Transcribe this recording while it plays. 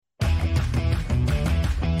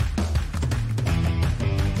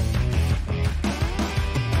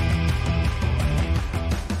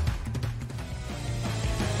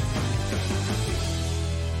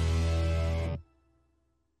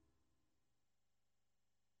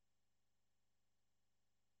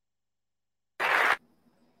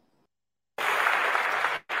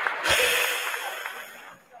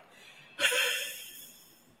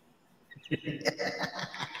สวั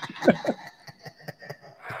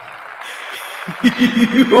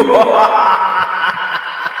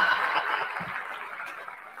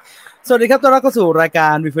สดีครับต้อนรับเข้าสู่รายกา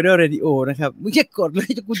ร Viewfinder Radio นะครับมึงจะกดเลย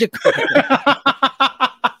กูจะกด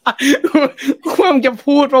กูมึงจะ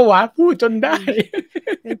พูดประวัติพูดจนได้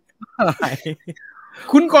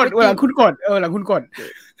คุณกดหลังคุณกดหลังคุณกด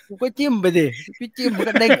กูก็จิ้มไปดิพี่จิ้มมัน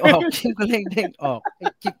ก็เด้งออกจิ้มก็เด้งออกไอ้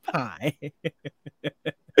จิ๊บหาย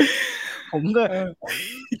ผมก็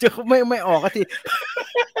จะไม่ออกอ่ะที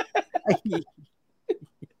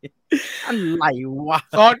อะไรวะ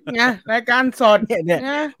สดไงรายการสดเนี่ย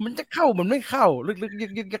มันจะเข้ามันไม่เข้าลึก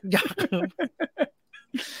ๆยัก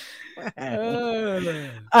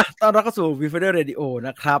ตอนรับเข้าสู่ Viewfinder Radio น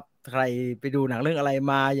ะครับใครไปดูหนังเรื่องอะไร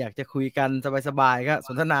มาอยากจะคุยกันสบายๆก็ส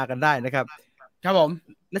นทนากันได้นะครับครับผม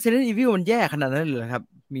แล้ว Resident Evil มันแย่ขนาดนั้นเลยครับ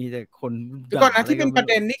มีแต่คนก่อนนะที่เป็นประ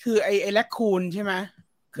เด็นนี่คือไอ้แร็คคูนใช่ไหม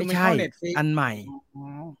ไม่ใช่อันใหม่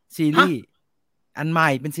ซีรีส์อันใหม่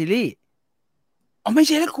เป็นซีรีส์ไม่ใ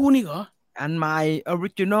ช่แร็คคูนอีกเหรออันใหม่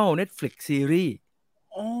Original Netflix ซีรีส์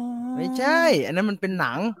ไม่ใช่อันนั้นมันเป็นห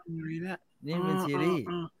นังนี่เป็นซีรีส์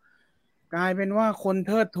กลายเป็นว่าคนเ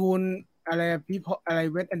ทิดทูนอะไรพี่อะไร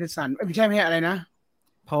เวสแอนเดอร์สันไม่ใช่อะไรนะ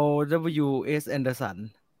Paul W.S. Anderson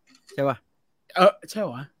ใช่ป่ะใช่หร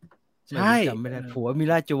อใช่จำไม่ได้ผัวมิ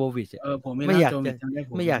ลาโจโววิชผมไม่อย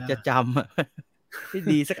ากจะจำที่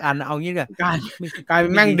ดีสักอันเอางี้กันกลายเป็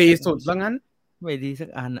นแม่งดีสุดซะงั้นไม่ดีสัก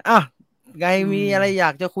อันไงมีอะไรอย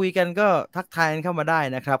ากจะคุยกันก็ทักทายเข้ามาได้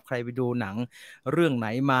นะครับใครไปดูหนังเรื่องไหน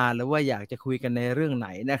มาหรือว่าอยากจะคุยกันในเรื่องไหน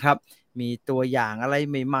นะครับมีตัวอย่างอะไร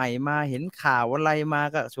ใหม่ๆมาเห็นข่าวอะไรมา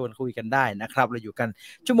ก็ชวนคุยกันได้นะครับเราอยู่กัน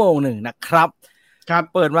ชั่วโมงหนึ่งนะครับครับ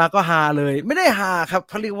เปิดมาก็ฮาเลยไม่ได้ฮาครับ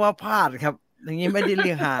เขาเรียกว่าพลาดครับอย่างนี้ไม่ได้เรี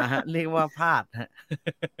ยกฮาฮะเรียกว่าพลาดฮะ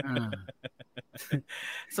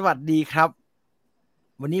สวัสดีครับ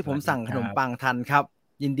วันนี้ผมสั่งขนมปังทันครับ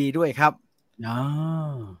ยินดีด้วยครับ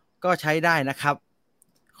ก็ใช้ได้นะครับ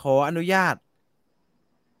ขออนุญาต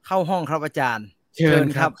เข้าห้องครับอาจารย์เชิญ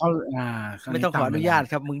ครับไม่ต้องขออนุญาต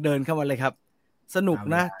ครับมึงเดินเข้ามาเลยครับสนุก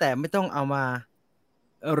นะแต่ไม่ต้องเอามา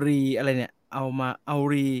อะไรเนี่ยเอา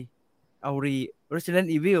รี Resident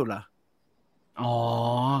Evil เหรอ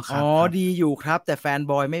ดีอยู่ครับแต่แฟน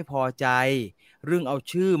บอยไม่พอใจเรื่องเอา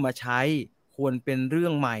ชื่อมาใช้ควรเป็นเรื่อ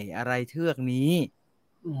งใหม่อะไรเทือกนี้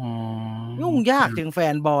ยุ่งยากถึงแฟ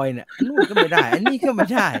นบอยเนี่ยนู่นก็ไม่ได้อันนี้ก็ไม่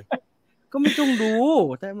ได้ก็ไม่ต้องดู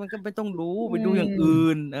แต่มันก็ไม่ต้องดูไปดูอย่าง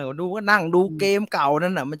อื่นดูก็นั่งดูเกมเก่า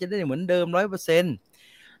นั่นน่ะมันจะได้เหมือนเดิม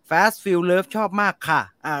 100% Fast Feel Love ชอบมากค่ะ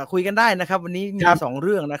คุยกันได้นะครับวันนี้มี2เ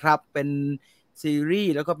รื่องนะครับเป็นซีรี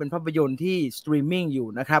ส์แล้วก็เป็นภาพยนตร์ที่สตรีมมิ่งอยู่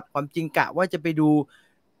นะครับความจริงกะว่าจะไปดู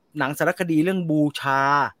หนังสารคดีเรื่องบูชา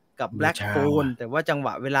กับ Black Phone แต่ว่าจังหว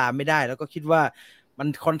ะเวลาไม่ได้แล้วก็คิดว่ามัน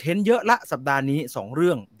คอนเทนต์เยอะละสัปดาห์นี้2เ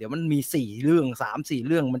รื่องเดี๋ยวมันมี4เรื่อง 3-4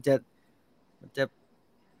 เรื่องมันจะ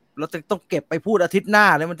เราจะต้องเก็บไปพูดอาทิตย์หน้า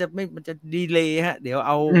แล้วมันจะดีเลย์ฮะเดี๋ยวเ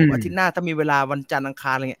อาอาทิตย์หน้าถ้ามีเวลาวันจันทร์อังค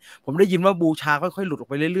ารอะไรเงี้ยผมได้ยินว่าบูชาค่อยๆหลุดออก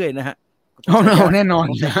ไปเรื่อยๆนะฮะแน่นอน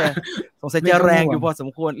สงสัยจะแรงอยู่พอสม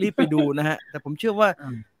ควรรีบไปดูนะฮะแต่ผมเชื่อว่า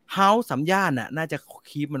เฮาส์สัญญาณน่าจะ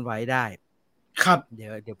คีปมันไว้ได้ครับเ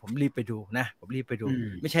ดี๋ยวผมรีบไปดูนะผมรีบไปดู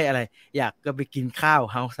ไม่ใช่อะไรอยากก็ไปกินข้าว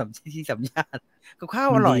เฮาส์ที่สัญญาณกับข้าว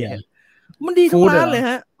อร่อยมันดีทุกร้านเลย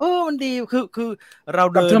ฮะมันดีคือเรา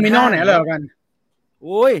เดินเทอร์มินอลไหนเลยกันโ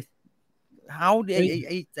อ้ยเฮาไ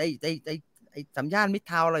อ้สัญญาณมิตร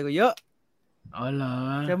ทาวอะไรก็เยอะเหรอ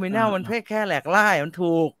เทอร์มินอลมันแค่แหลกล่ายมัน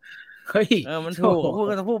ถูกมันถูก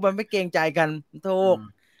พูดมันไม่เกรงใจกันมันถูก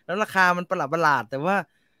แล้วราคามันประหลาดแต่ว่า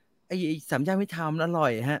ไอ้สัญญาณมิตรทาวมันอร่อ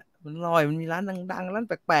ยฮะมันอร่อยมันมีร้านดังๆร้าน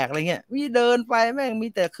แปลกๆอะไรเงี้ยวิเดินไปแม่งมี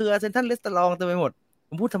แต่เครือเซ็นทรัลเรสตอรองเต็มไปหมดผ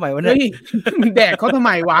มพูดทำไมวะเนี่ยแดกเขาทำไ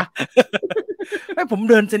มวะไม่ผม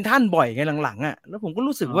เดินเซ็นทรัลบ่อยไงหลังๆแล้วผมก็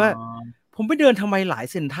รู้สึกว่าผมไปเดินทำไมหลาย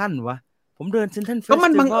เซ็นทรัลวะผมเดินเซ็นทรัลเฟสติวั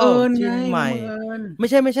ลเชียงใหม่ไม่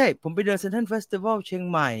ใช่ผมไปเดินเซ็นทรัลเฟสติวัลเชียง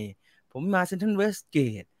ใหม่ผมมาเซ็นทรัลเวสเก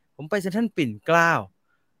ตผมไปเซ็นทรัลปิ่นเกล้า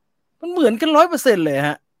มันเหมือนกัน 100% เลยฮ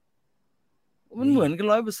ะมันเหมือนกัน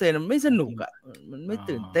 100% มันไม่สนุกอ่ะมันไม่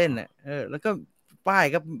ตื่นเต้นอ่ะแล้วก็ป้าย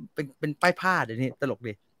ก็เป็นป้ายผ้าเดี๋ยวนี้ตลก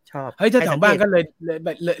ดีชอบเฮ้ยแถวบ้านก็เลย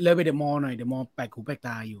ไปเดอะมอลล์หน่อยเดอะมอลล์แปลกหูแปลกต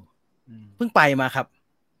าอยู่เพิ่งไปมาครับ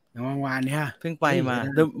วานเนี่ยเพิ่งไปมา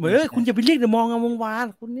คุณจะไปเรียกเดอะมอลล์งามวงวาน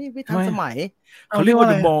คุณนี่ไม่ทันสมัยเขาเรียกว่า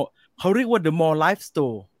เดอะมอลล์เขาเรียกว่าเดอะมอลล์ไลฟ์สโต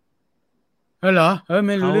ร์เหรอไ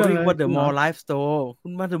ม่รู้เรื่องเขาเรียกว่าเดอะมอลล์ไลฟ์สโตร์คุ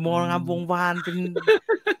ณมาเดอะมอลล์งามวงวานเป็น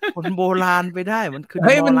คนโบราณไปได้มันคือเ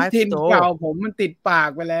ดอะมอลล์ไลฟ์สโตร์เก่าผมมันติดปาก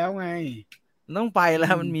ไปแล้วไง ต้องไปแล้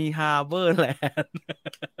วมันมีฮาร์เบอร์แลนด์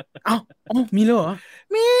เอ้ามีเลยเหรอ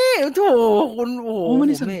มีโถคุณโอ้โหไม่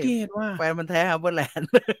ได้สังเกตว่าแฟนมันแท้ฮาร์เบอร์แลนด์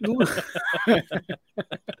รู้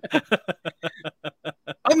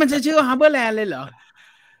มันจะชื่อฮาร์เบอร์แลนด์เลยเหรอ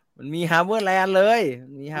มันมีฮาร์เบอร์แลนด์เลย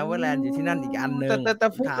มีฮาร์เบอร์แลนด์อยู่ที่นั่นอีกอันนึงแต่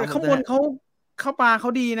ข้างบนเขาเข้าปลาเขา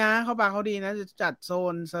ดีนะเข้าปลาเขาดีนะจะจัดโซ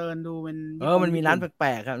นเซิร์นดูเป็นมันมีร้านแป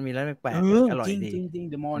ลกๆครับมีร้านแปลกๆอร่อยดีจริง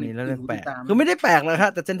เดอะมอลล์มีร้านแปลกคือไม่ได้แปลกเลยครั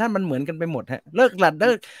บแต่เซ็นทรัลมันเหมือนกันไปหมดฮะเลิก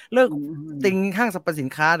ติงห้างสรรพสิน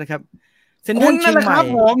ค้านะครับเซ็นทรัลเชียงใหม่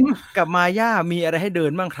กับมาย่ามีอะไรให้เดิ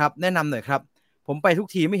นบ้างครับแนะนำหน่อยครับผมไปทุก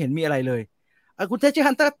ทีไม่เห็นมีอะไรเลยคุณเทช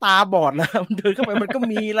ฮันเตอร์ตาบอดแล้วมันเดินเข้าไปมันก็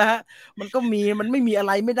มีแล้วฮะมันไม่มีอะไ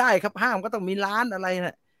รไม่ได้ครับห้างก็ต้องมีร้านอะไรน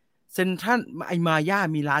ะเซ็นทรัลไอมาย่า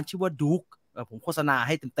มีร้านชื่อว่าดู๊กผมโฆษณาใ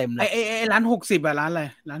ห้เต็มๆเลยไอ้ร้าน60ร้านอะไร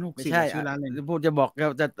ร้าน60ชื่อร้านอะไรพูดจะบอก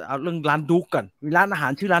จะเอาเรื่องร้านดู๊กก่อนมีร้านอาหา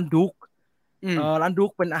รชื่อร้านดู๊กร้านดู๊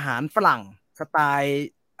กเป็นอาหารฝรั่งสไตล์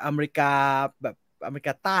อเมริกาแบบอเมริก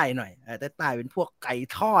าใต้หน่อยใต้เป็นพวกไก่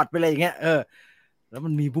ทอดไปอะไรอย่างเงี้ยแล้วมั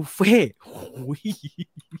นมีบุฟเฟ่โอ้ย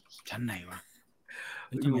ชั้นไหนวะ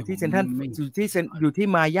อยู่ที่เซ็นทรัลอยู่ที่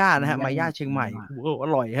มาย่านะฮะมาย่าเชียงใหม่อ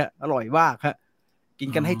ร่อยฮะอร่อยมากฮะกิน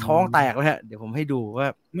กันให้ท้องแตกเลยฮะเดี๋ยวผมให้ดูว่า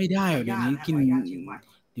ไม่ได้เดี๋ยวนี้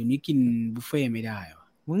กินบุฟเฟ่ไม่ได้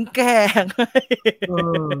มึงแก่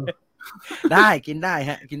ได้กินได้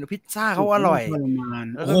ฮะกินพิซซ่าเขาอร่อย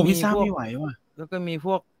โอ้พิซซ่าไม่ไหวว่ะแล้วก็มีพ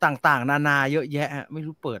วกต่างๆนานาเยอะแยะไม่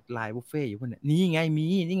รู้เปิดไลน์บุฟเฟ่อยู่เพื่อนนี่ไง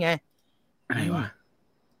นี่ไงอะไรวะ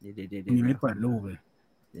เดี๋ยวไม่เปิดรูปเลย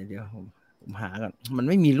เดี๋ยวผมหาก่อนมัน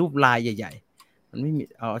ไม่มีรูปลายใหญ่ๆมันไม่มี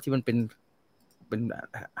ที่มันเป็น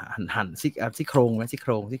หั่นซี่โครงนะซี่โค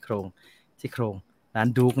รงร้าน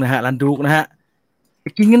ดูกนะฮะไป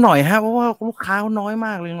กินกันหน่อยฮะเพราะว่าลูกค้าน้อยม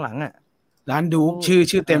ากเลยหลังร้านดูก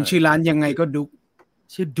ชื่อเต็มชื่อร้านยังไงก็ดูก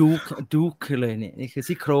ชื่อดูกคือเลยนี่คือ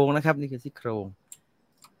ซี่โครงนะครับนี่คือซี่โครง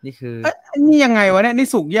นี่คือนี่ยังไงวะเนี่ยนี่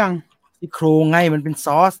สุกยังซี่โครงไงมันเป็นซ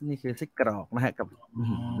อสนี่คือไส้กรอกนะฮะกับ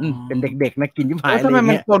เป็นเด็กๆนะกินยิ่งหายเลยทำไม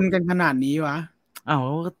มันปนกันขนาดนี้วะ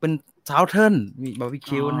ก็เป็นซาวเทิร์นมีบาร์บี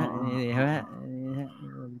คิวนะนี่ใช่ไหม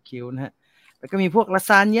บาร์บีคิวนะฮะแล้วก็มีพวกลา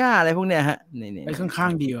ซานญ่าอะไรพวกเนี้ยฮะนี่ไอ้ข้า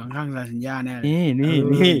งๆดีว่ะข้างลาซานญ่าแน่นี่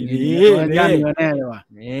ย่าเนื้อแน่เลยว่ะ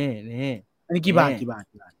นี่อันนี้กี่บาท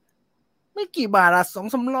ไม่กี่บาทละ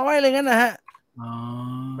200-300อะไรงั้นนะฮะ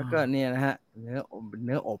แล้วก็เนี่ยนะฮะเ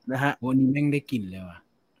นื้ออบนะฮะวันนี้แม่งได้กลิ่นเลยว่ะ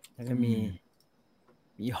แล้วก็มี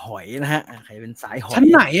หอยนะฮะใครเป็นสายหอยชั้น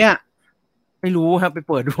ไหนอ่ะไม่รู้ครับไป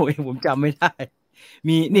เปิดดูเองผมจำไม่ได้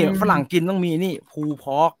มีนี่ฝรั่งกินต้องมีนี่พูพ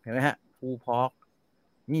อกเห็นไหมฮะพูพอก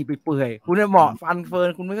นี่ไปเปื่อยคุณเนี่ยเหมาะฟันเฟิร์น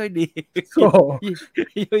คุณไม่ค่อยดีโ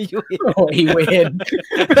อ้ยเวน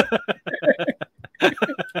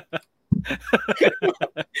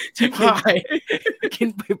ชิบหายกิน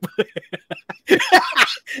ไปเปื่อย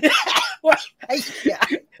ว่าไอ้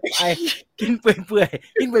กินไปเปื่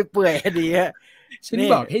อยดีฮะฉัน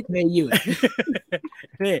บอกให้เธอหยุด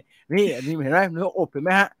นี่อันนี้เห็นไหมเนื้ออบเห็นไหม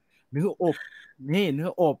ฮะเนื้ออบนี่เนื้อ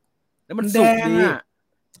อบแล้วมันสุกดี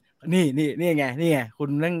นี่ไงคุณ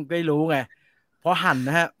นั่งได้รู้ไงพอหั่นน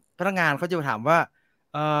ะฮะพนักงานเขาจะถามว่า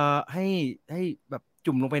ให้แบบ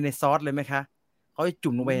จุ่มลงไปในซอสเลยไหมคะเขาจะ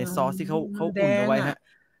จุ่มลงไปในซอสที่เขาอุ่นเอาไว้ฮะ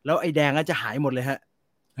แล้วไอ้แดงก็จะหายหมดเลยฮะ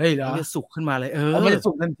เฮ้ยเหรอมันจะสุกขึ้นมาเลยมันจะ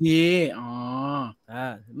สุกทันที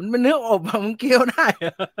มันเนื้ออบมันเคี้ยวได้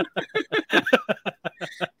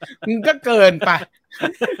มึงก็เกินไป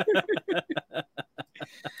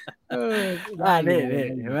นี่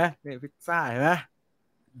เห็นไหมนี่พิซซ่าเห็นไหม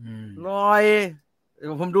ลอย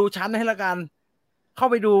ผมดูชั้นให้ละกันเข้า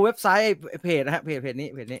ไปดูเว็บไซต์เพจนะฮะเพจ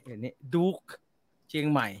นี้ดู๊กเชียง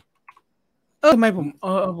ใหม่ทำไมผม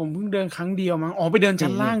เพิ่งเดินครั้งเดียวมั้งไปเดิน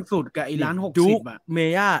ชั้นล่างสุดกับไอ้ร้าน60อ่ะเม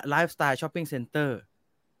ย่าไลฟ์สไตล์ช้อปปิ้งเซ็นเตอร์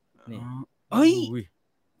นี่เฮ้ย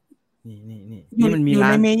นี่มันมีร้า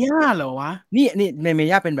นในเมย่าเหรอวะนี่ในเม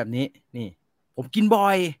ย่าเป็นแบบนี้นี่ผมกินบ่อ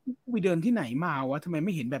ยไปเดินที่ไหนมาวะทำไมไ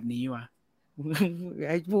ม่เห็นแบบนี้วะไ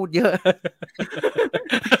อ้พูดเยอะ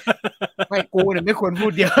ไม่กูเนี่ยไม่ควรพู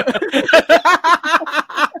ดเยอะ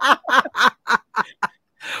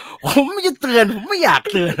ผมไม่จะเตือนผมไม่อยาก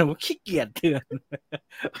เตือนผมขี้เกียจเตือน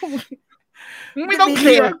ไม่ต้องเค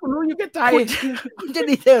ลียร์คุณรู้อยู่แก่ใจคุณจะ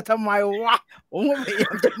ดีเทลทำไมวะผมก็พยายา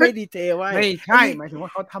มจะไม่ดีเทลไว้ไม่ใช่หมายถึงว่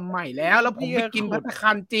าเขาทำใหม่แล้วผมไปกินภัตตาค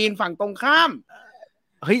ารจีนฝั่งตรงข้าม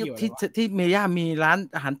เฮ้ยที่เมย่ามีร้าน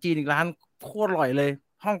อาหารจีนอีกร้านโคตรอร่อยเลย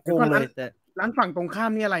ฮ่องกงเลยแต่ร้านฝั่งตรงข้า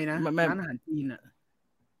มนี่อะไรนะร้านอาหารจีนอ่ะ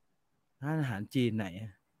ร้านอาหารจีนไหน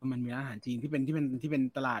มันมีร้านอาหารจีนที่เป็น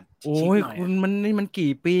ตลาดโอ้ยคุณมัน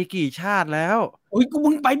กี่ปีกี่ชาติแล้วโอ้ยผมเ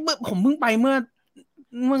พิ่งไปเมื่อ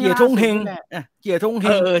เกียร์ทงเฮงเกียร์ทงเฮ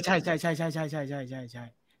งใช่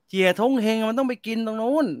เจียทงเฮงมันต้องไปกินตรง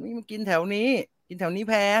นู้นไม่มากินแถวนี้กินแถวนี้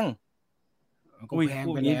แพง ก็แพง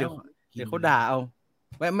ไปนี้แล้วเดี๋ยวเขาด่าเอา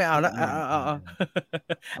ไม่เอาแล้วเอา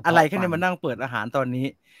อะไรแค่นี้มานั่งเปิดอาหารตอนนี้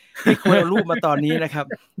ไม่ควรเอารูปมาตอนนี้นะครับ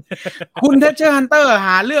คุณเทเชอร์ฮันเตอร์ห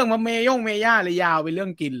าเรื่องมาเมย่าเลยยาวไปเรื่อง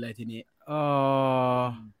กินเลยทีนี้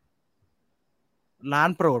ร้าน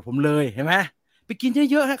โปรดผมเลยเห็นไหมไปกิน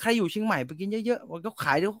เยอะๆฮะใครอยู่เชียงใหม่ไปกินเยอะๆเขาข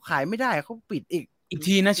ายเดี๋ยวเขาขายไม่ได้เขาปิดอีก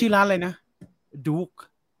ทีนะชื่อร้านอะไรนะดูก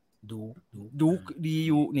ดีอ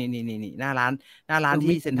ยู่นี่หน้าร้าน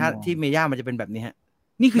ที่เซ็นทรัลที่เมย่ามันจะเป็นแบบนี้ฮะ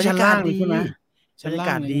นี่คือชั้นล่างใช่ไหมบรรยา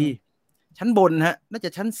กาศดีชั้นบนฮะน่าจะ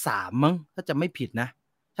ชั้น3มั้งถ้าจะไม่ผิดนะ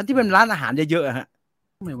ชั้นที่เป็นร้านอาหารเยอะๆฮะ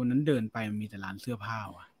ทำไมวันนั้นเดินไปมันมีแต่ร้านเสื้อผ้า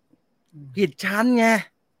อ่ะผิดชั้นไง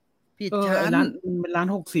ผิดชั้นเป็นร้าน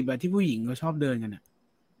60อะที่ผู้หญิงเขาชอบเดินกันอ่ะ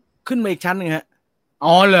ขึ้นมาอีกชั้นนึงฮะ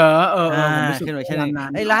อ๋อเหรอผมไปขึ้นมาชั้น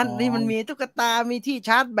ไอ้ร้านนี่มันมีตุ๊กตามีที่ช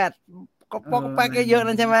าร์จแบตก็ปอกแป๊กเยอะ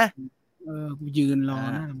นั่นใช่ไหมกูยืนรอ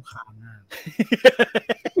หน้าลำคาญมาก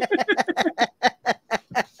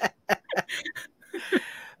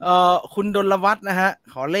คุณดลวัฒน์นะฮะ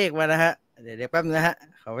ขอเลขมานะฮะเดี๋ยวแป๊บนึงนะฮะ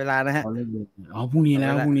ขอเวลานะฮะพรุ่งนี้แล้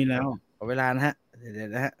วขอเวลานะฮะเดี๋ยว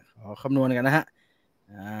นะฮะขอคำนวณกันนะฮะ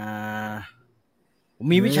ผม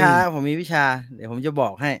มีวิชาเดี๋ยวผมจะบอ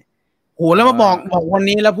กให้โหแล้วมาบอกวัน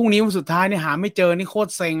นี้แล้วพรุ่งนี้วันสุดท้ายเนี่ยหาไม่เจอนี่โคต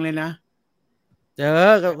รเซ็งเลยนะเจอ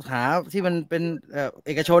ก็หาที่มันเป็นเ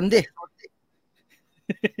อกชนดิ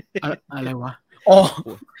อะไรวะอ๋อ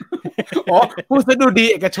พูดซะดูดี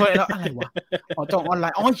เอกชนแล้วอะไรวะจองออนไล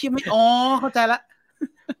น์คิดไม่เข้าใจละ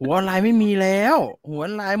หัวออนไลน์ไม่มีแล้วหัวอ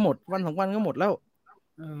อนไลน์หมดวัน2 วันก็หมดแล้ว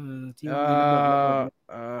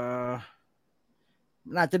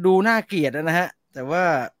น่าจะดูน่าเกลียดนะฮะแต่ว่า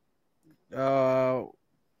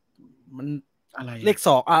มันอะไรเลข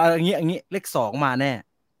2อย่างงี้เลข2มาแน่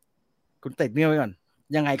คุณติดเนื้อไว้ก่อน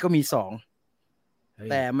ยังไงก็มี2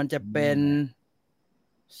แต่มันจะเป็น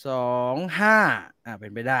25เป็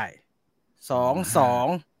นไปได้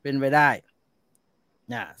22เป็นไปได้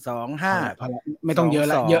25ไม่ต้องเยอะ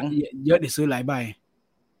ละเยอะเดี๋ยวซื้อหลายใบ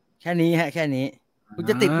แค่นี้ฮะแค่นี้คุณ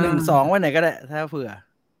จะติด12ไว้ไหนก็ได้ถ้าเผื่อ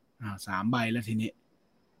3 ใบแล้วทีนี้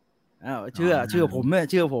เชื่อผมเนี่ย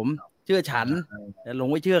เชื่อผมเชื่อฉันแต่ลง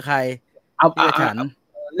ไว้เชื่อใครเชื่อฉัน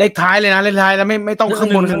เลขท้ายเลยนะเลขท้ายแล้วไม่ต้องข้าง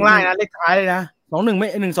บนข้างล่างนะเลขท้ายเลยนะ21ไม่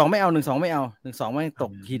12ไม่เอา12ไม่เอา12ไม่ต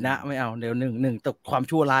กหินะไม่เอาเดี๋ยว1ตกความ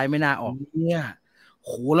ชั่วร้ายไม่น่าออกเนี่ยโ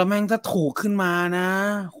หแล้วแม่งถ้าถูกขึ้นมานะ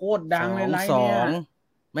โคตรดังเลยไรเนี่ย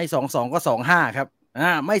ไม่22ก็25ครับ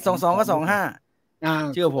ไม่22ก็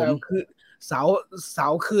25เชื่อผมคือเสา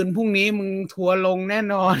คืนพรุ่งนี้มึงทัวร์ลงแน่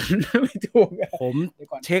นอนไม่ถูกผม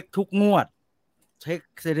เช็คทุกงวดเช็ค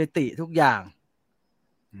สถิติทุกอย่าง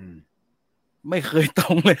ไม่เคยตร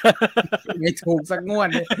งเลยไม่ถูกสักงวด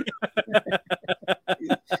เลย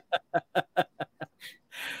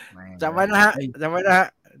จำไว้นะฮะเ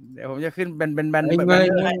ดี๋ยวผมจะขึ้นเป็นแบน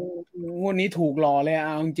งวดนี้ถูกหล่อเลยเอ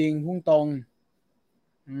าจริงพุ่งตรง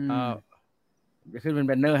จะขึ้นเป็นแ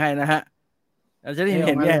บนเนอร์ให้นะฮะเราจะได้เ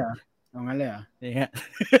ห็นไงเอางั้นเลยเหรอนี่ฮะ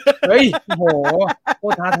เฮ้ยโหโค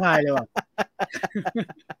ตรท้าทายเลยว่ะ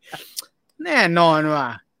แน่นอนว่ะ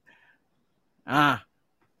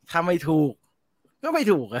ถ้าไม่ถูกก็ไม่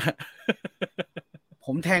ถูกผ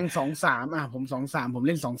มแทง23ผม23ผมเ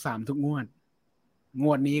ล่น23ทุกง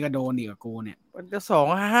วดนี้ก็โดนอีกกับกูเนี่ยมันก็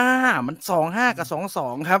25มัน25กับ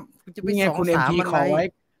22ครับจะเป็นคุณ MT ขอไว้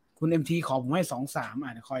คุณ MT ขอผมให้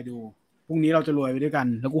23เดี๋ยวคอยดูพรุ่งนี้เราจะรวยไปด้วยกัน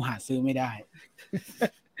แล้วกูหาซื้อไม่ได้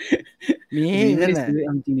มีไม่ได้ซื้อ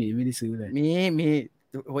จริงๆไม่ได้ซื้อเลยมี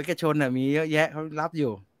หัวเอกชนมีเยอะแยะเขารับอ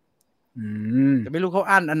ยู่แต่ไม่รู้เขา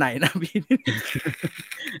อั้นอันไหนนะพี่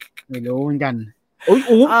ไม่รู้เหมือนกัน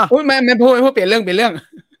อุ้ยแม่พูดเปลี่ยนเรื่อง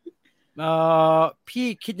พี่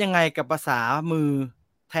คิดยังไงกับภาษามือ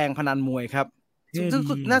แทงพนันมวยครับซึ่ง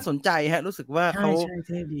น่าสนใจฮะรู้สึกว่าเข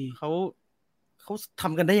าท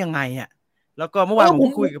ำกันได้ยังไงแล้วก็เมื่อวานผ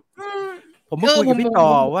มคุยกับพี่ต่อ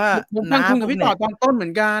ว่าน้าคุยกับพี่ต่อตอนต้นเหมื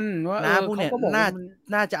อนกันว่าน้าพวกเนี่ย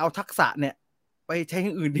น่าจะเอาทักษะเนี่ยไปใช้อย่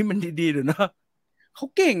างอื่นที่มันดีๆหรือเนาะเขา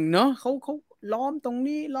เก่งเนาะเขาล้อมตรง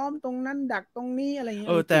นี้ล้อมตรงนั้นดักตรงนี้อะไรอย่างเงี้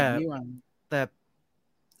ยแต่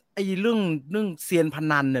ไอ้เรื่องเซียนพ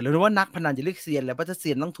นันเนี่ยหรือว่านักพนันจะเรียกเซียนแล้วเพราะถ้าเซี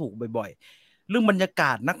ยนต้องถูกบ่อยๆเรื่องบรรยาก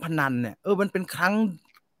าศนักพนันเนี่ยมันเป็นครั้ง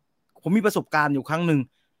ผมมีประสบการณ์อยู่ครั้งหนึ่ง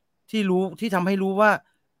ที่ทำให้รู้ว่า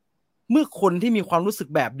เมื่อคนที่มีความรู้สึก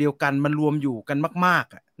แบบเดียวกันมันรวมอยู่กันมาก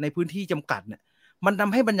ๆในพื้นที่จำกัดเนี่ยมันท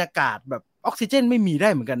ำให้บรรยากาศแบบออกซิเจนไม่มีได้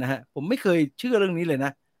เหมือนกันนะฮะผมไม่เคยเชื่อเรื่องนี้เลยน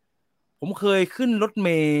ะผมเคยขึ้นรถเม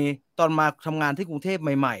ล์ตอนมาทำงานที่กรุงเทพใ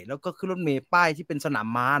หม่ๆแล้วก็ขึ้นรถเมล์ป้ายที่เป็นสนาม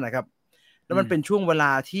ม้านะครับแล้วมันเป็นช่วงเวล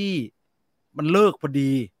าที่มันเลิกพอ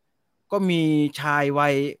ดี ก็มีชายวั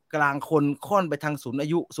ยกลางคนค่อนไปทางสูงอา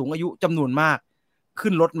ยุจำนวนมาก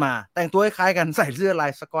ขึ้นรถมาแต่งตัวคล้ายกันใส่เสื้อลา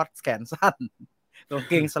ยสก๊อตแขนสั้นกาง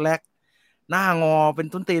เกงสแลกหน้างอเป็น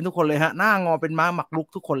ต้นตีนทุกคนเลยฮะหน้างอเป็นม้าหมักลุก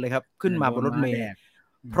ทุกคนเลยครับขึ้นมาบนรถเมล์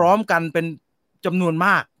พร้อมกันเป็นจำนวนม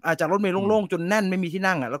ากจากรถเมล์โล่งๆจนแน่นไม่มีที่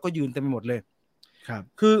นั่งแล้วก็ยืนเต็มไปหมดเลยครับ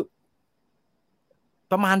คือ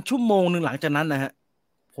ประมาณชั่วโมงนึงหลังจากนั้นนะฮะ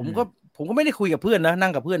ผมก็ไม่ได้คุยกับเพื่อนนะนั่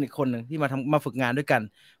งกับเพื่อนอีกคนหนึ่งที่มาฝึกงานด้วยกัน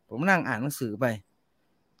ผมนั่งอ่านหนังสือไป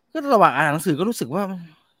ก็ระหว่างอ่านหนังสือก็รู้สึกว่า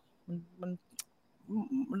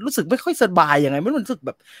มันรู้สึกไม่ค่อยสบายยังไงมันรู้สึกแ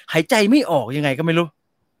บบหายใจไม่ออกยังไงก็ไม่รู้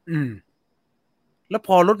แล้วพ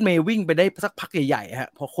อรถเมล์วิ่งไปได้สักพักใหญ่ๆฮะ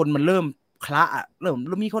พอคนมันเริ่มคละเริ่ม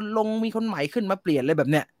มีคนลงมีคนใหม่ขึ้นมาเปลี่ยนอะไรแบบ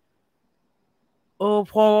เนี้ย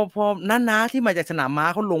พอน้าที่มาจากสนามม้า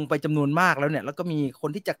เขาลงไปจำนวนมากแล้วเนี่ยแล้วก็มีคน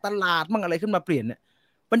ที่จากตลาดมั่งอะไรขึ้นมาเปลี่ยนเนี่ย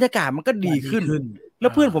บรรยากาศมันก็ดีขึ้นแล้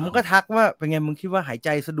วเพื่อนผมก็ทักว่าเป็นไงมึงคิดว่าหายใจ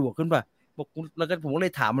สะดวกขึ้นป่ะบอกแล้วก็ผมก็เล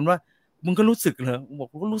ยถามมันว่ามึงก็รู้สึกเหรอบอก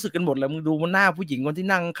กูก็รู้สึกกันหมดแล้วมึงดูมันหน้าผู้หญิงคนที่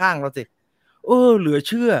นั่งข้างเราสิเหลือเ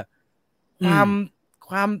ชื่อ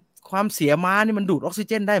ความเสียม้านี่มันดูดออกซิเ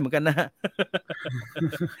จนได้เหมือนกันนะ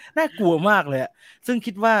น่ากลัวมากเลยซึ่ง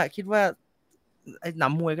คิดว่าไอ้หน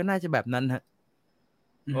ำมวยก็น่าจะแบบนั้นฮะ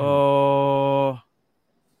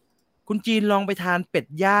คุณจีนลองไปทานเป็ด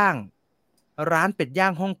ย่างร้านเป็ดย่า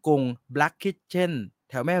งฮ่องกง Black Kitchen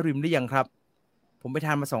แถวแม่ริมหรือยังครับผมไปท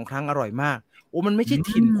านมา2 ครั้งอร่อยมากมันไม่ใช่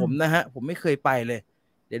ถิ่นผมนะฮะผมไม่เคยไปเลย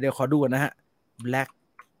เดี๋ยวขอดูนะฮะ Black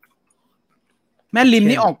แม่ริม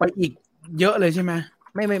นี่ออกไปอีกเยอะเลยใช่ไหม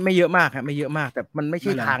ไม่เยอะมากครับไม่เยอะมากแต่มันไม่ใ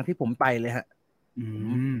ช่ทางที่ผมไปเลยฮะ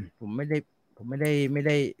ผมไม่ใช่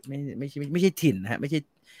ถิ่นฮะไ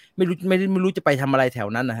ม่รู้จะไปทำอะไรแถว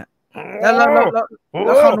นั้นนะฮะแล้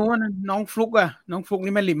วเขานู้นน้องฟลุกอะน้องฟลุก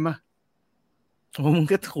นี่แม่ริมอะมึง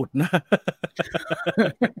ก็ถุดนะ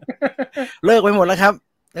เลิกไปหมดแล้วครับ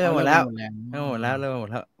เลิกหมดแล้ว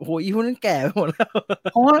โอ้โหอีพวกนั้นแก่ไปหมดแล้ว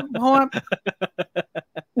เพราะว่า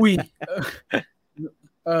อุ้ย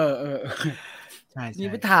ใช่นี่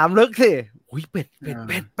ไปถามเลิกสิอุ้ยเป็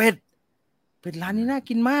ดร้านนี้น่า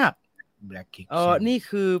กินมาก Black Kitchen นี่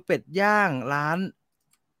คือเป็ดย่างร้าน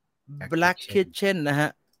Black Kitchen นะฮะ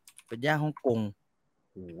เป็ดย่างฮ่องกง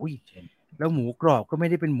โอ้ยแล้วหมูกรอบก็ไม่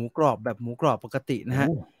ได้เป็นหมูกรอบแบบหมูกรอบปกตินะฮะ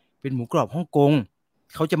เป็นหมูกรอบฮ่องกง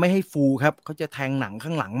เขาจะไม่ให้ฟูครับเขาจะแทงหนังข้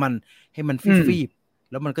างหลังมันให้มันฟีบ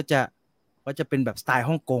ๆแล้วมันก็จะเป็นแบบสไตล์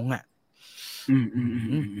ฮ่องกงอ่ะ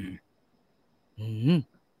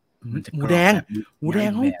หมูแดง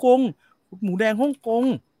ฮ่องกงหมูแดงฮ่องกง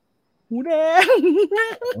หมูแดง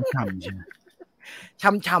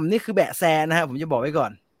ช่ำนี่คือแบะแซนะฮะผมจะบอกไว้ก่อ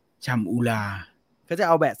นช่ำอูลาก็จะเ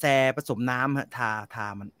อาแบะแซผสมน้ำฮะทา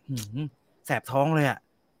มันแสบท้องเลยอ่ะ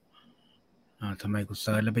ทำไมกูเ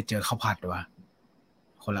ซิร์ชแล้วไปเจอข้าวผัดวะ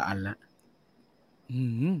คนละอันละ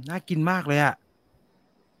น่ากินมากเลยอ่ะ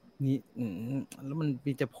นี่แล้วมัน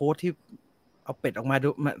มีจะโพสที่เอาเป็ดออกมาดู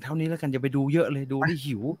เท่านี้แล้วกันอย่าไปดูเยอะเลยดูที่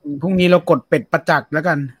หิวพรุ่งนี้เรากดเป็ดประจักษ์แล้ว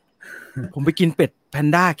กันผมไปกินเป็ดแพน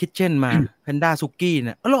ด้าคิทเช่นมาแพนด้าซุกี้เ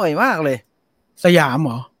นี่ยอร่อยมากเลยสยามเห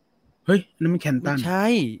รอเฮ้ยนั่นมันแคนตันใช่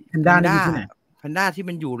แพนด้าที่ไหนแพนด้าที่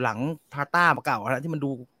มันอยู่หลังพาต้าเก่าแล้วที่มันดู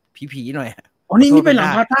ผีๆหน่อยอ๋อนี่เป็นหลั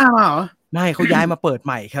งพาต้ามาเหรอไม่เขาย้ายมาเปิดใ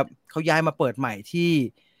หม่ครับเขาย้ายมาเปิดใหม่ที่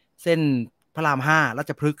เส้นพระราม5รา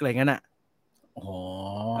ชพฤกษ์อะไรเงี้ยน่ะ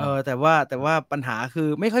แต่ว่าปัญหาคือ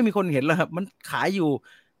ไม่ค่อยมีคนเห็นแล้วครับมันขายอยู่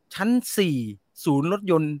ชั้น4ศูนย์รถ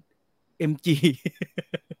ยนต์ MG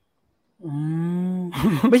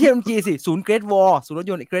ไม่ใช่ MG สิศูนย์เกรทวอลศูนย์รถ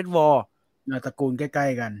ยนต์เกรทวอลตระกูลใกล้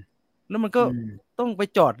ๆกันแล้วมันก็ต้องไป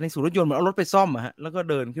จอดในศูนย์รถยนต์เหมือนเอารถไปซ่อมฮะแล้วก็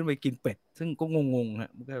เดินขึ้นไปกินเป็ดซึ่งก็งงๆฮ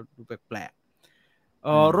ะมันก็ดูแปลก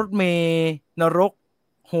ๆรถเมล์นรก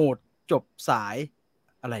โหดจบสาย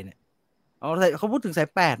อะไรเนี่ยเขาพูดถึงสาย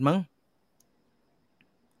8มั้ง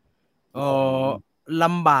ล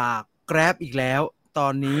ำบากแกร็บอีกแล้วตอ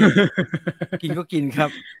นนี้ กินก็กินครับ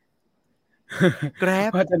แกร็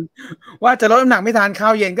บว่าจะลดน้ำหนักไม่ทานข้า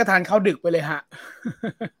วเย็นก็ทานข้าวดึกไปเลยฮะ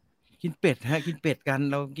กินเป็ดฮะกินเป็ดกัน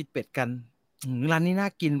เรากินเป็ดกันร้านนี้น่า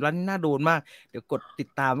กินร้านนี้น่าโดนมากเดี๋ยวกดติด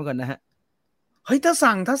ตามไว้ก่อนนะฮะเฮ้ยถ้า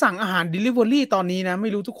สั่งอาหาร Delivery ตอนนี้นะไม่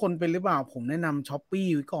รู้ทุกคนเป็นหรือเปล่าผมแนะนำ Shopee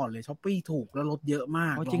ไว้ก่อนเลย Shopee ถูกแล้วลดเยอะมา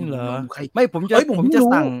กจริงเหรอไม่ผมจะ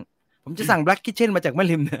สั่ง Black Kitchen มาจากแม่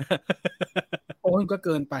ริมเนี่ยโอ้ยก็เ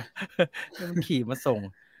กินไปขี่มาส่ง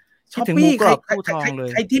Shopee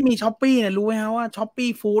ใครที่มี Shopee เนี่ยรู้ไหมฮะว่า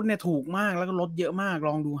Shopee Food เนี่ยถูกมากแล้วก็ลดเยอะมากล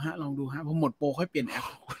องดูฮะพอหมดโปรค่อยเปลี่ยนแอป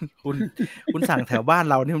คุณสั่งแถวบ้าน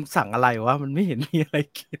เราเนี่ยมันสั่งอะไรวะมันไม่เห็นมีอะไร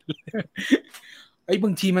กินเลยบ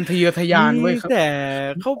างทีมันทะเยอทะยานเว้ยแต่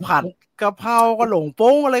ข้าวผัดกะเพรากระหลงโ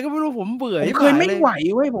ป้งอะไรก็ไม่รู้ผมเบื่อผมเคยไม่ไหว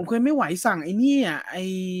เว้ยผมเคยไม่ไหวสั่งไอ้นี่ไอ้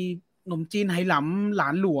ขนมจีนไหหลำหลา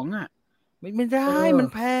นหลวงอ่ะ ไม่ได้มัน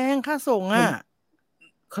แพงค่าส่งอ่ะ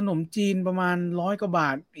ขนมจีนประมาณ100 กว่าบา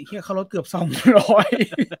ทไอ้เหี้ยเขาลดเกือบ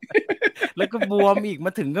200แล้วก็บวมอีกม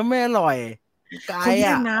าถึงก็ไม่อร่อยเขาแย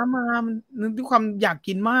กน้ำมามันด้วยความอยาก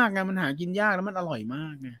กินมากไงมันหากินยากแล้วมันอร่อยมา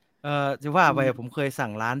กไงจะว่าไปผมเคยสั่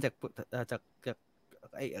งร้านจาก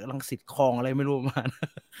ไอ้รังสิตคลองอะไรไม่รู้มา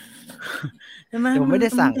แต่ผมไม่ได้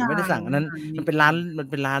สั่งอันนั้นมันเป็น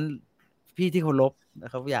ร้านพี่ที่เคารพ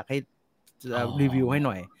เขาอยากให้รีวิวให้ห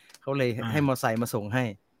น่อยเขาเลยให้มอไซค์มาส่งให้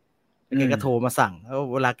แกก็โทรมาสั่งแล้ว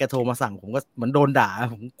เวลาแกโทรมาสั่งผมก็เหมือนโดนด่า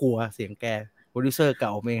ผมกลัวเสียงแกโปรดิวเซอร์เก่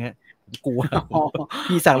าเองฮะผมกลัว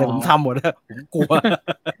พี่สั่งอะไรผมทำหมดนะผมกลัว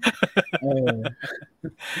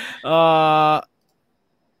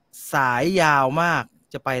สายยาวมาก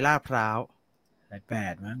จะไปลาดพร้าวสาย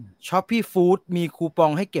8มั้งช้อปปี้ฟู้ดมีคูปอ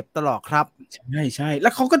งให้เก็บตลอดครับใช่แล้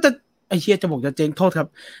วเขาก็จะไอเชียจะบอกจะเจ๊งโทษครับ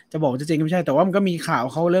จะบอกจะเจ๊งไม่ใช่แต่ว่ามันก็มีข่าว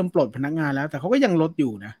เขาเริ่มปลดพนักงานแล้วแต่เขาก็ยังลดอ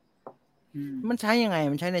ยู่นะมันใช้ยังไง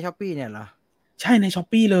มันใช้ในช้อปปี้เนี่ยเหรอใช่ในช้อป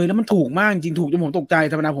ปี้เลยแล้วมันถูกมากจริงถูกจนผมตกใจ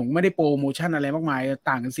ธรรมดาผมไม่ได้โปรโมชั่นอะไรมากมาย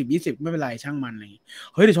ต่างกัน10-20ไม่เป็นไรช่างมันอะไร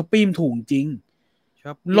เฮ้ยในช้อปปี้มันถูกจริง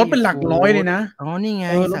ลดเป็นหลักร้อยเลยนะอ๋อนี่ไง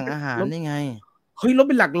สั่งอาหารนี่ไงเฮ้ยลด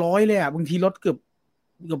เป็นหลักร้อยเลยอ่ะบางทีลดเกือบ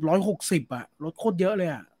160อ่ะลดโคตรเยอะเลย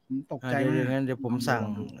อ่ะผมตกใจมากเดี๋ยวผม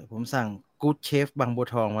สั่งกู๊ดเชฟบางบัว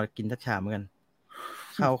ทองมากินทักชามเหมือนกัน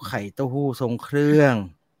ข้าวไข่เต้าหู้ทรงเครื่อง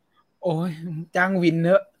โอ้ยจ้างวินเน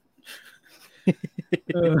อะ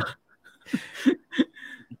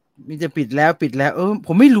มีจะปิดแล้วผ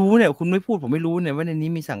มไม่รู้เนี่ยคุณไม่พูดผมไม่รู้เนี่ยว่าในนี้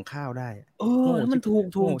มีสั่งข้าวได้มันถูก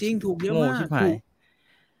จริงถูกเยอะมาก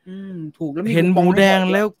ถูกแล้วเห็นหมูแดง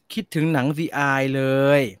แล้วคิดถึงหนัง VR เล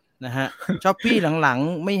ยนะฮะช้อปปี้หลัง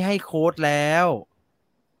ๆไม่ให้โค้ดแล้ว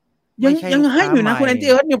ยังให้อยู่นะคุณแอนตี้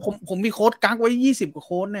เอิร์ธเนี่ยผมมีโค้ดกั๊กไว้20 กว่าโ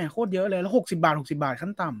ค้ดเนี่ยโคตรเยอะเลยแล้ว60 บาทขั้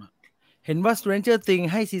นต่ำอ่ะเห็นว่า Stranger Things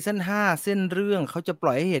ให้ซีซั่น5เส้นเรื่องเขาจะป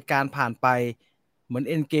ล่อยให้เหตุการณ์ผ่านไปเหมือน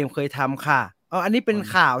Endgame เคยทำค่ะอันนี้เป็น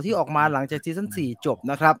ข่าวที่ออกมาหลังจากซีซั่น4จบ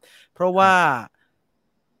นะครับเพราะว่า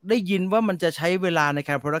ได้ยินว่ามันจะใช้เวลาใน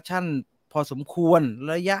การโปรดักชันพอสมควร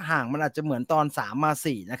ระยะห่างมันอาจจะเหมือนตอน3 มา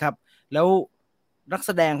 4นะครับแล้วนักแ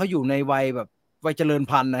สดงเขาอยู่ในวัยเจริญ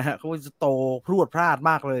พันธุ์นะฮะเขาจะโตพรวดพลาด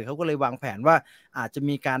มากเลยเขาก็เลยวางแผนว่าอาจจะ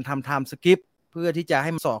มีการทำไทม์สคิปเพื่อที่จะให้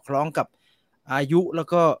มันสอดคล้องกับอายุแล้ว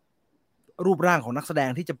ก็รูปร่างของนักแสดง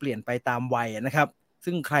ที่จะเปลี่ยนไปตามวัยนะครับ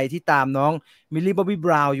ซึ่งใครที่ตามน้องมิลลี่บ๊อบบี้บ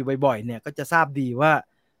ราวน์อยู่บ่อยๆเนี่ยก็จะทราบดีว่า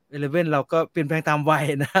11เราก็เปลี่ยนแปลงตามวัย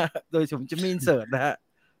นะโดยผมจะไม่อินเสิร์ตนะฮะ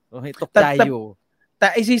ให้ตกใจอยู่แต่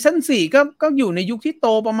ไอซีซั่น4ก็อยู่ในยุคที่โต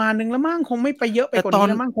ประมาณนึงแล้วมั้งคงไม่ไปเยอะไปกว่านี้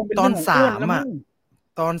แล้วมั้งคงเป็นตอน3อ่ะ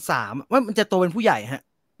ตอน3ว่ามันจะโตเป็นผู้ใหญ่ฮะ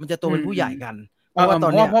มันจะโตเป็นผู้ใหญ่กันเพราะว่าตอ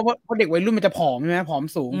นนี้เพราะเด็กวัยรุ่นมันจะผอมใช่ไหมผอม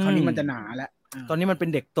สูงคราวนี้มันจะหนาแล้วตอนนี้มันเป็น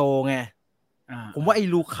เด็กโตไงผมว่าไอ้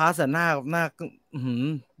ลูคัสหน้า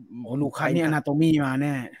ลูคัสนี่อนาโตมีมาแ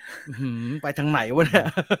น่ไปทางไหนวะเนี่ย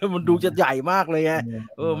มันดูจะใหญ่มากเลยไง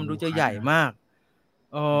มันดูจะใหญ่มาก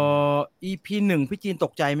EP 1พี่จีนต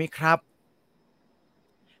กใจไหมครับ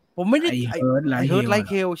ผมไม่ได้ไอเฮิร์ตไลท์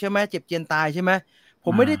เคลใช่ไหมเจ็บเจียนตายใช่ไหมผ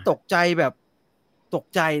มไม่ได้ตกใจแบบตก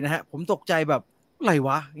ใจนะฮะผมตกใจแบบอะไร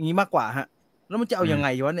วะอย่างนี้มากกว่าฮะแล้วมันจะเอายังไง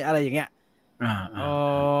วะเนี่ยอะไรอย่างเงี้ย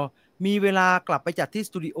มีเวลากลับไปจัดที่ส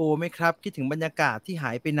ตูดิโอไหมครับคิดถึงบรรยากาศที่ห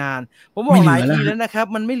ายไปนานผมบอกหลายทีแล้วนะครับ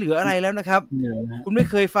มันไม่เหลืออะไรแล้วนะครับคุณไม่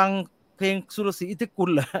เคยฟังเพลงสุรศรีอิทธิกุล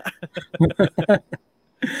เหรอ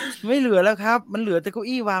ไม่เหลือแล้วครับมันเหลือแต่เก้า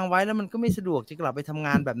อี้วางไว้แล้วมันก็ไม่สะดวกจะกลับไปทำง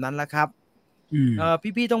านแบบนั้นแล้วครับ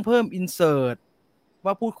พี่ต้องเพิ่มอินเสิร์ต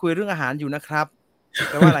ว่าพูดคุยเรื่องอาหารอยู่นะครับ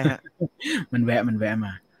แปลว่าอะไรฮะ มันแวะม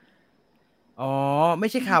าไม่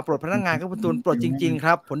ใช่ข่าวปลดพนักงานครับคุณตูนปลดจริงๆค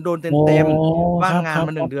รับผลโดนเต็มว่างงานม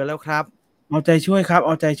า1 เดือนแล้วครับเอาใจช่วยครับ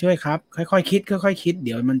ค่อยๆคิดเ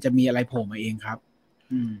ดี๋ยวมันจะมีอะไรโผล่มาเองครับ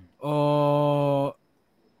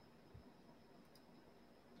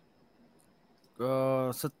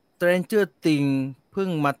Stranger Things เพิ่ง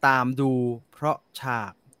มาตามดูเพราะฉา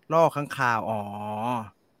กล่อข้างคาว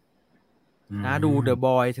นะดู The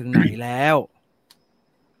Boy ถึงไหนแล้ว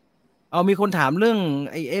มีคนถามเรื่อง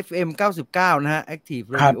ไอ้ FM 99นะฮะ Active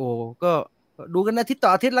Radio ก็ดูกันอาทิตย์ต่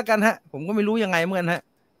ออาทิตย์แล้วกันฮะผมก็ไม่รู้ยังไงเหมือนกันฮะ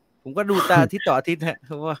ผมก็ดูตาอาทิตย์ต่ออาทิตย์ฮะเ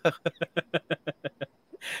พราะว่า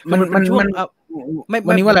มันช่วงไม่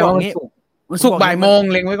วันนี้ว่าอะไรวันนี้สุกบ่ายโมง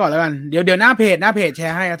เล็งไว้ก่อนแล้วกันเดี๋ยวหน้าเพจแช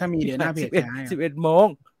ร์ให้ถ้ามีเดี๋ยวหน้าเพจแชร์ให้11 โมง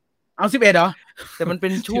เอา11เหรอแต่มันเป็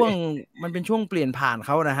นช่วงเปลี่ยนผ่านเข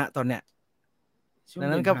านะฮะตอนเนี้ยดัง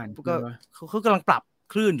นั้นก็เขากำลังปรับ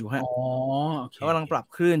คลื่นอยู่ฮะเขากำลังปรับ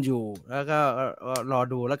คลื่นอยู่แล้วก็รอ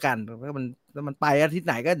ดูแล้วกันแล้วมันไปอาทิตย์ไ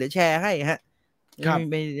หนก็เดี๋ยวแชร์ให้ฮะ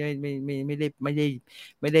ไ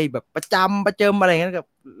ม่ได้แบบประจำอะไรเงี้ยก็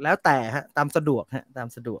แล้วแต่ฮะตามสะดวกฮะตาม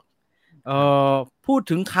สะดวกพูด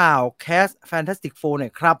ถึงข่าวแคส Fantastic Four หน่อ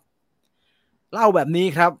ยครับ เล่าแบบนี้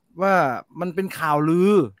ครับว่ามันเป็นข่าวลื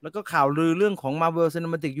อแล้วก็ข่าวลือเรื่องของ Marvel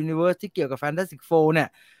Cinematic Universe ที่เกี่ยวกับ Fantastic Four เนี่ย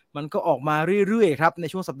มันก็ออกมาเรื่อยๆครับใน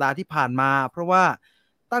ช่วงสัปดาห์ที่ผ่านมาเพราะว่า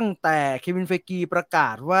ตั้งแต่เควินเฟกีประกา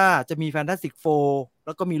ศว่าจะมี Fantastic Four แ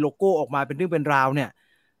ล้วก็มีโลโก้ออกมาเป็นเรื่องเป็นราวเนี่ย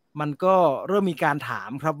มันก็เริ่มมีการถาม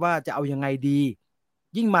ครับว่าจะเอายังไงดี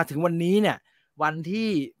ยิ่งมาถึงวันนี้เนี่ยวันที่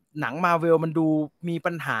หนังมาเวลมันดูมี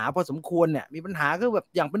ปัญหาพอสมควรเนี่ยมีปัญหาก็แบบ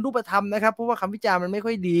อย่างเป็นรูปธรรมนะครับเพราะว่าคำวิจารณ์มันไม่ค่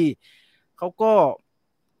อยดีเขา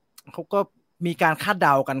ก็มีการคาดเด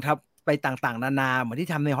ากันครับไปต่างๆนานาเหมือนที่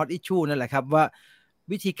ทำใน Hot Issue นั่นแหละครับว่า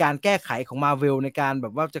วิธีการแก้ไขของ Marvel ในการแบ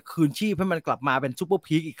บว่าจะคืนชีพให้มันกลับมาเป็นซูเปอร์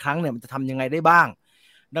พีคอีกครั้งเนี่ยมันจะทำยังไงได้บ้าง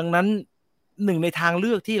ดังนั้นหนึ่งในทางเ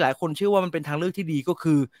ลือกที่หลายคนเชื่อว่ามันเป็นทางเลือกที่ดีก็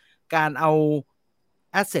คือการเอา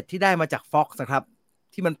แอสเซทที่ได้มาจาก Fox นะครับ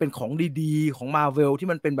ที่มันเป็นของดีๆของ Marvel ที่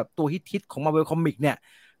มันเป็นแบบตัวฮิตๆของ Marvel Comics เนี่ย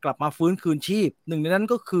กลับมาฟื้นคืนชีพหนึ่งในนั้น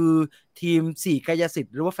ก็คือทีม4กายสิท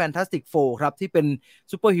ธิ์หรือว่า Fantastic Four ครับที่เป็น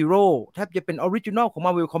ซูเปอร์ฮีโร่แทบจะเป็นออริจินอลของ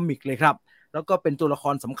Marvel Comics เลยครับแล้วก็เป็นตัวละค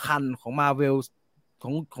รสำคัญของ Marvel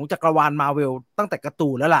ของจักรวาล Marvel ตั้งแต่การ์ตู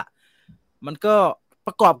นแล้วล่ะมันก็ป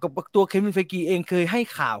ระกอบกับตัวเควินเฟกีเองเคยให้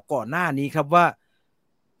ข่าวก่อนหน้านี้ครับว่า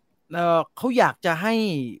เขาอยากจะให้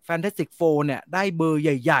Fantastic Four เนี่ยได้เบอร์ใ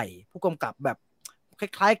หญ่ๆผู้กำกับแบบค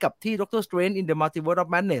ล้ายๆกับที่ Doctor Strange in the Multiverse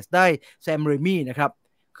of Madness ได้แซมเรมี่นะครับ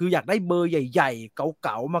คืออยากได้เบอร์ใหญ่ๆเ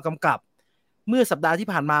ก๋าๆมากำกับเมื่อสัปดาห์ที่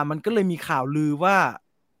ผ่านมามันก็เลยมีข่าวลือว่า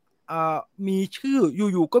มีชื่อ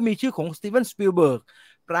อยู่ๆก็มีชื่อของสตีเวนสปิลเบิร์ก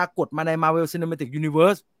ปรากฏมาใน Marvel Cinematic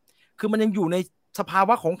Universe คือมันยังอยู่ในสภาว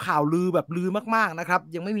ะของข่าวลือแบบลือมากๆนะครับ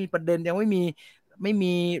ยังไม่มีประเด็นยังไม่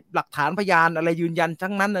มีหลักฐานพยานอะไรยืนยัน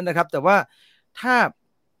ทั้งนั้นนะครับแต่ว่าถ้า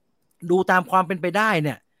ดูตามความเป็นไปได้เ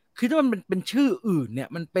นี่ยคือถ้ามันเป็นชื่ออื่นเนี่ย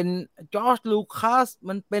มันเป็นจอร์จลูคัส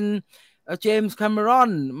มันเป็นเจมส์แคมเมรอ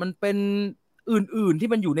นมันเป็นอื่นๆที่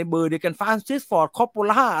มันอยู่ในเบอร์เดียวกันฟรานซิสฟอร์ดคอปโป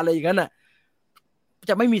ล่าอะไรอย่างนั้นน่ะ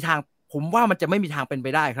จะไม่มีทางผมว่ามันจะไม่มีทางเป็นไป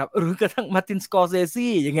ได้ครับหรือกระทั่งมาร์ตินสกอร์เซซี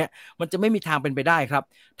อย่างเงี้ยมันจะไม่มีทางเป็นไปได้ครับ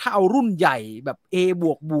ถ้าเอารุ่นใหญ่แบบ A บ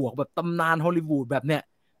วกแบบตำนานฮอลลีวูดแบบเนี้ย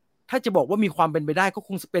ถ้าจะบอกว่ามีความเป็นไปได้ก็ค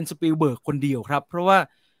งเป็นสปิลเบิร์กคนเดียวครับเพราะว่า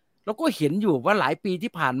เราก็เห็นอยู่ว่าหลายปี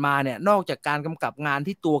ที่ผ่านมาเนี่ยนอกจากการกำกับงาน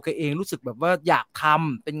ที่ตัวแกเองรู้สึกแบบว่าอยากท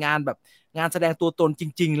ำเป็นงานแบบงานแสดงตัวตนจ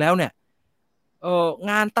ริงๆแล้วเนี่ย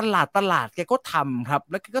งานตลาดแกก็ทำครับ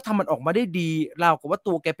แล้วแกก็ทำมันออกมาได้ดีเรากับว่า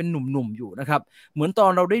ตัวแกเป็นหนุ่มๆอยู่นะครับเหมือนตอ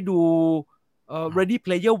นเราได้ดูReady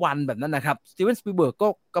Player One แบบนั้นนะครับสตีเวนสปีลเบิร์กก็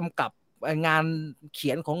กำกับงานเขี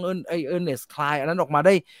ยนของเอร์เนสต์ คลายอันนั้นออกมาไ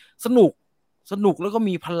ด้สนุกแล้วก็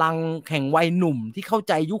มีพลังแห่งวัยหนุ่มที่เข้า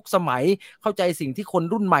ใจยุคสมัยเข้าใจสิ่งที่คน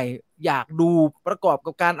รุ่นใหม่อยากดูประกอบ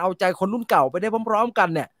กับการเอาใจคนรุ่นเก่าไปได้พร้อมๆกัน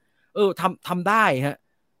เนี่ยทำได้ฮะ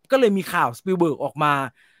ก็เลยมีข่าวสปีลเบิร์กออกมา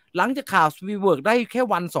หลังจากข่าวสปีลเบิร์กได้แค่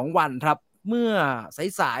1-2 วันครับเมื่อ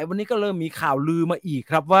สายๆวันนี้ก็เริ่มมีข่าวลือมาอีก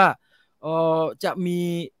ครับว่าจะมี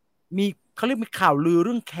เขาเรียกมีข่าวลือเ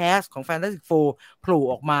รื่องแคสของ Fantastic Four โผล่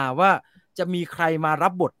ออกมาว่าจะมีใครมารั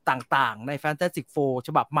บบทต่างๆใน Fantastic Four ฉ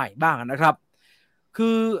บับใหม่บ้างนะครับคื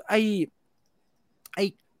อไอ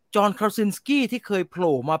จอห์นคราซินสกี้ที่เคยโผ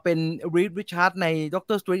ล่มาเป็นรีดริชาร์ดใน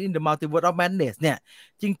Doctor Strange in the Multiverse of Madness เนี่ย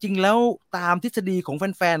จริงๆแล้วตามทฤษฎีของแ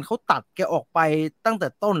ฟนๆเขาตัดแกออกไปตั้งแต่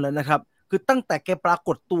ต้นแล้วนะครับคือตั้งแต่แกปราก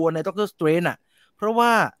ฏตัวใน Doctor Strange อ่ะเพราะว่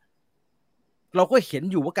าเราก็เห็น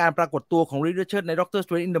อยู่ว่าการปรากฏตัวของ Reed Richards ใน Doctor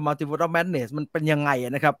Strange in the Multiverse of Madness มันเป็นยังไง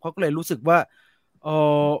นะครับเขาก็เลยรู้สึกว่า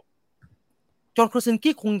จอห์นคราซินส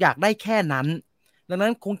กี้คงอยากได้แค่นั้นดังนั้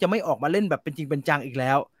นคงจะไม่ออกมาเล่นแบบเป็นจริงเป็นจังอีกแ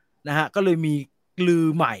ล้วนะฮะก็เลยมีลือ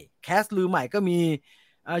ใหม่แคสลือใหม่ก็มี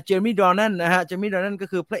เจอร์มี่ดอนันนะฮะเจอร์มี่ดอนันก็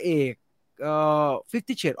คือพระเอก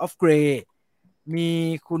50 Shades of Grey มี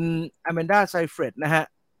คุณอแมนดาไซเฟรดนะฮะ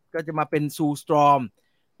ก็จะมาเป็นซูสตรอม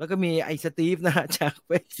แล้วก็มีไอ้สตีฟนะฮะจาก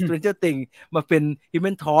Stranger Things มาเป็น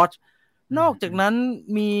Human Torch นอกจากนั้น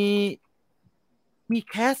มี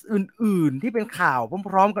แคสอื่นๆที่เป็นข่าว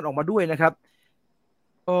พร้อมๆกันออกมาด้วยนะครับ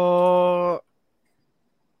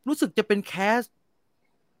รู้สึกจะเป็นแคส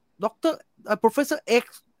ด็อกเตอร์Professor X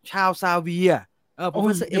ชาวซาเวีย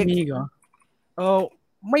Professor X มีเหรอ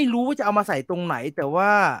ไม่รู้ว่าจะเอามาใส่ตรงไหนแต่ว่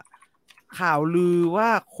าข่าวลือว่า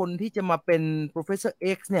คนที่จะมาเป็น Professor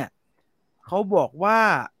X เนี่ยเขาบอกว่า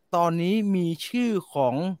ตอนนี้มีชื่อขอ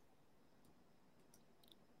ง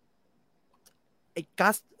ไอ้กั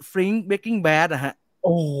สฟริงค์เบกกิ้งแบดนะฮะโ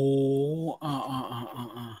อ้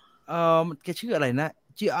แกชื่ออะไรนะ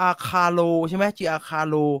จีอาร์คาโลใช่ไหมจีอาร์คา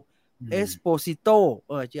โลเอสโปซิโต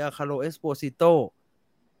จีอาร์คาโลเอสโปซิโต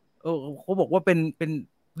เขาบอกว่าเป็น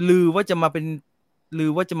ลือว่าจะมาเ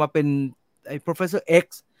ป็นไอ้ Professor X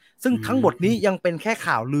ซึ่งทั้งหมดนี้ยังเป็นแค่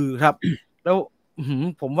ข่าวลือครับแล้ว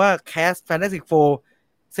ผมว่าแคส Fantastic Four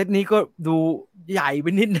เซตนี้ก็ดูใหญ่ไป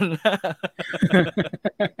นิดนึง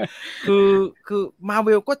คือมาเว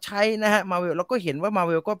ลก็ใช้นะฮะมาเวลเราก็เห็นว่ามาเ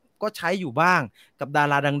วลก็ใช้อยู่บ้างกับดา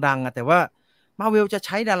ราดังๆแต่ว่ามาเวลจะใ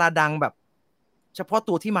ช้ดาราดังแบบเฉพาะ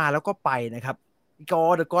ตัวที่มาแล้วก็ไปนะครับเ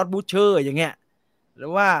ดอะก็อดบูชเชอร์อย่างเงี้ยหรื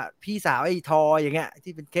อว่าพี่สาวไอ้ทออย่างเงี้ย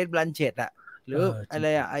ที่เป็นเคท บลันเชตอะหรืออะไร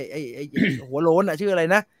อะไอหัวโล้นอะชื่ออะไร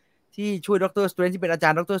นะที่ช่วยด็อกเตอร์สเตรนที่เป็นอาจา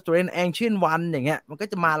รย์ด็อกเตอร์สเตรนแองเชียนวันอย่างเงี้ยมันก็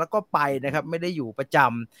จะมาแล้วก็ไปนะครับไม่ได้อยู่ประจ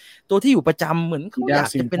ำตัวที่อยู่ประจำเหมือนเขาอยาก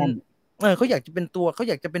จะเป็นเขาอยากจะเป็นตัวเขา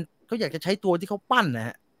อยากจะใช้ตัวที่เขาปั้นนะฮ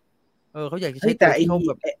ะเขาอยากจะใช้ตัวที่เขาแ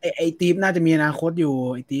บบไอ้ทีมน่าจะมีอนาคตอยู่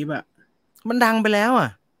ไอ้ทีมอะมันดังไปแล้วอ่ะ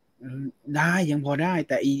ได้ยังพอได้แ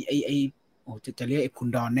ต่ไอโอ้จะเรียกไอ้คุณ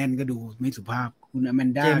ดอนแน่นก็ดูไม่สุภาพคุณอแม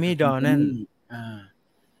นด้าเจมี่ดอนแน่น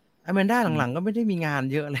อแมนด้าหลังๆก็ไม่ได้มีงาน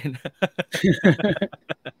เยอะเลยนะ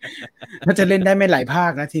ก็จะเล่นได้ไม่หลายภา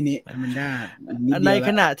คนะทีนี้อแมนด้าในข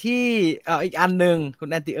ณะที่อีกอันหนึ่งคุณ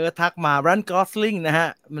แอนติเอิร์ธทักมารันกอสลิงนะฮะ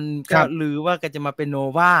มันก็ลือว่าแกจะมาเป็นโน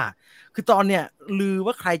วาคือตอนเนี้ยลือ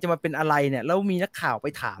ว่าใครจะมาเป็นอะไรเนี่ยแล้วมีนักข่าวไป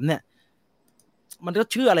ถามเนี่ยมันก็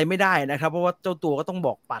เชื่ออะไรไม่ได้นะครับเพราะว่าเจ้าตัวก็ต้องบ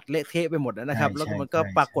อกปัดเละเทะไปหมดนะครับแล้วมันก็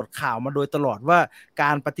ปรากฏข่าวมาโดยตลอดว่าก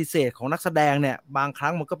ารปฏิเสธของนักแสดงเนี่ยบางครั้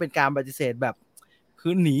งมันก็เป็นการปฏิเสธแบบคื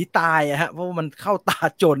อหนีตายอะฮะเพราะว่ามันเข้าตา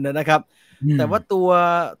จนนะครับแต่ว่าตั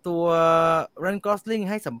วรันกอสลิง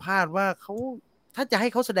ให้สัมภาษณ์ว่าเขาถ้าจะให้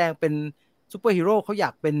เขาแสดงเป็นซูเปอร์ฮีโร่เขาอย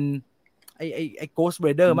ากเป็นไอโกสต์ไร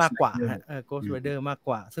เดอร์มากกว่าฮะโกสต์ไรเดอร์มากก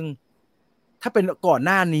ว่าซึ่งถ้าเป็นก่อนห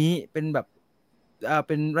น้านี้เป็นแบบเ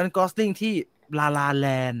ป็นรันกอสลิงที่ลาลาแล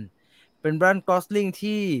นด์เป็นรันกอสลิง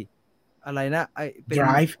ที่อะไรนะเป็น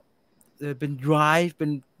Drive เป็น Drive เป็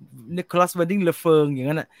นนิโคลัส วินดิ้ง เลเฟิงอย่าง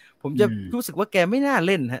นั้นน่ะผมจะรู้สึกว่าแกไม่น่าเ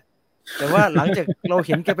ล่นฮะแต่ว่าหลังจากเราเ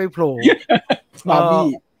ห็นแกไปโผล่บาร์บี้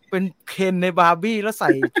เป็นเคนในบาร์บี้แล้วใส่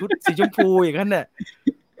ชุดสีชมพูอย่างนั้นเนี่ย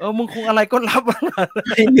มึงคงอะไรก็รับ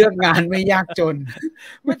ให้เลือกงานไม่ยากจน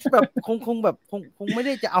ไม่แบบคงแบบคงไม่ไ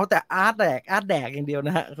ด้จะเอาแต่อาร์ตแดกอย่างเดียวน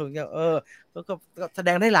ะฮะคงจะก็แสด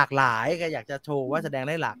งได้หลากหลายก็อยากจะโชว์ว่าแสดง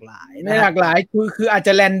ได้หลากหลายไม่หลากหลายคืออาจจ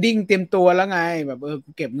ะแลนดิ้งเตรียมตัวแล้วไงแบบ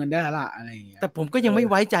เก็บเงินได้ละอะไรอย่างเงี้ยแต่ผมก็ยังไม่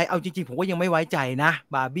ไว้ใจเอาจริงๆผมก็ยังไม่ไว้ใจนะ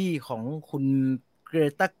บาร์บี้ของคุณเกร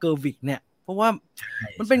ตาเกอร์วิกเนี่ยเพราะว่า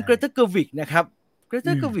มันเป็นเกรตาเกอร์วิกนะครับเกรต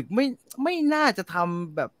าเกอร์วิกไม่น่าจะท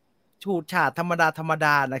ำแบบฉูดฉาดธรรมด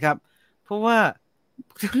านะครับเพราะว่า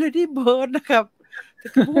เลดี้เบิร์ดนะครับ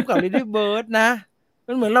คือผู้กำกับเลดี้เบิร์ดนะ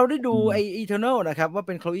มันเหมือนเราได้ดูไออีเทอร์นอลนะครับว่าเ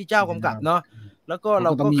ป็นโคลอีเจ้ากำกับเนาะแล้วก็เร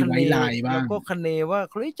าก็คะเนว่า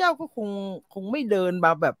โคลอีเจ้าก็คงไม่เดินม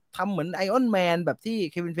าแบบทำเหมือนไอออนแมนแบบที่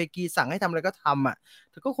เควินเฟกีสั่งให้ทำอะไรก็ทำอ่ะ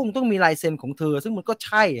แต่ก็คงต้องมีลายเซ็นของเธอซึ่งมันก็ใ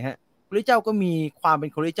ช่ฮะโคลอีเจ้าก็มีความเป็น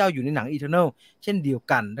โคลอีเจ้าอยู่ในหนังอีเทอร์นอลเช่นเดียว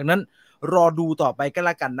กันดังนั้นรอดูต่อไปก็แ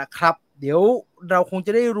ล้วกันนะครับเดี๋ยวเราคงจ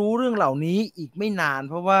ะได้รู้เรื่องเหล่านี้อีกไม่นาน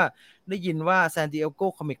เพราะว่าได้ยินว่าซานดิเอโก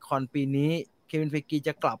คอมิคคอนปีนี้เควินเฟกีจ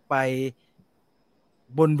ะกลับไป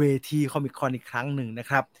บนเวทีคอมิคคอนอีกครั้งหนึ่งนะ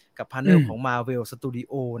ครับกับพาร์เนอร์ของ Marvel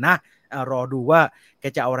Studio นะรอดูว่าแก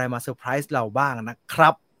จะเอาอะไรมาเซอร์ไพรส์เราบ้างนะครั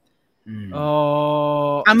บ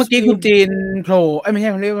เมื่อกี้คุณจีนโผล่ไม่ใช่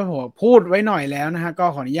เขาเรียกว่าโผล่พูดไว้หน่อยแล้วนะฮะก็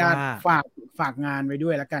ขออนุญาตฝากงานไว้ด้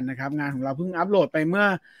วยแล้วกันนะครับงานของเราเพิ่งอัปโหลดไปเมื่อ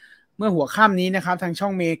หัวค่ำนี้นะครับทางช่อ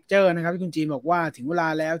งเมเจอร์นะครับที่คุณจีนบอกว่าถึงเวลา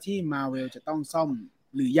แล้วที่ Marvel จะต้องซ่อม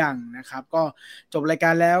หรือยังนะครับก็จบรายกา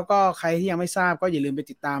รแล้วก็ใครที่ยังไม่ทราบก็อย่าลืมไป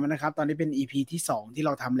ติดตามนะครับตอนนี้เป็น EP ที่2ที่เร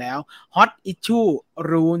าทำแล้ว Hot Issue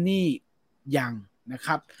รู้นี่ยังนะค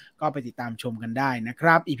รับก็ไปติดตามชมกันได้นะค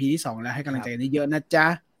รับ EP ที่2แล้วให้กำลังใจกันเยอะนะจ๊ะ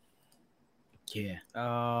โอเค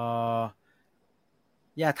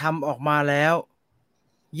อย่าทำออกมาแล้ว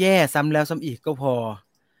แย่ซ้ำแล้วซ้ำอีกก็พอ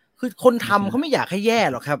คือคนทำเขาไม่อยากให้แย่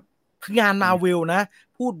หรอกครับคืองานมาวิลนะ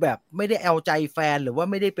พูดแบบไม่ได้เอาใจแฟนหรือว่า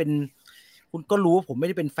ไม่ได้เป็นคุณก็รู้ว่าผมไม่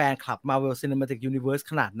ได้เป็นแฟนคลับ Marvel Cinematic Universe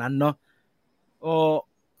ขนาดนั้นเนาะ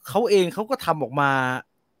เขาเองเขาก็ทำออกมา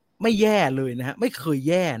ไม่แย่เลยนะฮะไม่เคย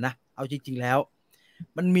แย่นะเอาจริงๆแล้ว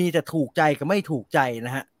มันมีแต่ถูกใจกับไม่ถูกใจน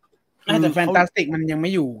ะฮะแต่แฟนตาสติกมันยังไ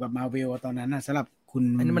ม่อยู่กับ Marvel ตอนนั้นนะสำหรับคุณ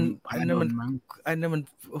อันนั้นมัน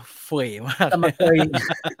เฟยมากแต่มันเคย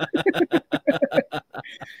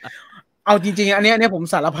เอาจริงๆอันนี้ผม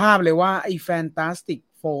สารภาพเลยว่าไอ้ Fantastic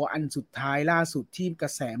Four อันสุดท้ายล่าสุดที่กระ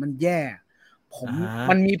แสมันแย่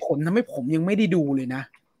มันมีผลทำให้ผมยังไม่ได้ดูเลยนะ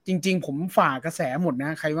จริงๆผมฝ่ากระแสหมดนะ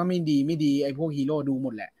ใครว่าไม่ดีไอ้พวกฮีโร่ดูหม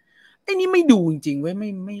ดแหละไอ้นี่ไม่ดูจริงๆเว้ยไม่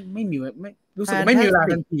มีไม่รู้สึกไม่มีเวลา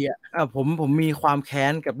ทันทีอ่ะผมมีความแค้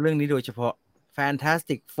นกับเรื่องนี้โดยเฉพาะ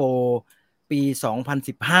Fantastic Four ปี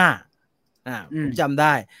2015ผมจำไ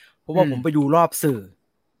ด้เพราะว่าผมไปดูรอบสื่อ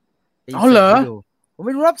เหรอผมไป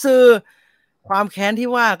ดูรอบสื่อความแค้นที่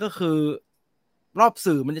ว่าก็คือรอบ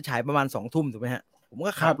สื่อมันจะฉายประมาณ20:00 ถูกไหมฮะ ผม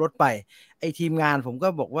ก็ขับรถไปไอ้ทีมงานผมก็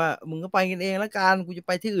บอกว่ามึงก็ไปกันเองแล้วกันกูจะไ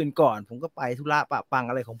ปที่อื่นก่อนผมก็ไปธุระปะปัง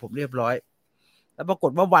อะไรของผมเรียบร้อยแล้วปราก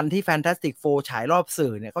ฏว่าวันที่ Fantastic Four ฉายรอบสื่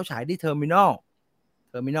อเนี่ยเขาฉายที่เทอร์มินอล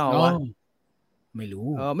วะไม่รู้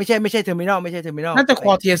ไม่ใช่เทอร์มินอลน่าจะคว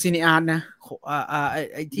อเทียซินีอาร์ตนะ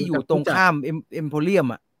ไอ้ที่อยู่ตรงข้ามเอ็มโพเรียม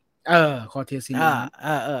อ่ะควอเทียซินีอาร์ต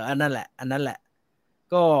อันนั้นแหละ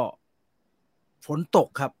ก็ฝนตก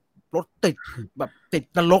ครับรถติดแบบติด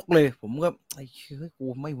นรกเลยผมก็ไอ้เฮ้ยกู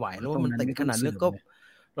ไม่ไหวแล้วว่ามันติดขนาดนี้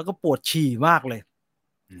แล้วก็ปวดฉี่มากเลย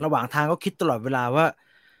ระหว่างทางก็คิดตลอดเวลาว่า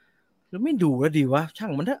แล้วไม่ดูแล้วดีวะช่า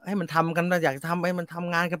งมันเถอะให้มันทำกันอยากจะทำให้มันท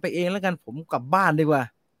ำงานกันไปเองแล้วกันผมกลับบ้านดีกว่า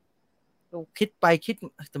คิดไปคิด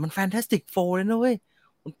แต่มันแฟนตาสติกโฟร์เลยนะเว้ย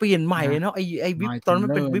มันเปลี่ยนใหม่เนาะไอ้วิปตอนนั้นมั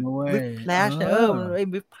นเป็นวิปแพลชไอ้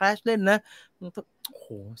วิปแพลชเล่นนะโอ้โห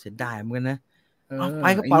เสียดายเหมือนกันนะเอาไป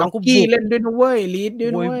ก็ปล่อยแล้วก็บุกเล่นด้วยนะเว้ยลีดด้ว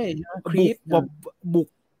ยนะเว้ยครีปแบบบุก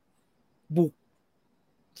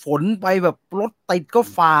ฝนไปแบบรถติดก็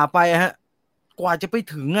ฝ่าไปฮะกว่าจะไป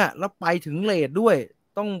ถึงอ่ะแล้วไปถึงเลทด้วย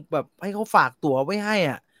ต้องแบบให้เขาฝากตั๋วไว้ให้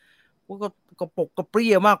อ่ะก็ปกกระเปรี้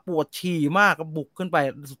ยมากปวดฉี่มากก็บุกขึ้นไป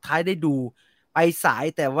สุดท้ายได้ดูไปสาย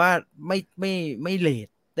แต่ว่าไม่เลท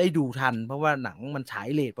ได้ดูทันเพราะว่าหนังมันฉาย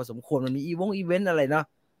เลทพอสมควรมันมีอีเวนต์อะไรเนาะ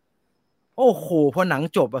โอ้โหพอหนัง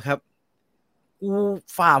จบอะครับกู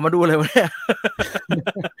ฝ่ามาดูเลยวะเนี่ย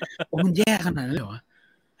โอ้มันแย่ขนาดนั้นเหรอ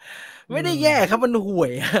ไม่ได้แย่ครับมันห่ว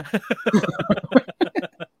ย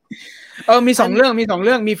มี2 เรื่อง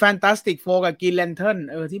มี Fantastic Four กับ Green Lantern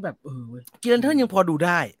ที่แบบGreen Lantern ยังพอดูไ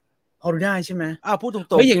ด้ใช่ไหมพูดตร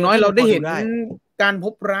งๆอย่างน้อยเราได้เห็นการพ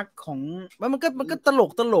บรักของมันก็ตล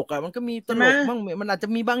กอ่ะมันก็มีตลกบ้างมันอาจจะ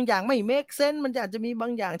มีบางอย่างไม่ make sense มันอาจจะมีบา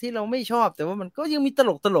งอย่างที่เราไม่ชอบแต่ว่ามันก็ยังมีตล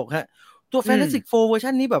กฮะตัว Fantastic Four เวอร์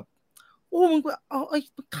ชันนี้แบบโอ้มึง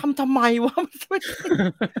ทำไมวะ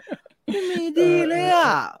ไม่มีดีเลยอ่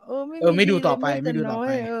ะไม่ดูต่อไปไ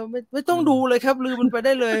ม่ต้องดูเลยครับลืมมันไปไ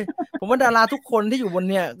ด้เลยผมว่าดาราทุกคนที่อยู่บน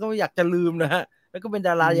เนี่ยก็อยากจะลืมนะฮะแล้วก็เป็นด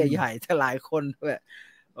าราใหญ่ๆแต่หลายคนด้วย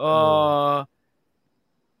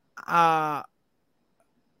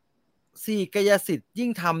สี่กายสิทธิ์ยิ่ง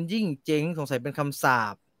ทำยิ่งเจ๊งสงสัยเป็นคำสา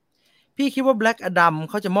ปพี่คิดว่า Black Adam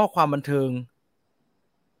เขาจะมอบความบันเทิง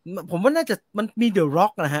ผมว่าน่าจะมันมี The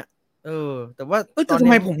Rock นะฮะแต่ว่าตอนนี้ท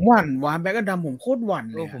ำไมผมหวั่นวะแบ็คอดัมผมโคตรหวั่น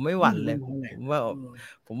เลยผมไม่หวั่นเลยผ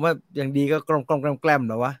มว่าอย่างดีก็กลมแกล้ม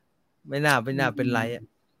แล้ววะไม่น่าเป็นไรอ่ะ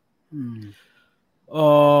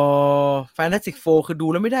Fantastic Four คือดู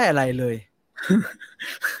แล้วไม่ได้อะไรเลย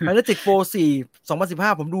Fantastic Four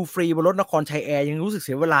 2015ผมดูฟรีบนรถนครชัยแอร์ยังรู้สึกเ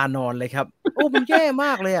สียเวลานอนเลยครับมันแย่ม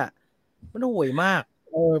ากเลยอ่ะมันห่วยมาก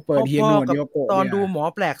เปิดเฮียนวดเดียวโกตอนดูหมอ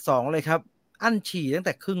แปลก2เลยครับอั้นฉี่ตั้งแ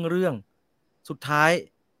ต่ครึ่งเรื่องสุดท้าย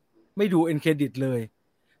ไม่ดูเอ็นเครดิตเลย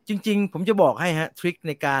จริงๆผมจะบอกให้ฮะทริคใ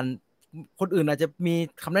นการคนอื่นอาจจะมี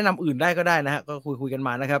คำแนะนำอื่นได้ก็ได้นะฮะก็คุยกันม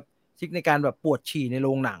านะครับทริคในการแบบปวดฉี่ในโร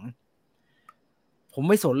งหนังผม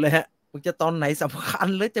ไม่สนเลยฮะมันจะตอนไหนสำคัญ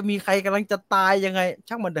หรือจะมีใครกำลังจะตายยังไง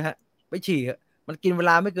ช่างมันเถอะฮะไปฉี่มันกินเว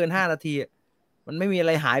ลาไม่เกิน5 นาทีมันไม่มีอะไ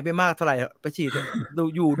รหายไปมากเท่าไหร่ไปฉี่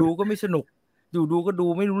ดูก็ไม่สนุกดูก็ดู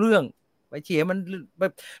ไม่รู้เรื่องไปฉี่มันแบ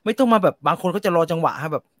บไม่ต้องมาแบบบางคนเขาจะรอจังหวะฮ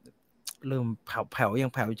ะแบบเริ่มแผ่วยั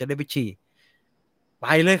งแผ่วจะได้ไปฉี่ไป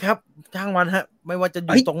เลยครับช่างมันฮะไม่ว่าจะอ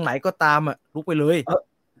ยู่ตรงไหนก็ตามลุกไปเลย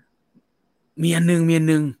มีอัน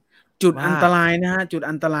นึงจุดอันตรายนะฮะจุด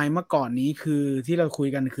อันตรายเมื่อก่อนนี้คือที่เราคุย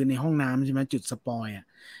กันคือในห้องน้ำใช่ไหมจุดสปอย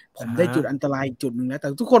ผมได้จุดอันตรายจุดหนึ่งแล้วแต่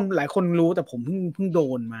ทุกคนหลายคนรู้แต่ผมเพิ่งโด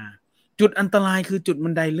นมาจุดอันตรายคือจุดบั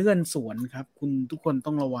นไดเลื่อนสวนครับคุณทุกคน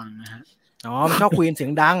ต้องระวังนะฮะมันชอบคุยเสีย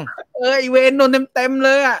งดังเวนโดนเต็มเล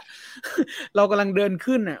ยอ่ะเรากำลังเดิน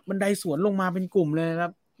ขึ้นบันไดสวนลงมาเป็นกลุ่มเลยครั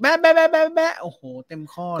บแบะโอ้โหเต็ม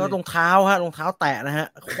ข้อก็รองเท้าฮะรองเท้าแตะนะฮะ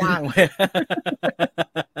คว้างไป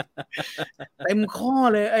เต็มข้อ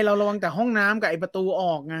เลยเราระวังแต่ห้องน้ำกับไอประตูอ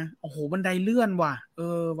อกไงโอ้โหบันไดเลื่อนว่ะ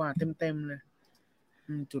ว่ะเต็มเลย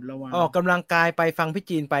จุดระวังออกกำลังกายไปฟังพี่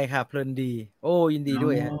จีนไปค่ะเพลินดียินดีด้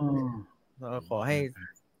วยฮะขอให้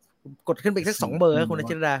กดขึ้นไปอีกสัก2 เบอร์คุณอา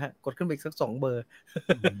ชิรดาฮะกดขึ้นไปอีกสัก2 เบอร์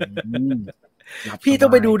พี่ต้อ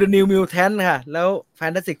งไปดู The New Mutant ค่ะแล้ว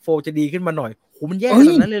Fantastic Four จะดีขึ้นมาหน่อยโหมันแย่ข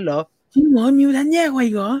นาดนั้นเลยเหรอจริงเหรอ Mutant แย่กว่า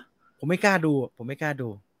อีกเหรอผมไม่กล้าดู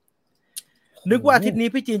นึกว่าอาทิตย์นี้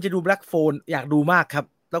พี่จีนจะดู Black Phone อยากดูมากครับ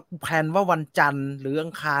แล้วแพลนว่าวันจันทร์หรืออั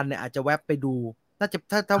งคารเนี่ยอาจจะแวบไปดูน่าจะ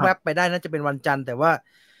ถ้าแวบไปได้น่าจะเป็นวันจันทร์แต่ว่า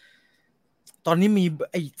ตอนนี้มี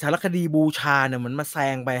ไอสารคดีบูชาเนี่ยมันมาแซ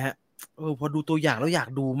งไปฮะพอดูตัวอย่างแล้วอยาก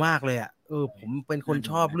ดูมากเลยผมเป็นคน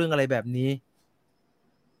ชอบเรื่องอะไรแบบนี้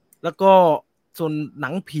แล้วก็ส่วนหนั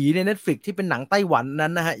งผีใน Netflix ที่เป็นหนังไต้หวันนั้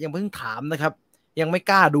นนะฮะยังเพิ่งถามนะครับยังไม่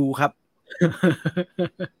กล้าดูครับ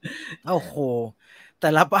โอ้โหแต่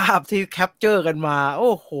ละภาพที่แคปเจอร์กันมาโ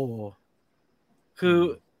อ้โห คือ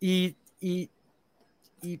อี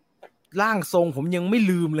ร่างทรงผมยังไม่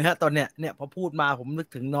ลืมเลยฮะตอนเนี้ยพอพูดมาผมนึก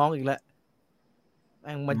ถึงน้องอีกแล้วแ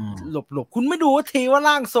ม่งมาหลบคุณไม่ดูทีว่า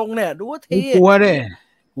ร่างทรงเนี่ยดูว่าทีกลัวเด้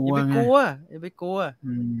อย่าไปกลัว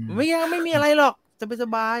ไม่มีอะไรหรอกจะไปส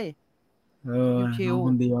บายชิวๆค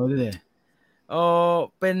นเดียวเลย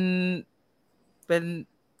เป็น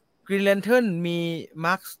Green Lantern มีม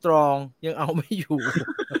าร์คสตรองยังเอาไม่อยู่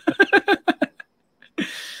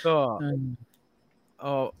ก็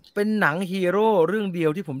เป็นหนังฮีโร่เรื่องเดียว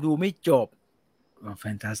ที่ผมดูไม่จบแฟ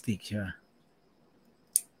นตาสติกใช่ไหม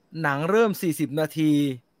หนังเริ่ม40 นาที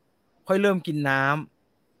ค่อยเริ่มกินน้ำ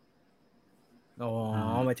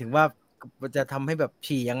หมายถึงว่าจะทำให้แบบ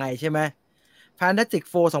ฉี่ยังไงใช่ไหม Fantastic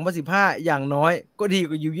Four 2015อย่างน้อยก็ดี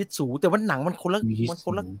กว่ายูยิตสูแต่ว่าหนังมันคนละ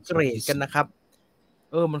เกรดกันนะครับ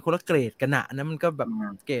มันคนละเกรดกันนะนั้นมันก็แบบ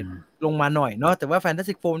เกรดลงมาหน่อยเนาะแต่ว่า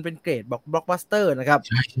Fantastic Four มันเป็นเกรดบล็อกบัสเตอร์นะครับ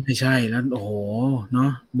ใช่แล้วโอ้โหเนาะ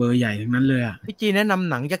เบอร์ใหญ่ทั้งนั้นเลยอ่ะพี่จีแนะนำ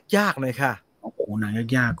หนังยากๆเลยค่ะโอ้โหหนังย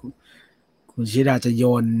ากๆคุณชิดาจะโย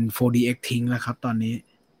น 4DX ทิ้งแล้วครับตอนนี้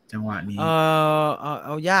จังหวะนี้เอ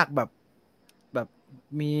ายากแบบ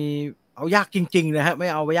มีเอายากจริงๆนะฮะไม่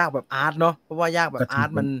เอายากแบบอาร์ตเนาะเพราะว่ายากแบบอาร์ต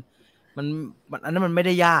มันอันนั้นมันไม่ไ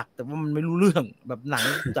ด้ยากแต่ว่ามันไม่รู้เรื่องแบบหนัง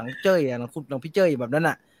เจ้ยหนังพี่เจ้ยแบบนั้น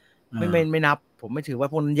อ่ะไม่นับผมไม่ถือว่า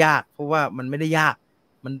พวกนั้นยากเพราะว่ามันไม่ได้ยาก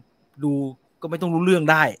มันดูก็ไม่ต้องรู้เรื่อง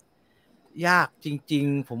ได้ยากจริง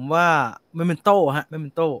ๆผมว่าเมเมนโต้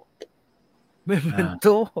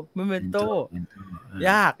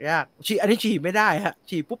ยากฉี่อันนี้ฉี่ไม่ได้ฮะ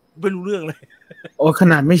ฉี่ปุ๊บไม่รู้เรื่องเลยโอ้ข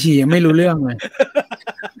นาดไม่ฉี่ยังไม่รู้เรื่องเลย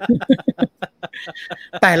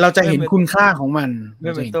แต่เราจะเห็นคุณค่าของมันเม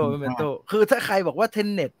เมนโต้คือถ้าใครบอกว่าเทน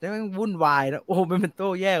เน็ตมันวุ่นวายนะโอ้เมเมนโต้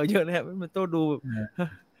แย่กว่าเยอะนะฮะเมเมนโต้ดู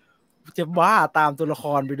จะบ้าตามตัวละค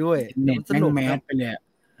รไปด้วยมันสนุกไปเลย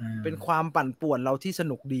เป็นความปั่นป่วนเราที่ส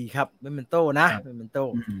นุกดีครับเมเมนโต้นะเมเมนโต้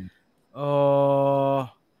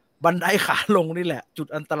บันไดขาลงนี่แหละจุด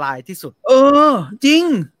อันตรายที่สุดจริง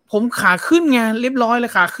ผมขาขึ้นไงเรียบร้อยเล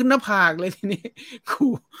ยขาขึ้นหน้าผากเลยทีนี้กู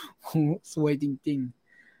สวยจริงๆ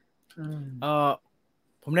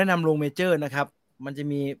ผมแนะนำโรงเมเจอร์นะครับมันจะ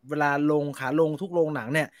มีเวลาลงขาลงทุกโรงหนัง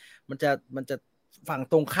เนี่ยมันจะฝั่ง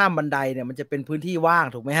ตรงข้ามบันไดเนี่ยมันจะเป็นพื้นที่ว่าง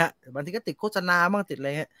ถูกไหมฮะบางทีก็ติดโฆษณาบ้างติดอะไร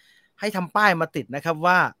ฮะให้ทำป้ายมาติดนะครับ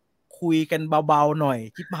ว่าคุยกันเบาๆหน่อย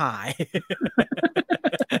ชิบหาย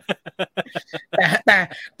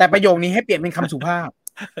แต่ประโยคนี้ให้เปลี่ยนเป็นคำสุภาพ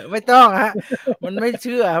ไม่ต้องฮะมันไม่เ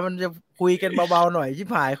ชื่อมันจะคุยกันเบาๆหน่อยชิบ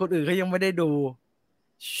หายคนอื่นเขายังไม่ได้ดู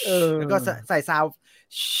แล้วก็ใส่ซาว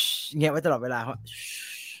เงียบไว้ตลอดเวลาครับ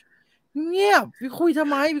เงียบไปคุยทำ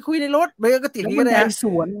ไมไปคุยในรถไม่ก็ติดบันไดส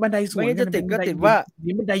วนไม่จะติดก็ติดว่า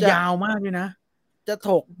นี่บันไดยาวมากเลยนะจะถ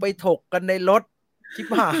กกันในรถชิบ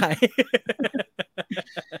หาย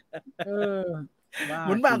เห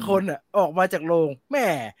มือนบางคนอ่ะออกมาจากโรงแม่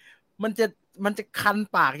มันจะคัน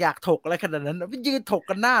ปากอยากถกอะไรขนาดนั้นไปยืนถก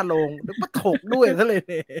กันหน้าโรงแล้วก็ถกด้วยซะเลย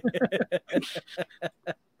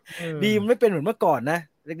ดีมันไม่เป็นเหมือนเมื่อก่อนนะ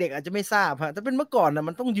เด็กๆอาจจะไม่ทราบฮะถ้าเป็นเมื่อก่อนนะ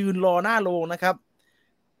มันต้องยืนรอหน้าโรงนะครับ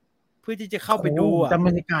เพื่อที่จะเข้าไปดูอ่ะจำบ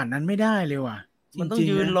รรยากาศนั้นไม่ได้เลยว่ะมันต้อง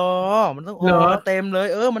ยืนรอมันต้องเต็มเลย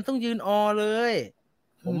มันต้องยืนเลย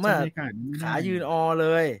ผมอ่ะขายืนเล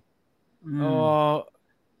ย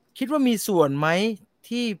คิดว่ามีส่วนไหม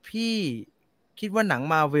ที่พี่คิดว่าหนัง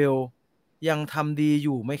มาเวลยังทำดีอ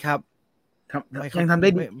ยู่ไหมครับยังทำได้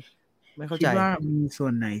ดีไม่เข้าใจว่ามีส่ว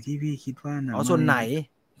นไหนที่พี่คิดว่าหนังส่วนไหน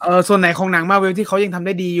ส่วนไหนของหนังมาเวลที่เขายังทำไ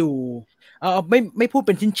ด้ดีอยู่ไม่พูดเ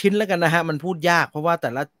ป็นชิ้นๆแล้วกันนะฮะมันพูดยากเพราะว่าแต่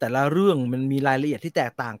ละเรื่องมันมีรายละเอียดที่แต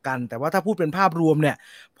กต่างกันแต่ว่าถ้าพูดเป็นภาพรวมเนี่ย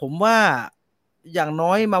ผมว่าอย่างน้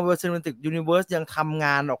อย Marvel Cinematic Universe ยังทำง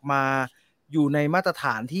านออกมาอยู่ในมาตรฐ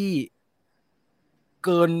านที่เ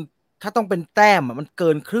กินถ้าต้องเป็นแต้มมันเกิ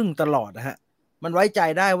นครึ่งตลอดนะฮะมันไว้ใจ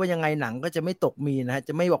ได้ว่ายังไงหนังก็จะไม่ตกมีนะฮะจ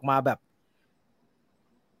ะไม่ออกมาแบบ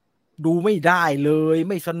ดูไม่ได้เลย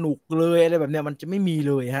ไม่สนุกเลยอะไรแบบเนี้ยมันจะไม่มี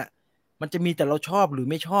เลยฮะมันจะมีแต่เราชอบหรือ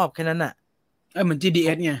ไม่ชอบแค่นั้นน่ะเหมือน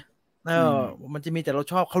GDS ไงมันจะมีแต่เรา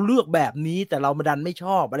ชอบเขาเลือกแบบนี้แต่เรามาดันไม่ช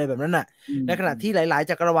อบอะไรแบบนั้นน่ะในขณะที่หลายๆ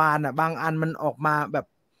จักรวาลน่ะบางอันมันออกมาแบบ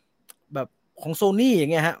ของโซนี่อย่า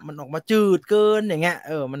งเงี้ยฮะมันออกมาจืดเกินอย่างเงี้ย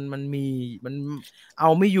มันเอา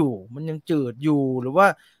ไม่อยู่มันยังจืดอยู่หรือว่า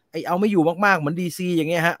ไอเอาไม่อยู่มากๆเหมือน DC อย่าง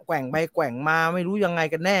เงี้ยฮะแกว่งไปแกว่งมาไม่รู้ยังไง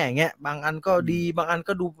กันแน่อย่างเงี้ยบางอันก็ดีบางอัน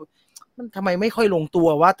ก็ดูมันทำไมไม่ค่อยลงตัว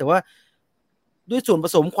วะแต่ว่าด้วยส่วนผ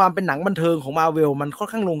สมความเป็นหนังบันเทิงของ Marvel มันค่อน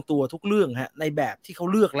ข้างลงตัวทุกเรื่องฮะในแบบที่เขา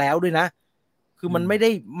เลือกแล้วด้วยนะคือมันไม่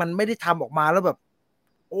ได้ทำออกมาแล้วแบบ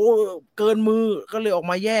โอ้เกินมือก็เลยออก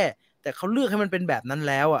มาแย่แต่เขาเลือกให้มันเป็นแบบนั้น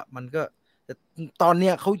แล้วอ่ะมันก็แต่ตอนเนี้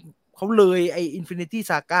ยเขาเลยไอ้ Infinity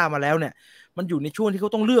Saga มาแล้วเนี่ย มันอยู่ในช่วงที่เขา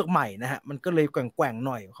ต้องเลือกใหม่นะฮะมันก็เลยแกว่งๆห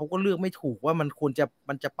น่อยเขาก็เลือกไม่ถูกว่ามั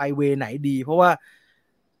นจะไปเวไหนดีเพราะว่า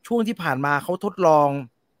ช่วงที่ผ่านมาเขาทดลอง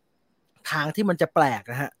ทางที่มันจะแปลก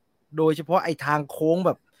นะฮะโดยเฉพาะไอ้ทางโค้งแ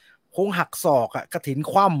บบโค้งหักศอกอะกระถิน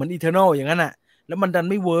คว่ำเหมือนอีเทอร์นอลอย่างนั้นอะแล้วมันดัน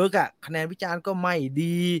ไม่เวิร์กอะคะแนนวิจารณ์ก็ไม่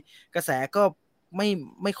ดีกระแสก็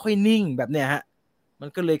ไม่ค่อยนิ่งแบบเนี้ยฮะมัน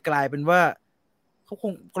ก็เลยกลายเป็นว่า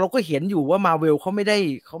เราก็เห็นอยู่ว่ามาเวลเขาไม่ไ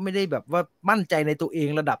ด้แบบว่ามั่นใจในตัวเอง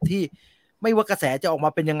ระดับที่ไม่ว่ากระแสจะออกม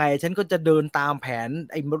าเป็นยังไงฉันก็จะเดินตามแผน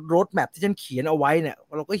ไอ้โรดแมพที่ฉันเขียนเอาไว้เนี่ย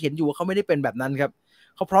เราก็เห็นอยู่ว่าเขาไม่ได้เป็นแบบนั้นครับ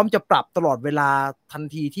เขาพร้อมจะปรับตลอดเวลาทัน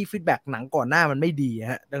ทีที่ฟีดแบ็กหนังก่อนหน้ามันไม่ดี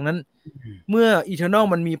ฮะดังนั้นเมื่อ Eternal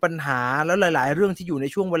มันมีปัญหาแล้วหลายๆเรื่องที่อยู่ใน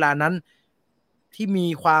ช่วงเวลานั้นที่มี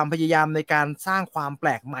ความพยายามในการสร้างความแปล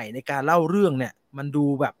กใหม่ในการเล่าเรื่องเนี่ยมันดู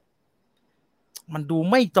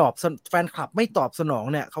ไม่ตอบแฟนคลับไม่ตอบสนอง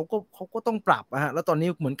เนี่ยเขาก็ต้องปรับฮะแล้วตอนนี้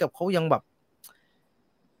เหมือนกับเขายังแบบ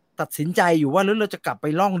ตัดสินใจอยู่ว่าหรือเราจะกลับไป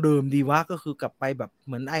ล่องเดิมดีวะก็คือกลับไปแบบเ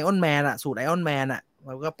หมือนไอออนแมนอะสูตรไอออนแมนอะเ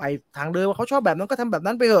ราก็ไปทางเดิมว่าเขาชอบแบบนั้นก็ทำแบบ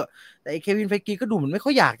นั้นไปเถอะแต่เควินไฟกีก็ดูเหมือนไม่ค่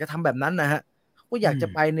อยอยากจะทำแบบนั้นนะฮะเขาก็อยากจะ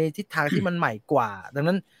ไปในทิศทางที่มันใหม่กว่าดัง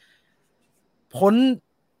นั้นพ้น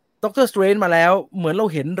ด็อกเตอร์สเตรนจ์มาแล้วเหมือนเรา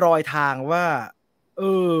เห็นรอยทางว่า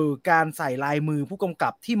การใส่ลายมือผู้กำกั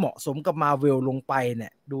บที่เหมาะสมกับมาเวลลงไปเนี่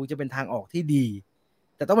ยดูจะเป็นทางออกที่ดี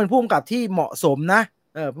แต่ต้องเป็นผู้กำกับที่เหมาะสมนะ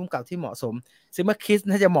ผู้กำกับที่เหมาะสมซิมาคิส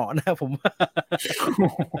น่าจะเหมาะนะผมว่า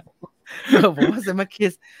ผมว่าซิมา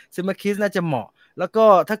คิสน่าจะเหมาะแล้วก็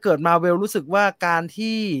ถ้าเกิดมาเวลรู้สึกว่าการ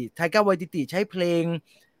ที่ไทก้าไวติติใช้เพล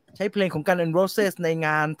งของGuns N' Roses ในง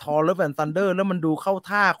าน Thor Love and Thunder แล้วมันดูเข้า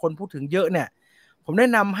ท่าคนพูดถึงเยอะเนี่ยผมแนะ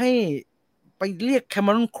นำให้ไปเรียกแคม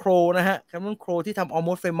รอนโครนะฮะแคมรอนโครที่ทำ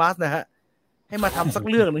Almost Famous นะฮะให้มาทำสัก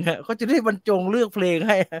เรื่องหนึ่งฮะเขาจะได้บรรจงเลือกเพลงใ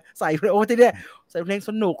ห้ใส่เพลงที่เนี่ยใส่เพลง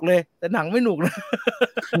สนุกเลยแต่หนังไม่หนุกนะ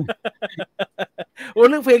โอ้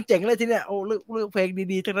เลือกเพลงเจ๋งเลยทีเนี้ยโอ้เลือกเพลง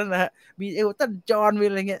ดีๆทั้งนั้นนะฮะมีเอลตันจอห์นมี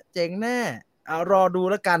อะไรเงี้ยเจ๋งแน่รอดู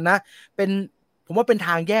แล้วกันนะผมว่าเป็นท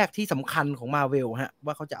างแยกที่สำคัญของมาเวลฮะ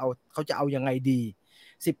ว่าเขาจะเอายังไงดี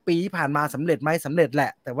10 ปีที่ผ่านมาสำเร็จไหมสำเร็จแหล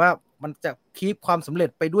ะแต่ว่ามันจะคีปความสำเร็จ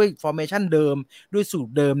ไปด้วยฟอร์เมชันเดิมด้วยสูต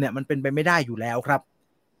รเดิมเนี่ยมันเป็นไปไม่ได้อยู่แล้วครับ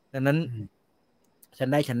ดังนั้นฉัน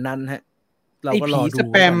ได้ฉันนั้นฮะเราก็รอดูส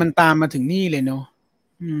แปมมันตามมาถึงนี่เลยเนาะ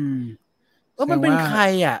มันเป็นใคร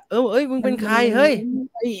อ่ะมึงเป็นใครเฮ้ย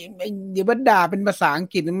เดี๋ยวบัดด่าเป็นภาษาอัง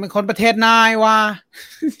กฤษมันคนประเทศนายว่ะ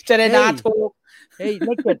จะได้ด่าถูกเฮ้ย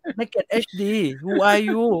naked HD who are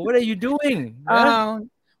you what are you doing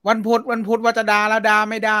วันพุธว่าจะด่าแล้วด่า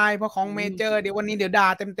ไม่ได้เพราะของเมเจอร์เดี๋ยววันนี้เดี๋ยวด่า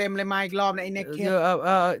เต็มเลยมาอีกรอบนะไอ้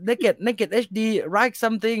naked HD write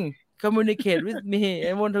something communicate with me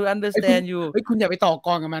I want to understand you เฮ้ยคุณอย่าไปต่อก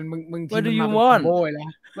รกับมันมึง what do you want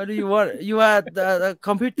what do you want you are the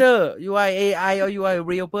computer you are AI or you are a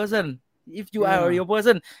real person if you are a real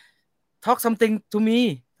person talk something to me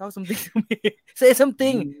say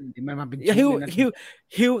something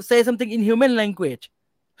he'll say something in human language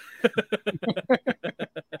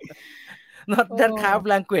not that kind of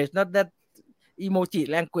language not that emoji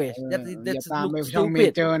language that looks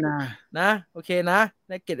stupid นะโอเคนะ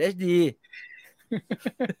Naked HD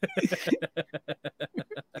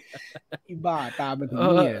อีบ้าตามไปถึง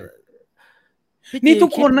นี่ทุ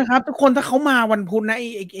กคนนะครับทุกคนถ้าเขามาวันพุธนะไ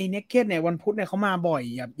อ้เน็กเก็ตเนี่ยวันพุธเนี่ยเขามาบ่อย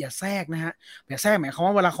อย่าแทรกนะฮะอย่าแทรกหมายความ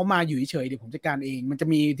ว่าเวลาเขามาอยู่เฉยๆเดี๋ยวผมจัดการเองมันจะ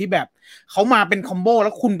มีที่แบบเขามาเป็นคอมโบแล้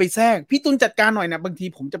วคุณไปแทรกพี่ตุนจัดการหน่อยนะบางที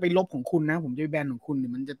ผมจะไปลบของคุณนะผมจะไปแบนของคุณเนี่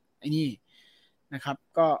ยมันจะไอ้นี่นะครับ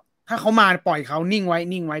ก็ถ้าเขามาปล่อยเขานิ่งไว้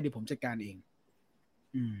เดี๋ยวผมจัดการเอง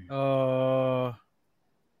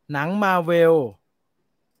หนังมาเวล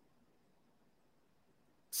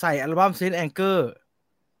ใส่อัลบั้มเซนต์แองเกอร์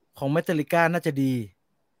ของเมทัลลิก้าน่าจะดี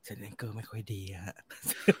เซนต์แองเกอร์ไม่ค่อยดีฮะ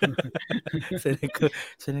เซนต์แองเกอ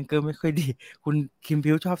ร์ไม่ค่อยดีคุณคิม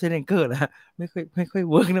พิวชอบเซนต์แองเกอร์นะไม่ค่อย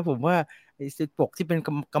เวิร์กนะผมว่าไอ้สิปกที่เป็น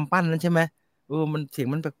กำปั้นนั้นใช่ไหมมันเสียง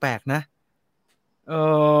มันแปลกๆนะ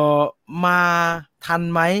มาทัน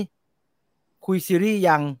ไหมคุยซีรีส์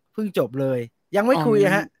ยังเพิ่งจบเลยยังไม่คุย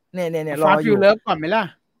ฮะเนี่ยรออยู่ เลิฟก่อนไหมล่ะ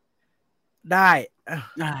ได้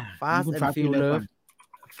Fast and Furious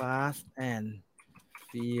Fast and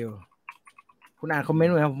Furious คุณอ่านคอมเมน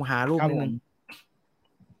ต์หน่อยผมหารูปนิดนึง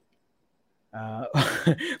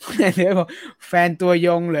คุณแอนเนี่ยบอกแฟนตัวย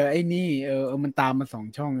งเหรอไอ้นี่มันตามมา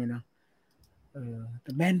2 ช่องเลยเนาะแ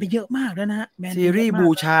ต่แบนไปเยอะมากแล้วนะฮะซีรีส์บู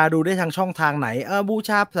ชาดูได้ทางช่องทางไหนบูช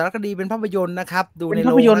าสารคดีเป็นภาพยนตร์นะครับดูในโรง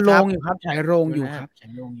ภาพยนตร์โรงอยู่ครับฉายโรงอยู่ครับ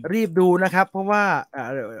รีบดูนะครับเพราะว่า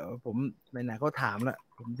ผมไหนๆก็ถามแล้ว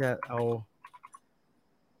ผมจะเอา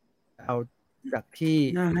จากที่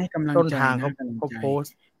ต้นทางเขาโพส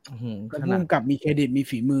ต์ ก็พุ่งกับมีเครดิตมี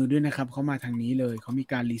ฝีมือด้วยนะครับเขามาทางนี้เลยเขามี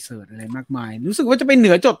การรีเสิร์ชอะไรมากมายรู้สึกว่าจะไปเห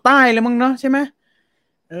นือจดใต้เลยมั้งเนาะใช่ไหม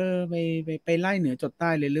ไปไล่เหนือจดใต้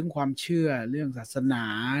เลยเรื่องความเชื่อเรื่องศาสนา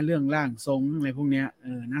เรื่องร่างทรงอะไรพวกเนี้ย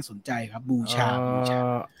น่าสนใจครับบูชา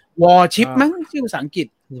วอร์ชิปมั้งชื่อภาษาอังกฤษ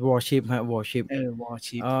วอร์ชิปฮะวอร์ชิปวอร์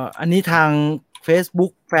ชิปอันนี้ทาง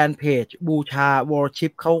Facebook Fanpage บูชาวอร์ชิ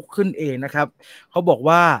ปเขาขึ้นเองนะครับเขาบอก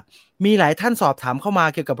ว่ามีหลายท่านสอบถามเข้ามา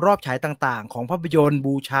เกี่ยวกับรอบฉายต่างๆของภาพยนตร์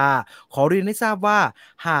บูชาขอเรียนให้ทราบว่า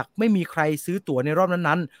หากไม่มีใครซื้อตั๋วในรอบ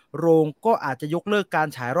นั้นๆโรงก็อาจจะยกเลิกการ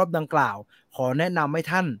ฉายรอบดังกล่าวขอแนะนำให้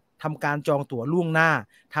ท่านทำการจองตั๋วล่วงหน้า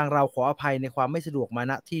ทางเราขออภัยในความไม่สะดวกมา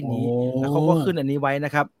ณที่นี้แล้วเขาก็ขึ้นอันนี้ไว้น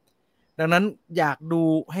ะครับดังนั้นอยากดู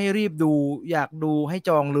ให้รีบดูอยากดูให้จ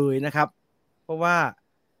องเลยนะครับเพราะว่า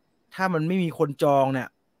ถ้ามันไม่มีคนจองเนี่ย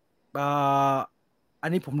อัน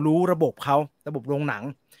นี้ผมรู้ระบบเขาระบบโรงหนัง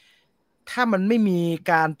ถ้ามันไม่มี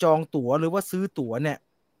การจองตั๋วหรือว่าซื้อตั๋วเนี่ย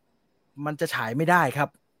มันจะฉายไม่ได้ครับ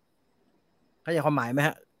เข้าใจความหมายไหมฮ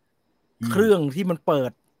ะเครื่องที่มันเปิ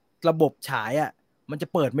ดระบบฉายอ่ะมันจะ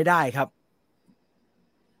เปิดไม่ได้ครับ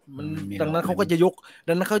มันดังนั้นเขาจะย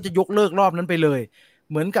กเลิกรอบนั้นไปเลย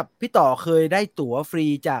เหมือนกับพี่ต่อเคยได้ตั๋วฟรี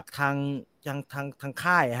จากทาง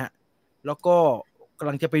ค่ายฮะแล้วก็กำ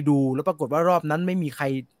ลังจะไปดูแล้วปรากฏว่ารอบนั้นไม่มีใคร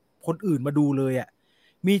คนอื่นมาดูเลยอ่ะ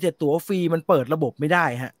มีแต่ตั๋วฟรีมันเปิดระบบไม่ได้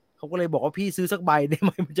ฮะเขาก็เลยบอกว่าพี่ซื้อสักใบได้ไห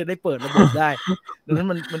มมันจะได้เปิดระบบได้ดังนั้น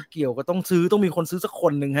มันเกี่ยวกับต้องมีคนซื้อสักค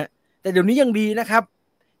นหนึ่งฮะแต่เดี๋ยวนี้ยังดีนะครับ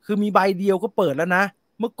คือมีใบเดียวก็เปิดแล้วนะ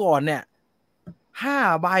เมื่อก่อนเนี่ย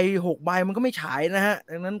5 ใบ 6 ใบมันก็ไม่ฉายนะฮะ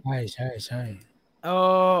ดังนั้นใช่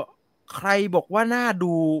ใครบอกว่าน่า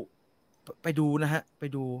ดูไปดูนะฮะไป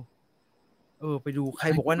ดูไปดูใคร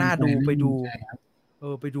บอกว่าน่าดูไปดู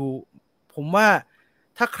ไปดูผมว่า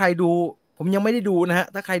ถ้าใครดูผมยังไม่ได้ดูนะฮะ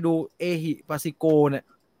ถ้าใครดูเอฮิปาซิโกเนี่ย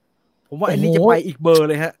ผมว่าไอ้นี่จะไปอีกเบอร์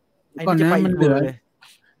เลยฮะไอ้นี่จะไปอีกเบอร์เลย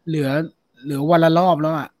เหลือวันละรอบแล้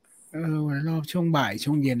วอ่ะวันละรอบช่วงบ่าย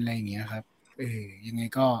ช่วงเย็นอะไรอย่างเงี้ยครับยังไง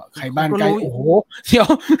ก็ใครบ้านใกล้โอ้โหเดี๋ยว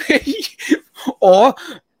โอ้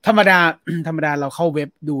ธรรมดาเราเข้าเว็บ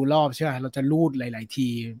ดูรอบใช่ไหมเราจะรูดหลายๆที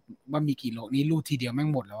ว่ามีกี่โลนี้รูดทีเดียวแม่ง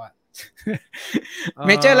หมดแล้วอะเ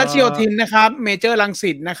มเจอร์รัชโยธินนะครับเมเจอร์รัง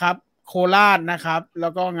สิตนะครับโคราชนะครับแล้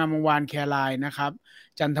วก็งามวงวานแครายนะครับ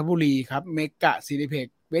จันทบุรีครับเมกะซีนิเพ็ก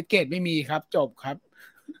เวสเกตไม่มีครับจบครับ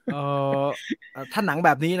ถ้าหนังแบ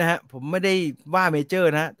บนี้นะฮะผมไม่ได้ว่าเมเจอ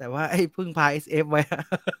ร์นะแต่ว่าไอ้พึ่งพา SF ไว้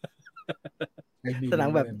ถ้าหนั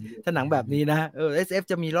งแบบนี้นะSF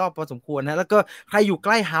จะมีรอบพอสมควรนะแล้วก็ใครอยู่ใก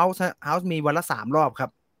ล้เฮาส์มีวันละ3 รอบครับ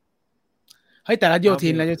เฮ้ยแต่รัชโยธิ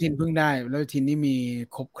นเพิ่งได้รัชโยธินนี่มี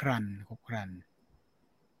ครบครัน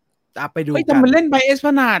ไปดูกันแต่มันเล่นไปเอสพ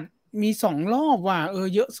นาดมี2 รอบว่ะ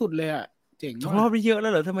เยอะสุดเลยอ่ะเจ๋ง2 รอบนี่เยอะแล้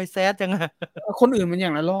วเหรอทำไมแซดจังอะคนอื่นมันอย่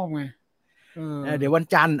างละรอบไงเดี๋ยววัน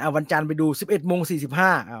จันทร์ไปดู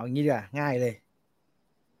 11:45อย่างนี้ดีกว่าง่ายเลย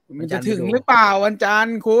มันจะถึงหรือเปล่าวันจันท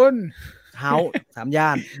ร์คุณเฮาส์3 ย่า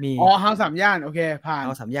นมีเฮาส์3 ย่านโอเคผ่านเฮ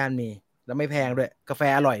าส์3 ย่านมีแล้วไม่แพงด้วยกาแฟ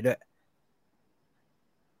อร่อยด้วย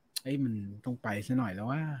มันต้องไปซะหน่อยแล้ว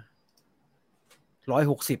ว่า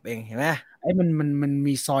160เองเห็นไหมมัน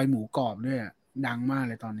มีซอยหมูกรอบด้วยดังมาก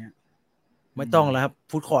เลยตอนเนี้ยไม่ต้องแล้วครับ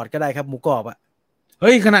ฟู้ดคอร์ทก็ได้ครับหมูกรอบอะเ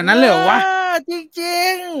ฮ้ยขนาดนั้นเลยเหรอวะจริ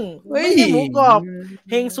งๆไม่ใช่หมูกรอบ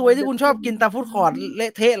เฮงซวยที่คุณชอบกินตามฟู้ดคอร์ทเล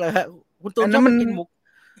ะเทะเลยฮะคุณตูนชอบกินหมู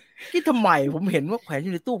กินทำไมผมเห็นว่าแขวนอ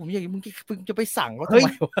ยู่ในตู้ผมอยากมึงจะไปสั่งเขาทำไม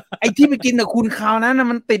ไอ้ที่ไปกินกับคุณคราวนั้น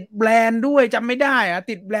มันติดแบรนด์ด้วยจำไม่ได้อะ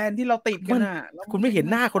ติดแบรนด์ที่เราติดกันอะคุณไม่เห็น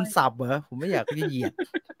หน้าคนสับเหรอผมไม่อยากจะเหยียด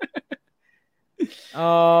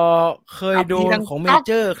เคยดูของเมเ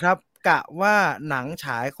จอร์ครับกะว่าหนังฉ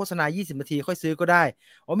ายโฆษณา20 นาทีค่อยซื้อก็ได้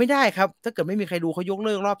ไม่ได้ครับถ้าเกิดไม่มีใครดูเขายกเ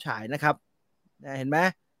ลิกรอบฉายนะครับเห็นไหม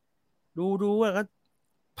ดูแล้วก็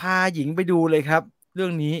พาหญิงไปดูเลยครับเรื่อ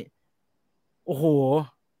งนี้โอ้โห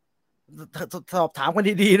สอบถามกัน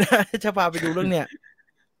ดีๆนะจะพาไปดูเรื่องเนี้ย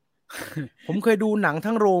ผมเคยดูหนัง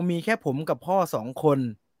ทั้งโรงมีแค่ผมกับพ่อ2 คน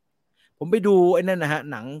ผมไปดูไอ้นั่นนะฮะ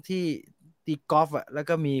หนังที่ตีกอล์ฟอ่ะแล้ว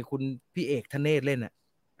ก็มีคุณพี่เอกธเนศเล่นอ่ะ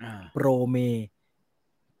โปรเม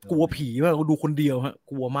กลัวผีมากดูคนเดียวฮะ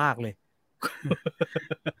กลัวมากเลย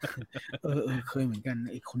เคยเหมือนกัน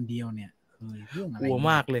ไอ้คนเดียวเนี่ยเคยเรื่องอะไรกลัว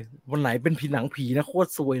มากเลยวันไหนเป็นผีหนังผีนะโคตร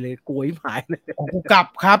ซวยเลยกลัวหายเลยกูกลับ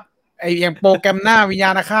ครับไอ้อย่างโปรแกรมหน้าวิญญา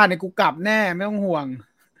ณฆาตเนี่ยกูกลับแน่ไม่ต้องห่วง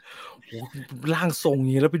ร่างทรง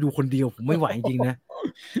นี้แล้วไปดูคนเดียวผมไม่ไหวจริงนะ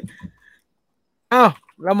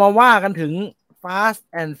เรามาว่ากันถึง Fast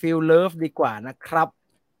and Furious ดีกว่านะครับ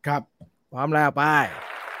ครับพร้อมแล้วไป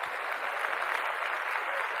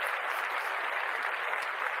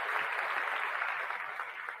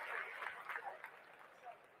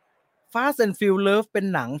Fast and Furious เป็น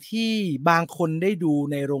หนังที่บางคนได้ดู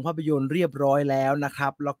ในโรงภาพยนตร์เรียบร้อยแล้วนะครั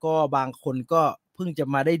บแล้วก็บางคนก็เพิ่งจะ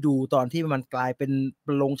มาได้ดูตอนที่มันกลายเป็น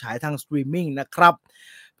ลงฉายทางสตรีมมิ่งนะครับ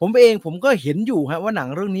ผมก็เห็นอยู่ฮะว่าหนัง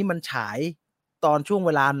เรื่องนี้มันฉายตอนช่วงเ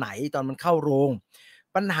วลาไหนตอนมันเข้าโรง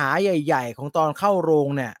ปัญหาใหญ่ๆของตอนเข้าโรง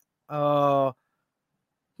เนี่ย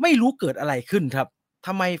ไม่รู้เกิดอะไรขึ้นครับท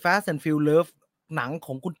ำไม Fast and Furious หนังข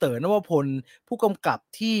องคุณเต๋อนวพลผู้กำกับ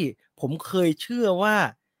ที่ผมเคยเชื่อว่า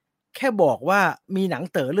แค่บอกว่ามีหนัง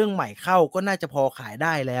เต๋อเรื่องใหม่เข้าก็น่าจะพอขายไ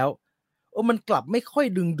ด้แล้วมันกลับไม่ค่อย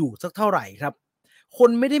ดึงดูดสักเท่าไหร่ครับคน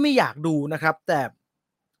ไม่ได้ไม่อยากดูนะครับแต่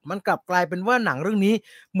มันกลับกลายเป็นว่าหนังเรื่องนี้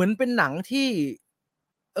เหมือนเป็นหนังที่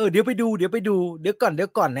เดี๋ยวไปดูเดี๋ยวก่อน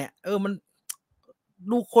เนี่ยมัน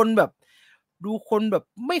ดูคนแบบ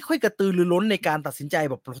ไม่ค่อยกระตือรือร้นในการตัดสินใจ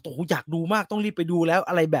แบบโอ้โฮอยากดูมากต้องรีบไปดูแล้ว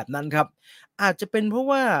อะไรแบบนั้นครับอาจจะเป็นเพราะ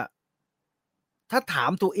ว่าถ้าถา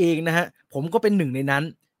มตัวเองนะครับผมก็เป็นหนึ่งในนั้น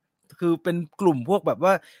คือเป็นกลุ่มพวกแบบ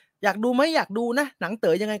ว่าอยากดูไหมอยากดูนะหนังเต๋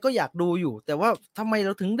อยังไงก็อยากดูอยู่แต่ว่าทำไมเร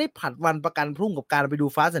าถึงได้ผลัดวันประกันพรุ่งกับการไปดู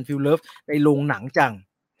Fast and Furious ในโรงหนังจัง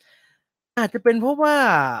อาจจะเป็นเพราะว่า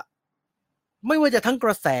ไม่ว่าจะทั้งก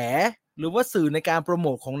ระแสหรือว่าสื่อในการโพรโม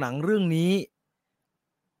ตของหนังเรื่องนี้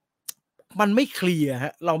มันไม่เคลียร์ครั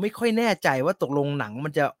บเราไม่ค่อยแน่ใจว่าตกลงหนังมั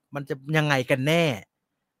นจะยังไงกันแน่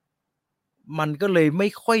มันก็เลยไม่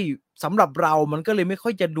ค่อยสำหรับเรามันก็เลยไม่ค่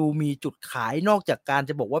อยจะดูมีจุดขายนอกจากการ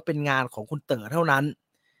จะบอกว่าเป็นงานของคุณเต๋อเท่านั้น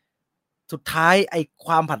สุดท้ายไอ้ค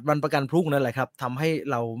วามผลัดวันประกันพรุ่งนั่นแหละครับทำให้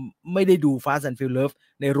เราไม่ได้ดู Fast and Furious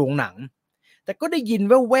ในโรงหนังแต่ก็ได้ยิน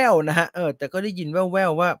แว่วๆนะครับแต่ก็ได้ยินแว่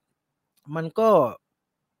วๆว่ามันก็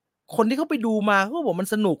คนที่เขาไปดูมาเขาก็บอกมัน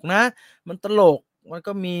สนุกนะมันตลกมัน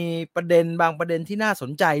ก็มีประเด็นบางประเด็นที่น่าส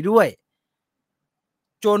นใจด้วย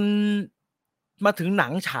จนมาถึงหนั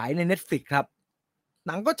งฉายใน Netflix ครับห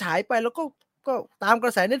นังก็ฉายไปแล้วก็ตามกร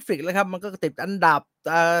ะแส Netflix เลยครับมันก็ติดอันดับ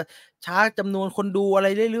ชาร์ตจำนวนคนดูอะไร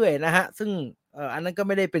เรื่อยๆนะครับซึ่งอันนั้นก็ไ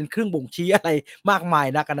ม่ได้เป็นเครื่องบ่งชี้อะไรมากมาย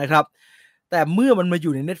นักนะครับแต่เมื่อมันมาอ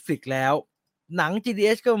ยู่ใน Netflix แล้วหนัง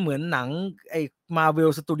GDH ก็เหมือนหนังไอ้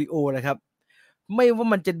Marvel Studio เลยครับไม่ว่า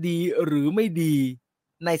มันจะดีหรือไม่ดี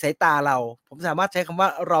ในสายตาเราผมสามารถใช้คำว่า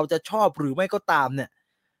เราจะชอบหรือไม่ก็ตามเนี่ย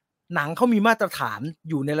หนังเขามีมาตรฐาน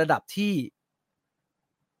อยู่ในระดับที่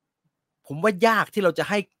ผมว่ายากที่เราจะ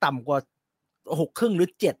ให้ต่ำกว่า6ครึ่งหรือ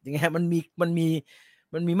7อย่างเงี้ยมัน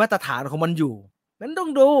มีมาตรฐานของมันอยู่งั้นต้อ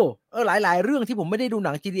งดูหลายๆเรื่องที่ผมไม่ได้ดูห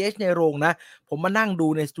นัง GDH ในโรงนะผมมานั่งดู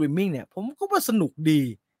ในสตรีมมิงเนี่ยผมก็ว่าสนุกดี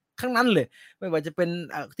ทั้งนั้นเลยไม่ว่าจะเป็น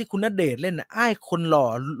ที่คุณณเดชน์เล่นน่ะอ้ายคนหล่อ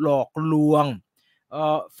หลอกลวง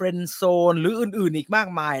Friend Zone หรืออื่นๆอีกมาก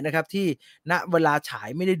มายนะครับที่ณเวลาฉาย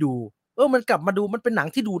ไม่ได้ดูมันกลับมาดูมันเป็นหนัง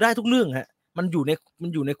ที่ดูได้ทุกเรื่องครับมันอยู่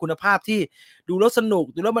ในคุณภาพที่ดูแล้วสนุก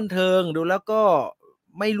ดูแล้วบันเทิงดูแล้วก็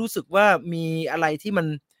ไม่รู้สึกว่ามีอะไรที่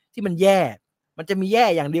มันแย่มันจะมีแย่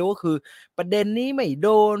อย่างเดียวก็คือประเด็นนี้ไม่โด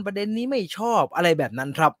นประเด็นนี้ไม่ชอบอะไรแบบนั้น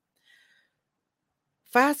ครับ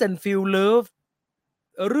Fast and Furious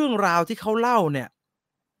เรื่องราวที่เขาเล่าเนี่ย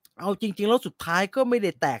เอาจริงๆแล้วสุดท้ายก็ไม่ไ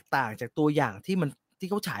ด้แตกต่างจากตัวอย่างที่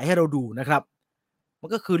เขาฉายให้เราดูนะครับมัน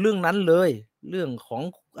ก็คือเรื่องนั้นเลยเรื่องของ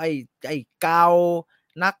ไอ้เกา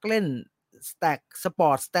นักเล่น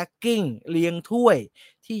Sport Stacking เรียงถ้วย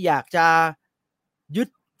ที่อยากจะยึด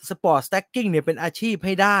Sport Stacking เนี่ยเป็นอาชีพใ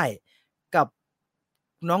ห้ได้กับ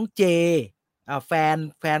น้องเจแ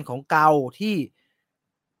ฟนของเกาที่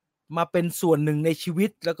มาเป็นส่วนหนึ่งในชีวิ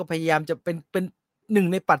ตแล้วก็พยายามจะเป็นหนึ่ง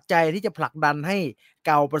ในปัจจัยที่จะผลักดันให้เ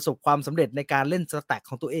กาประสบความสำเร็จในการเล่นสแต็ก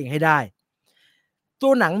ของตัวเองให้ได้ตั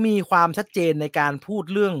วหนังมีความชัดเจนในการพูด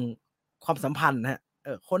เรื่องความสัมพันธ์ครับ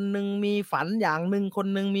คนหนึ่งมีฝันอย่างหนึ่งคน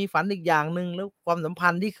หนึ่งมีฝันอีกอย่างหนึ่งแล้วความสัมพั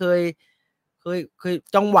นธ์ที่เคย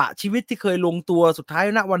จังหวะชีวิตที่เคยลงตัวสุดท้าย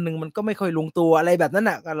ณวันหนึ่งมันก็ไม่ค่อยลงตัวอะไรแบบนั้น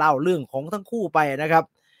น่ะก็เล่าเรื่องของทั้งคู่ไปนะครับ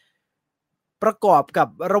ประกอบกับ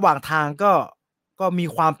ระหว่างทางก็มี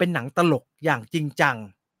ความเป็นหนังตลกอย่างจริงจัง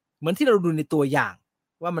เหมือนที่เราดูในตัวอย่าง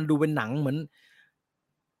ว่ามันดูเป็นหนังเหมือน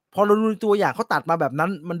พอเราดูในตัวอย่างเขาตัดมาแบบนั้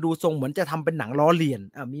นมันดูทรงเหมือนจะทำเป็นหนังล้อเลียน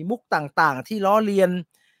มีมุกต่างๆที่ล้อเลียน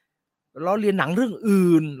หนังเรื่อง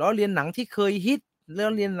อื่นล้อเลียนหนังที่เคยฮิตล้อ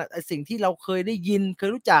เลียนสิ่งที่เราเคยได้ยินเคย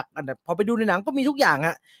รู้จักแต่พอไปดูในหนังก็มีทุกอย่างอ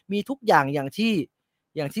ะมีทุกอย่างอย่าง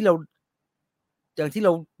ที่เร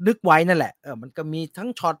านึกไว้นั่นแหละมันก็มีทั้ง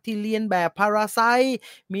ช็อตที่เลียนแบบ Parasite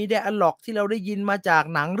มี Dialog ที่เราได้ยินมาจาก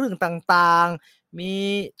หนังเรื่องต่างๆมี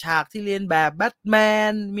ฉากที่เลียนแบบ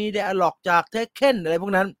Batman มี Dialog จาก Tekken อะไรพ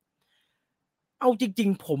วกนั้นเอาจริง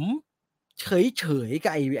ๆผมเฉยๆกั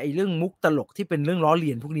บไอ้เรื่องมุกตลกที่เป็นเรื่องล้อเ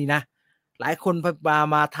ลียนพวกนี้นะหลายคน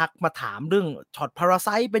มาทักมาถามเรื่องช็อต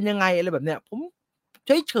Parasite เป็นยังไงอะไรแบบเนี้ยผม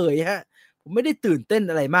เฉยๆครับผมไม่ได้ตื่นเต้น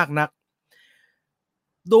อะไรมากนัก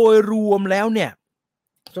โดยรวมแล้วเนี่ย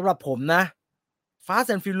สำหรับผมนะ Fast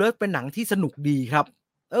and Furious เป็นหนังที่สนุกดีครับ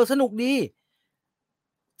สนุกดี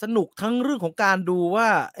สนุกทั้งเรื่องของการดูว่า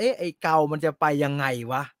ไอ้เกามันจะไปยังไง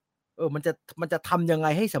วะมันจะทำยังไง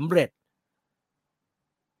ให้สำเร็จ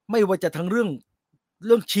ไม่ว่าจะทั้งเรื่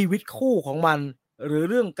องชีวิตคู่ของมันหรือ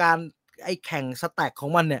เรื่องการไอ้แข่ง Stack ขอ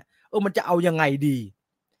งมันเนี่ยมันจะเอายังไงดี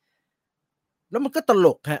แล้วมันก็ตล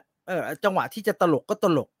กครับจังหวะที่จะตลกก็ต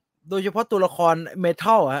ลกโดยเฉพาะตัวละคร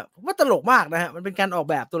Metal อะครับผมว่าตลกมากนะครับมันเป็นการออก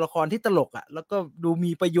แบบตัวละครที่ตลกอะแล้วก็ดู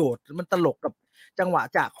มีประโยชน์มันตลกกับจังหวะ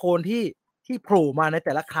จากโคนที่โผล่มาในแ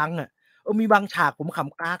ต่ละครั้งอะมีบางฉากผมข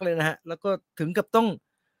ำก๊ากเลยนะครับแล้วก็ถึงกับต้อง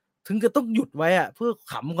หยุดไว้อะเพื่อ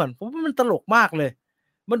ขำก่อนผมว่ามันตลกมากเลย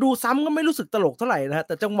มาดูซ้ำก็ไม่รู้สึกตลกเท่าไรนะครับแ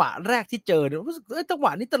ต่จังหวะแรกที่เจอเนี่ยรู้สึกจังหว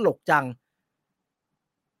ะนี้ตลกจัง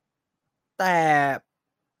แต่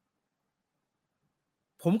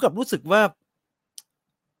ผมกลับรู้สึกว่า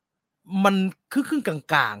มันครึ่งๆกล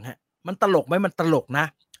างๆครับมันตลกไหมมันตลกนะ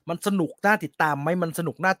มันสนุกน่าติดตามไหมมันส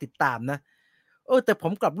นุกน่าติดตามนะแต่ผ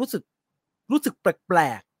มกลับรู้สึกแปล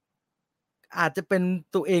กๆอาจจะเป็น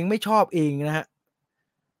ตัวเองไม่ชอบเองนะครับ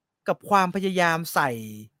กับความพยายามใส่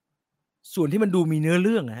ส่วนที่มันดูมีเนื้อเ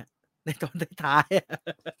รื่องอะครับในตอนท้าย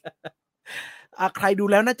ๆใครดู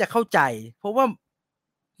แล้วน่าจะเข้าใจเพราะว่า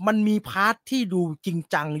มันมีพาร์ตที่ดูจริง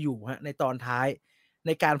จังอยู่ครับในตอนท้ายใน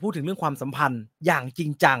การพูดถึงเรื่องความสัมพันธ์อย่างจริ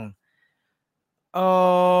งจังเอ่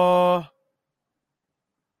อ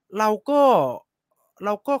เราก็เร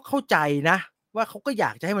าก็เข้าใจนะว่าเขาก็อย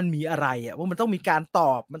ากจะให้มันมีอะไรอะว่ามันต้องมีการต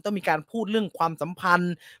อบมันต้องมีการพูดเรื่องความสัมพัน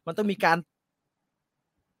ธ์มันต้องมีการ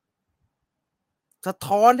สะ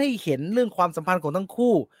ท้อนให้เห็นเรื่องความสัมพันธ์ของทั้ง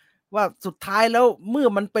คู่ว่าสุดท้ายแล้วเมื่อ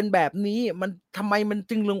มันเป็นแบบนี้มันทำไมมัน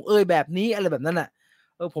จึงลงเอยแบบนี้อะไรแบบนั้นน่ะ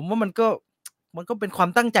ผมว่ามันก็เป็นความ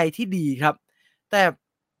ตั้งใจที่ดีครับแต่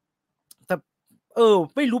แต่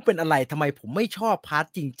ไม่รู้เป็นอะไรทำไมผมไม่ชอบพาร์ต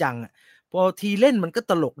จริงจังอะพอทีเล่นมันก็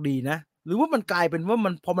ตลกดีนะหรือว่ามันกลายเป็นว่ามั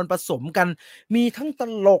นพอมันผสมกันมีทั้งต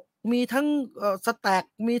ลกมีทั้งStack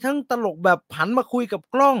มีทั้งตลกแบบหันมาคุยกับ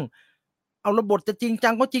กล้องเอาแล้วบทจะจริงจั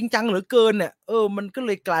งก็จริงจังเหลือเกินเนี่ยมันก็เล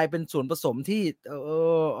ยกลายเป็นส่วนผสมที่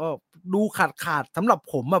ดูขาดๆสำหรับ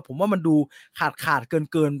ผมอะผมว่ามันดูขาดๆ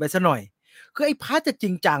เกินๆไปเสียหน่อยคือไอ้พาร์ตจะจริ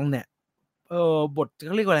งจังเนี่ยบทเ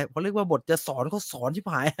ขาเรียกว่าอะไรเขาเรียกว่าบทจะสอนก็สอนชิบ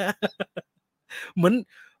หาย เหมือน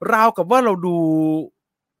ราวกับว่าเราดู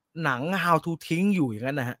หนัง How to ทิ้งอยู่อย่าง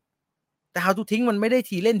นั้นนะครับแต่ How to ทิ้งมันไม่ได้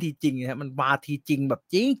ทีเล่นทีจริงนะครับมันมาทีจริงแบบ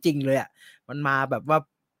จริงๆเลยอะมันมาแบบว่า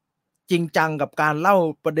จริงจังกับการเล่า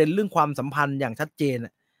ประเด็นเรื่องความสัมพันธ์อย่างชัดเจนอ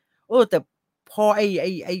ะแต่พอไ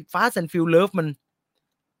อ้ Fast and Furious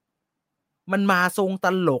มันมาทรงต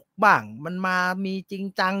ลกบ้างมันมามีจริง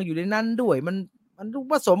จังอยู่ในนั้นด้วยมันดู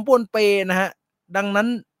ผสมปนเปนะครับดังนั้น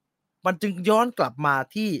มันจึงย้อนกลับมา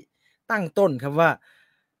ที่ตั้งต้นครับว่า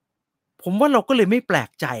ผมว่าเราก็เลยไม่แปล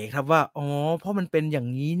กใจครับว่าอ๋อเพราะมันเป็นอย่าง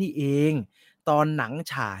งี้นี่เองตอนหนัง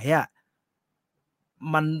ฉายอะ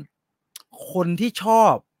มันคนที่ชอ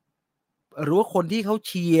บหรือว่าคนที่เขาเ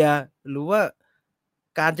ชียร์หรือว่า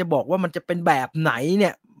การจะบอกว่ามันจะเป็นแบบไหนเนี่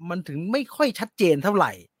ยมันถึงไม่ค่อยชัดเจนเท่าไร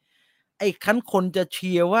ไอ้คั้นคนจะเ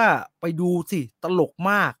ชียร์ว่าไปดูสิตลก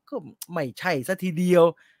มากก็ไม่ใช่เสียทีเดียว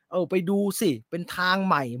ไปดูสิเป็นทางใ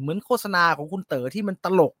หม่เหมือนโฆษณาของคุณเต๋อที่มันต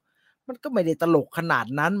ลก มันก็ไม่ได้ตลกขนาด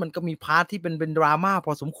นั้น มันก็มีพาร์ตที่เป็น drama พ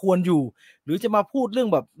อสมควรอยู่ หรือจะมาพูดเรื่อง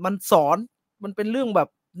แบบมันสอน มันเป็นเรื่องแบบ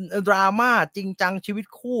drama จริงจังชีวิต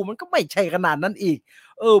คู่มันก็ไม่ใช่ขนาดนั้นอีก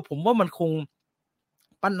ผมว่ามันคง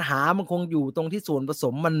ปัญหามันคงอยู่ตรงที่ส่วนผส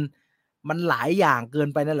มมันหลายอย่างเกิน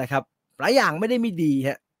ไปนั่นแหละครับหลายอย่างไม่ได้ไม่ดีค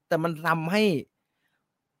รับแต่มันทำให้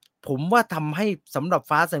ผมว่าทำให้สำหรับ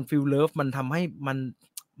Fast and Furious มันทำให้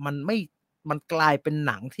มันไม่มันกลายเป็น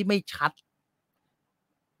หนังที่ไม่ชัด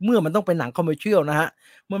เมื่อมันต้องเป็นหนัง commercial นะครับ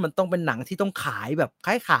เมื่อมันต้องเป็นหนังที่ต้องขายแบบ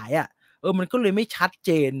ขายๆอะมันก็เลยไม่ชัดเ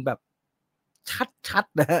จนแบบชัด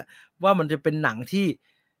ๆนะครับว่ามันจะเป็นหนังที่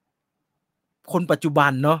คนปัจจุบั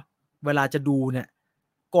นเนาะเวลาจะดูเนี่ย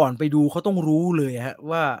ก่อนไปดูเขาต้องรู้เลยครับ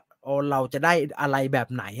ว่าเราจะได้อะไรแบบ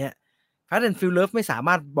ไหนอะ Fast and Furious ไม่สาม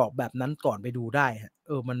ารถบอกแบบนั้นก่อนไปดูได้ครับ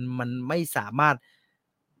มันไม่สามารถ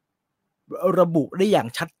ระบุได้อย่าง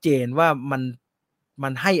ชัดเจนว่ามั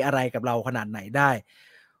นให้อะไรกับเราขนาดไหนได้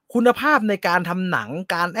คุณภาพในการทำหนัง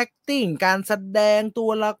การ acting การแสดงตั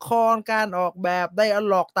วละครการออกแบบ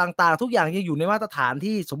dialogue ต่างๆทุกอย่างยังอยู่ในมาตรฐาน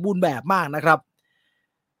ที่สมบูรณ์แบบมากนะครับ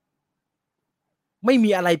ไม่มี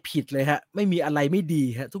อะไรผิดเลยครับไม่มีอะไรไม่ดี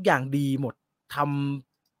ครับทุกอย่างดีหมดท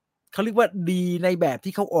ำเขาเรียกว่าดีในแบบ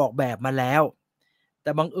ที่เขาออกแบบมาแล้วแ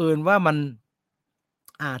ต่บังเอิญว่ามัน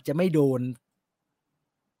อาจจะไม่โดน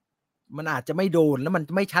มันอาจจะไม่โดนแล้วมัน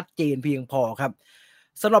ไม่ชัดเจนเพียงพอครับ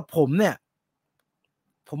สำหรับผมเนี่ย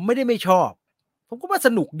ผมไม่ได้ไม่ชอบผมก็ว่าส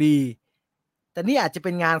นุกดีแต่นี่อาจจะเ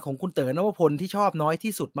ป็นงานของคุณเต๋อนวพลที่ชอบน้อย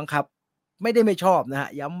ที่สุดมั้งครับ ไม่ได้ไม่ชอบนะฮะ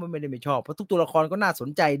ย้ำว่าไม่ได้ไม่ชอบเพราะทุกตัวละครก็น่าสน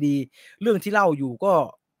ใจดีเรื่องที่เล่าอยู่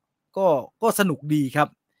ก็สนุกดีครับ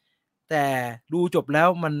แต่ดูจบแล้ว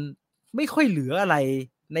มันไม่ค่อยเหลืออะไร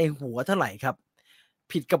ในหัวเท่าไหร่ครับ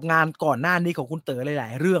ผิดกับงานก่อนหน้านี้ของคุณเต๋อหลา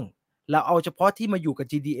ยๆเรื่องแล้วเอาเฉพาะที่มาอยู่กับ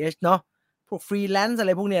GDH เนาะพวกฟรีแลนซ์อะไ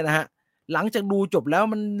รพวกเนี้ยนะฮะหลังจากดูจบแล้ว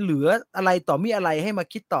มันเหลืออะไรต่อมีอะไรให้มา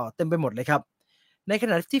คิดต่อเต็มไปหมดเลยครับในข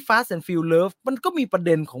ณะที่ Fast and Furious มันก็มีประเ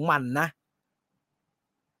ด็นของมันนะ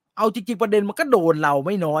เอาจริงๆประเด็นมันก็โดนเราไ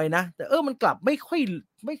ม่น้อยนะแต่มันกลับไม่ค่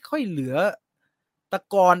อยเหลือตะ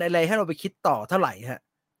กอนอะไรให้เราไปคิดต่อเท่าไหร่ฮะ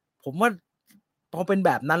ผมว่าพอเป็นแ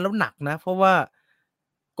บบนั้นแล้วหนักนะเพราะว่า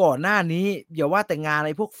ก่อนหน้านี้อย่าว่าแต่งานอะไ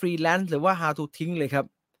รพวกฟรีแลนซ์หรือว่า How to ทิ้งเลยครับ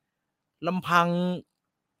ลำพัง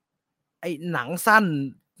ไอ้หนังสั้น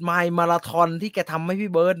My Marathon ที่แกทำให้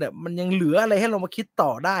พี่เบิร์ดเนี่ยมันยังเหลืออะไรให้เรามาคิดต่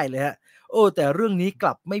อได้เลยฮะแต่เรื่องนี้ก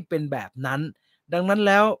ลับไม่เป็นแบบนั้นดังนั้น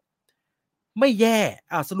แล้วไม่แย่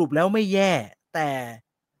สรุปแล้วไม่แย่แต่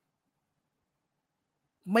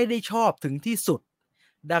ไม่ได้ชอบถึงที่สุด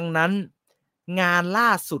ดังนั้นงานล่า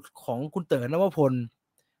สุดของคุณเต๋อนวพล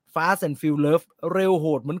Fast and Furious เร็วโห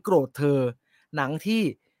ดเหมือนโกรธเธอหนังที่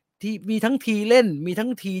มีทั้งทีเล่นมีทั้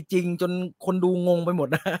งทีจริงจนคนดูงงไปหมด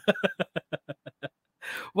นะ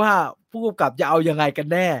ว่าผู้กำกับจะเอายังไงกัน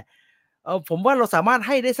แน่ผมว่าเราสามารถใ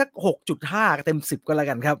ห้ได้สัก 6.5 เต็ม 10ก็แล้ว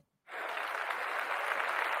กันครับ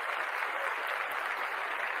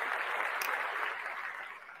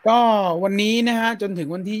ก็วันนี้นะฮะจนถึง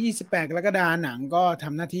วันที่28กรกฎาคมหนังก็ท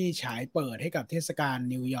ำหน้าที่ฉายเปิดให้กับเทศกาล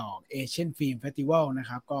นิวยอร์กเอเชียนฟิล์มเฟสติวัลนะ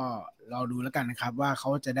ครับก็รอดูแล้วกันนะครับว่าเขา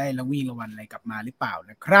จะได้รางวัลอะไรกลับมาหรือเปล่า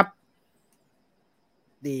นะครับ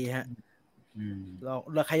ดีฮะเ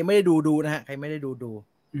ราใครยังไม่ได้ดูนะฮะใครไม่ได้ดู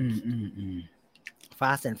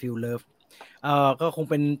Fast and Furious ก็คง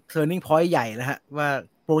เป็น turning point ใหญ่นะฮะว่า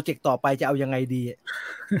โปรเจกต์ต่อไปจะเอายังไงดี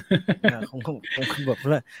คงแบบ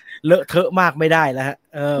เลอะเทอะมากไม่ได้แล้วฮะ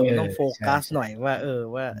ต้องโฟกัสหน่อยว่า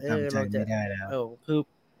ว่าเราจะ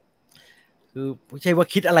คือไม่ใช่ว่า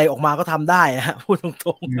คิดอะไรออกมาก็ทำได้ฮะพูดตร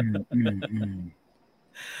ง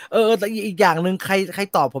ๆแต่อีกอย่างหนึ่งใคร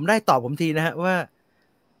ตอบผมได้ตอบผมทีนะฮะว่า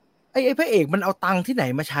ไอ้พระเอกมันเอาตังค์ที่ไหน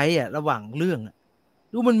มาใช้ระหว่างเรื่อง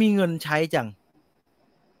ดูมันมีเงินใช้จัง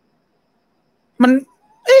มัน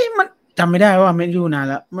จำไม่ได้ว่าไม่ดูนาน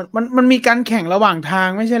แล้วมันมีการแข่งระหว่างทาง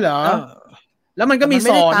ไม่ใช่เหรอแล้วมันก็มี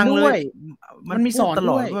สอนด้วยมันมีสอนต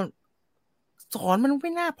ลอดสอนมันไ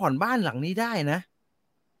ม่น่าผ่อนบ้านหลังนี้ได้นะ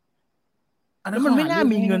แล้วมันไม่น่า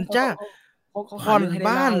มีเงินจ้าผ่อน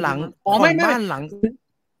บ้านหลังไม่บ้านหลัง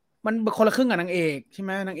มันคนละครึ่งกับนางเอกใช่ไห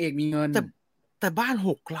มนางเอกมีเงินแต่บ้าน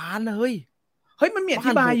6 ล้านนะเฮ้ยมันมีอ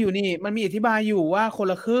ธิบายอยู่นี่มันมีอธิบายอยู่ว่าคน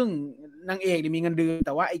ละครึ่งนางเอกเนี่ยมีเงินเดือนแ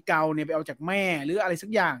ต่ว่าไอ้เกาเนี่ยไปเอาจากแม่หรืออะไรสัก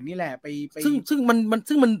อย่างนี่แหละไปซึ่ง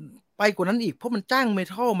มันไปกว่านั้นอีกเพราะมันจ้างเม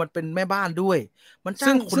ทัลมันเป็นแม่บ้านด้วยมันจ้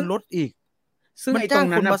างคนรถอีกซึ่งไอ้ตรง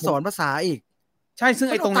นั้นมาสอนภาษาอีกใช่ซึ่ง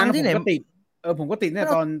ไอ้ตรงนั้นผมก็ติดผมก็ติดเนี่ย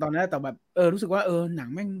ตอนนั้นแต่แบบรู้สึกว่าหนัง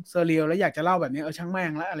แม่งเซอร์เรียลแล้วอยากจะเล่าแบบนี้ช่างแม่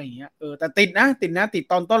งแล้วอะไรอย่างเงี้ยแต่ติด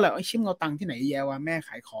ตอนต้นแหละชิมเอาตังค์ที่ไหนแย่วะแม่ข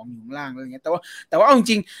ายของอยู่ข้างล่างอะไรอย่างเงี้ยแต่ว่าเอาจ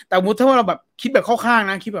ริงๆแต่มุดถ้าว่าเราแบบคิดแบบเข้าข้าง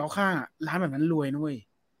นะคิดแบบเข้าข้างร้านแบบนั้นรวยนะเว้ย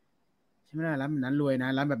ใช่ไหมร้านแบบนั้นรวยนะ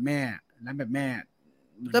ร้านแบบแม่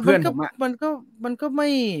แต่เพื่อนผมมันก็ไม่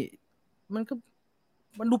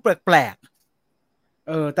มันดูแปลก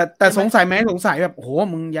แต่สงสัยไหมสงสัยแบบโห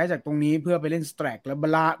มึงย้ายจากตรงนี้เพื่อไปเล่นสแตรกแล้ว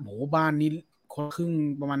บ้านนี้คนครึ่ง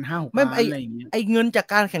ประมาณ5-6 ล้านอะไรอย่างเงี้ยไอเงินจาก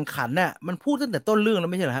การแข่งขันน่ะมันพูดตั้งแต่ต้นเรื่องแล้ว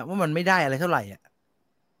ไม่ใช่เหรอฮะว่ามันไม่ได้อะไรเท่าไหร่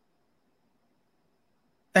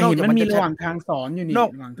แต่เห็นมันมีระหว่างทางสอนอยู่นี่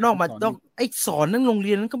นอกมาต้องไอสอนนั่งโรงเ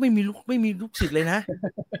รียนนั้นก็ไม่มีลูกศิษย์เลยนะ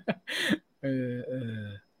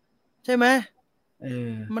ใช่ไหม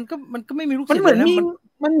มันก็ไม่มีลูกศิษย์เลยนะ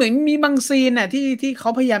มันเหมือนมีบางซีนน่ะที่เขา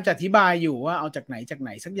พยายามจะอธิบายอยู่ว่าเอาจากไหน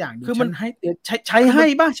สักอย่างคือมันให้ใช้ให้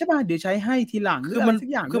ป่ะใช่ป่ะเดี๋ยวใช้ให้ทีหลังคือมันสัก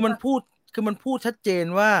อย่างคือมันพูดชัดเจน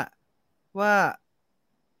ว่า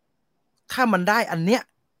ถ้ามันได้อันเนี้ย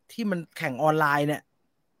ที่มันแข่งออนไลน์เนี่ย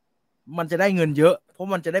มันจะได้เงินเยอะเพรา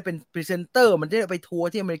ะมันจะได้เป็นพรีเซนเตอร์มันจะได้ไปทัวร์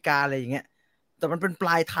ที่อเมริกาอะไรอย่างเงี้ยแต่มันเป็นปล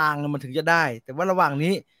ายทางมันถึงจะได้แต่ว่าระหว่าง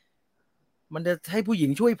นี้มันจะให้ผู้หญิง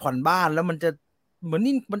ช่วยผ่อนบ้านแล้วมันจะเหมือน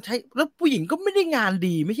นี่มันใช้แล้วผู้หญิงก็ไม่ได้งาน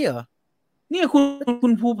ดีไม่ใช่เหรอเนี่ยคุ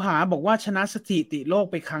ณภูผาบอกว่าชนะสถิติโลก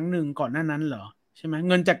ไปครั้งหนึ่งก่อนหน้านั้นเหรอใช่ไหม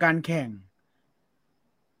เงินจากการแข่ง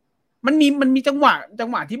มันมีจังหวะ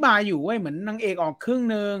อธิบายอยู่เว้ยเหมือนนางเอกออกครึ่ง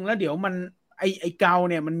นึงแล้วเดี๋ยวมันไอเกา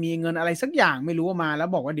เนี่ยมันมีเงินอะไรสักอย่างไม่รู้มาแล้ว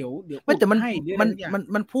บอกว่าเดี๋ยวไม่แต่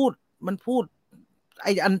มันพูดไอ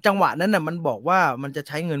อันจังหวะนั้นน่ะมันบอกว่ามันจะใ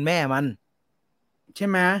ช้เงินแม่มันใช่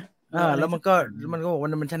ไหมแล้วมันก็บอกว่า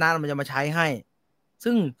มันชนะมันจะมาใช้ให้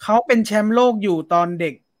ซึ่งเขาเป็นแชมป์โลกอยู่ตอนเด็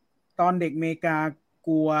กอเมริกาก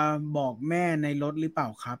ลัวบอกแม่ในรถหรือเปล่า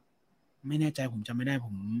ครับ ไม่แน่ใจผมจำไม่ได้ผ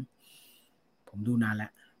มดูนานแล้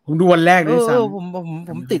วผมดูวันแรกด้วยซ้ำ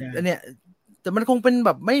ผมติดอันเนี้ยแต่มันคงเป็นแบ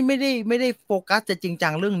บไม่ได้โฟกัสจะจริงจั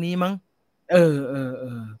งเรื่องนี้มั้ง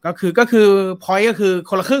ก็คือพอยต์ก็คือ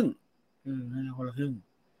คนละครึ่งคนละครึ่ง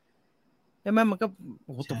ใช่ไหมมันก็โ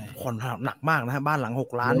อ้โหแต่ผ่อนหนักมากนะฮะบ้านหลัง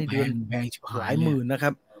6 ล้านนี่เดือนหลายหมื่นนะค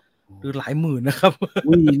รับหรือหลายหมื่นนะครับ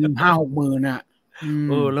5-6 หมื่นอ่ะ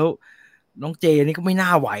แล้วน้องเจนี่ก็ไม่น่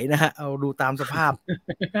าไหวนะฮะเอาดูตามสภาพ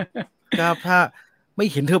ครับถ้าไม่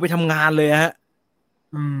เห็นเธอไปทำงานเลยฮะ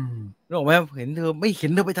นึกออกไหมเห็นเธ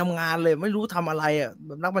อไปทำงานเลยไม่รู้ทำอะไรอ่ะแบ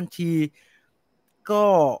บนักบัญชีก็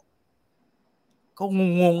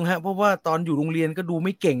งงฮะเพราะว่าตอนอยู่โรงเรียนก็ดูไ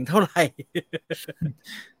ม่เก่งเท่าไหร่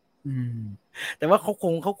แต่ว่าเขา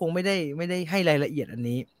คงไม่ได้ให้รายละเอียดอัน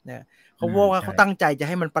นี้นะเขาบอกว่าเขาตั้งใจจะใ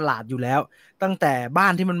ห้มันประหลาดอยู่แล้วตั้งแต่บ้า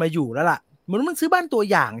นที่มันมาอยู่แล้วล่ะเหมือนมันซื้อบ้านตัว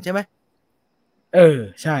อย่างใช่ไหม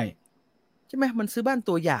ใช่ไหมมันซื้อบ้าน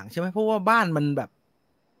ตัวอย่างใช่ไหมเพราะว่าบ้านมันแบบ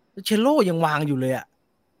เชลโล่ยังวางอยู่เลยอ่ะ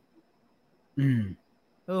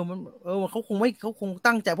มันเขาคง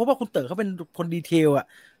ตั้งใจเพราะว่าคุณเต๋อเขาเป็นคนดีเทลอ่ะ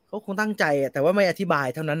เขาคงตั้งใจแต่ว่าไม่อธิบาย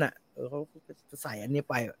เท่านั้นอ่ะเขาจะใส่อันนี้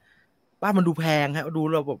ไปบ้านมันดูแพงฮะดู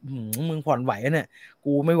เราแบบมึงผ่อนไหวเนี่ย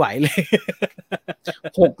กูไม่ไหวเลย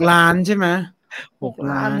6 ล้านใช่ไหม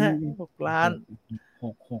6 ล้านฮะ6 ล้าน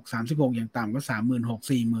36อย่างต่ำก็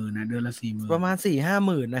36,000-40,000นะเดือนละ40,000ประมาณ4-5 ห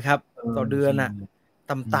มื่นนะครับต่อเดือนอ่ะ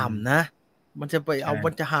ต่ำๆนะมันจะไปเอามั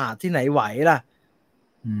นจะหาที่ไหนไหวล่ะ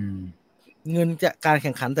เงินจากการแ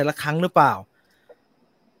ข่งขันแต่ละครั้งหรือเปล่า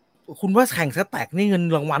คุณว่าแข่งสแต็กนี่เงิน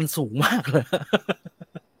รางวัลสูงมากเลย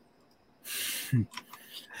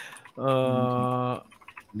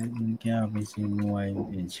นักเงินแก้วไปซื้อมวยเ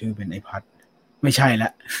ปลี่ยนชื่อเป็นไอพัดไม่ใช่ล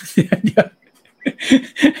ะเดี๋ยว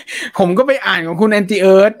ผมก็ไปอ่านของคุณแอนตี้เ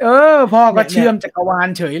อิร์ธพ่อก็เชื่อมจักรวาล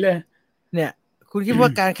เฉยเลยเนี่ยคุณคิดว่า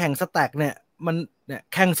การแข่งสแต็กเนี่ยมันเนี่ย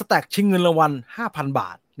แข่งสแต็กชิงเงินรางวัล 5,000 บ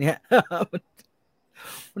าทเนี่ย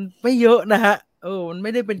มันไม่เยอะนะฮะมันไ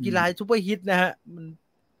ม่ได้เป็นกีฬาซุปเปอร์ฮิตนะฮะ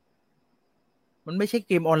มันไม่ใช่เ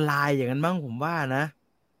กมออนไลน์อย่างนั้นมั้งผมว่านะ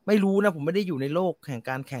ไม่รู้นะผมไม่ได้อยู่ในโลกแห่ง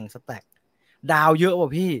การแข่งสแต็กดาวเยอะว่ะ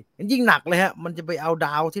พี่ยิ่งหนักเลยฮะมันจะไปเอาด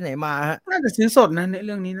าวที่ไหนมาฮะน่าจะซื้อสดนะในเ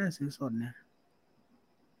รื่องนี้น่าซื้อสดนะ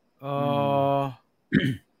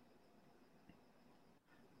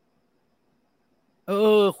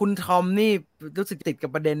คุณทอมนี่รู้สึกติดกับ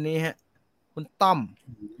ประเด็นนี้ฮะคุณต้อม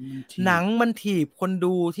หนังมันถีบคน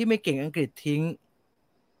ดูที่ไม่เก่งอังกฤษทิ้ง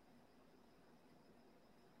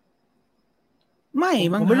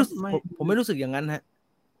ผมไม่รู้สึกอย่างนั้นฮะ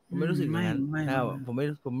ผมไม่รู้สึกอย่างนั้นผมไ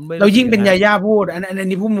ม่เรายิ่งเป็นยาย่าพูดอัน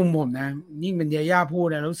นี้พูดมุมผมนะยิ่งเป็นยาย่าพูด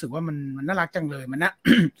นะรู้สึกว่ามันน่ารักจังเลยมันน่า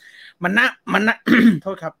โท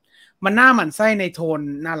ษครับมันน่าหมั่นไส้ในโทน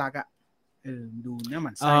น่ารักอ่ะดูน่าห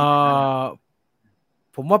มั่นไส้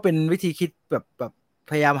ผมว่าเป็นวิธีคิดแบบ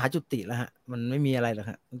พยายามหาจุดติแล้วฮะมันไม่มีอะไรหรอก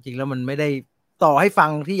ฮะจริงๆแล้วมันไม่ได้ต่อให้ฟัง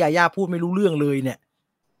ที่ยาย่าพูดไม่รู้เรื่องเลยเนี่ย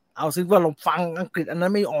เอาซึ่งว่าเราฟังอังกฤษอันนั้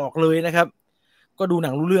นไม่ออกเลยนะครับก็ดูหนั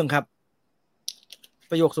งรู้เรื่องครับ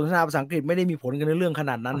ประโยคสนทนาภาษาอังกฤษไม่ได้มีผลกันในเรื่องข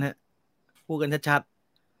นาดนั้นฮะพูดกันชัด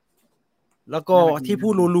ๆแล้วก็ที่พู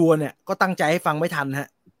ดรัวๆเนี่ยก็ตั้งใจให้ฟังไม่ทันฮะ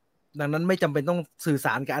ดังนั้นไม่จำเป็นต้องสื่อส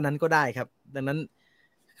ารกับอันนั้นก็ได้ครับดังนั้น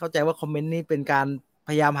เข้าใจว่าคอมเมนต์นี้เป็นการพ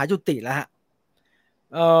ยายามหาจุดติแล้วฮะ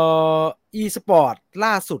e-sport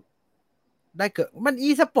ล่าสุดได้เกิดมัน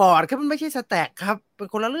e-sport ครับมันไม่ใช่สแต็กครับเป็น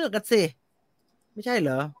คนละเรื่องกันสิไม่ใช่เหร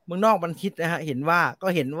อเมืองนอกมันคิดนะฮะเห็นว่า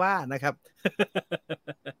นะครับ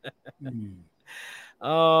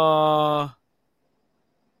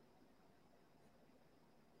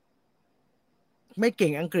ไม่เก่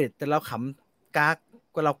งอังกฤษแต่เราขำกาก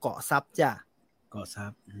กว่าเราเกาะซับจ้ะเกาะซั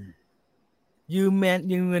บยืม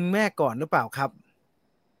เงินแม่ก่อนหรือเปล่าครับ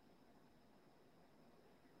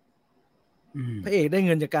พระเอกได้เ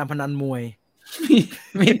งินจากการพนันมวย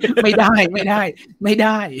ไม่ได้ไ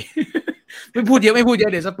ม่พูดเยอ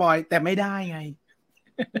ะเดี๋ยวสปอยแต่ไม่ได้ไง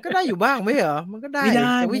ก็ได้อยู่บ้างไม่เหรอมันก็ได้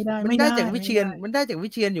มันได้จากวิเชี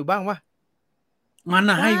ยนอยู่บ้างวะมัน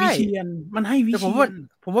ให้วิเชียนแต่ผม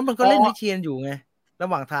ว่ามันก็เล่นวิเชียนอยู่ไงระ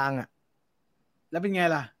หว่างทางอ่ะแล้วเป็นไง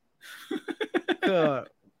ล่ะก็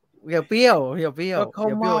อย่าเปรี้ยวอย่าเปรี้ยว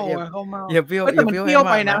แต่มันเปรี้ยว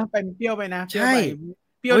ไปนะเป็นเปรี้ยวไปนะใช่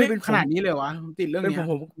เปรี้ยวขนาดนี้เลยวะติดเรื่องนี้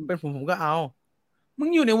เป็นผมก็เอามึง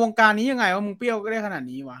อยู่ในวงการนี้ยังไงวะมึงเปรี้ยวก็ได้ขนาด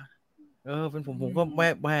นี้วะเป็นผมก็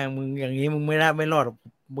แม่มึงอย่างนี้มึงไม่รอด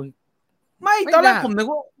มึงไม่ตอนแรกผมนึก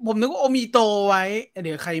ว่าโอมิโตไว้เ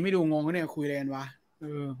ดี๋ยวใครไม่ดูงงเนี่ยคุยอะไรกันวะ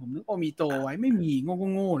ผมนึกโอมิโตไว้ไม่มี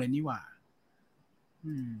โง่เลยนี่หว่า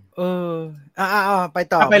ไป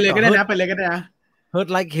ต่อไปเลยก็ได้นะHurt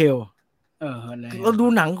Like Hell เราดู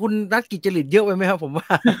หนังคุณรัฐกิจจริตเยอะไปไหมครับผมว่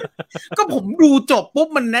า ก็ผมดูจบปุ๊บ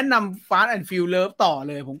มันแนะนำ Fast and Furious ต่อ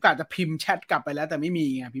เลยผมกะจะพิมพ์แชทกลับไปแล้วแต่ไม่มี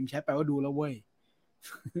ไงพิมพ์แชทไปว่าดูแล้วเว้ย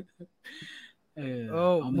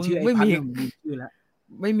มึงไม่มีชื่อแล้ว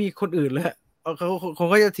ไม่มีคนอื่นแล้วเขาคง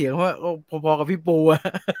ก็จะเถียงว่าพอๆกับพี่ปูอะ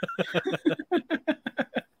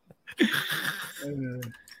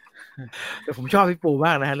แต่ผมชอบพี่ปูม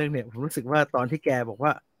ากนะฮะเรื่องเนี้ยผมรู้สึกว่าตอนที่แกบอกว่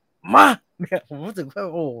ามาเนี่ยผมรู้สึกว่า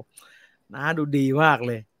โอ้นะดูดีมากเ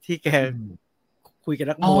ลยที่แกคุยกับ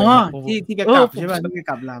นักมวยที่แกกลับใช่ป่ะที่แก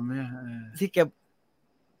กลับลำเนี่ยที่แก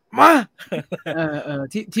มา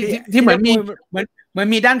ที่เหมือน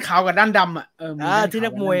มีด้านขาวกับด้านดำอ่ะที่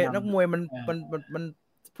นักมวยมัน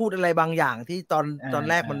พูดอะไรบางอย่างที่ตอน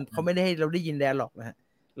แรกมันเขาไม่ได้ให้เราได้ยินแดร์หรอกนะฮะ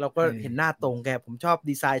เราก็เห็นหน้าตรงแกผมชอบ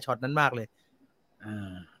ดีไซน์ช็อตนั้นมากเลย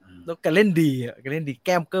แล้วแกเล่นดีแกเล่นดีแ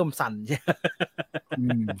ก้มเกิ้มสั่นใช่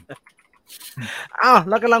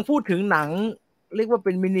เรากำลังพูดถึงหนังเรียกว่าเ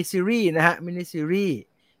ป็นมินิซีรีส์นะฮะมินิซีรีส์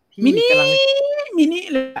ที่กำลังมินิ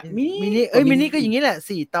เลยมินิก็อย่างนี้แหละ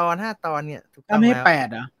4 ตอน 5 ตอนเนี่ยถูกต้องแล้วไม่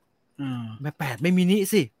8เหรอไม่8ไม่มินิ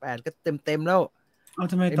สิ8ก็เต็มแล้ว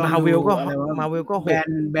ทำไมตอน Marvel ก็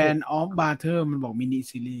แบนออฟบาร์เทอร์มันบอกมินิ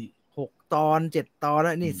ซีรีส์6 ตอน 7 ตอนแ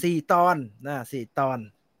ล้วนี่4 ตอนนะ4 ตอน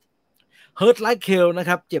Hurt Like Hell นะค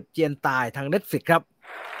รับเจ็บเจียนตายทาง Netflix ครับ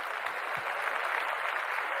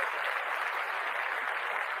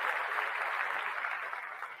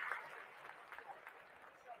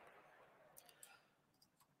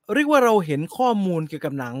เรียกว่าเราเห็นข้อมูลเกี่ยว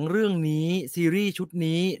กับหนังเรื่องนี้ซีรีส์ชุด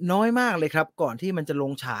นี้น้อยมากเลยครับก่อนที่มันจะล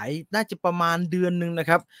งฉายน่าจะประมาณเดือนนึงนะ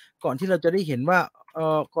ครับก่อนที่เราจะได้เห็นว่า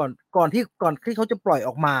ก่อนที่เขาจะปล่อยอ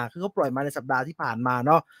อกมาคือเขาปล่อยมาในสัปดาห์ที่ผ่านมาเ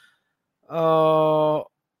นาะ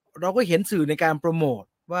เราก็เห็นสื่อในการโปรโมท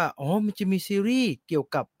ว่ามันจะมีซีรีส์เกี่ยว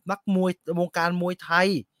กับนักมวยวงการมวยไทย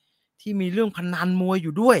ที่มีเรื่องพนันมวยอ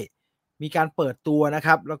ยู่ด้วยมีการเปิดตัวนะค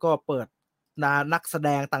รับแล้วก็เปิดนักแสด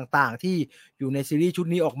งต่างๆที่อยู่ในซีรีส์ชุด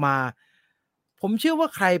นี้ออกมาผมเชื่อว่า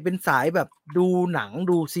ใครเป็นสายแบบดูหนัง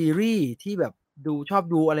ดูซีรีส์ที่แบบชอบ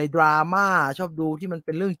ดูอะไรดราม่าชอบดูที่มันเ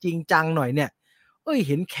ป็นเรื่องจริงจังหน่อยเนี่ยเ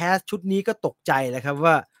ห็นแคสชุดนี้ก็ตกใจเลยครับ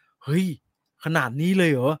ว่าเฮ้ยขนาดนี้เล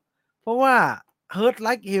ยเหรอเพราะว่า Hurt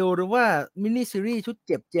Like Hell หรือว่ามินิซีรีส์ชุดเ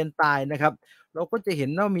จ็บเจียนตายนะครับเราก็จะเห็น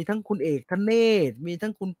ว่ามีทั้งคุณเอกธเนศมีทั้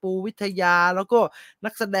งคุณปูวิทยาแล้วก็นั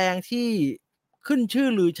กแสดงที่ขึ้นชื่อ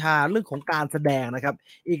ลือชาเรื่องของการแสดงนะครับ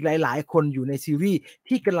อีกหลายๆคนอยู่ในซีรีส์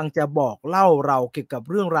ที่กำลังจะบอกเล่าเราเกี่ยวกับ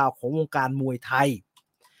เรื่องราวของวงการมวยไทย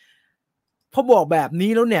พอบอกแบบ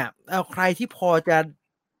นี้แล้วเนี่ยใครที่พอ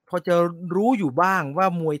จะรู้อยู่บ้างว่า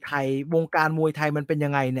มวยไทยวงการมวยไทยมันเป็นยั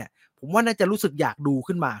งไงเนี่ยผมว่าน่าจะรู้สึกอยากดู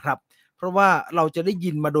ขึ้นมาครับเพราะว่าเราจะได้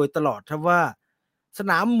ยินมาโดยตลอดครับว่าส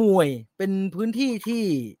นามมวยเป็นพื้นที่ที่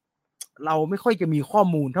เราไม่ค่อยจะมีข้อ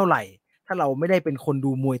มูลเท่าไหร่ถ้าเราไม่ได้เป็นคน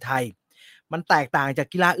ดูมวยไทยมันแตกต่างจาก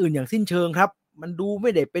กีฬาอื่นอย่างสิ้นเชิงครับมันดูไ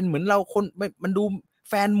ม่ได้เป็นเหมือนเรามันดู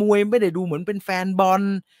แฟนมวยไม่ได้ดูเหมือนเป็นแฟนบอล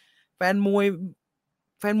แฟนมว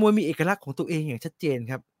ยมีเอกลักษณ์ของตัวเองอย่างชัดเจน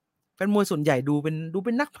ครับแฟนมวยส่วนใหญ่ดูเ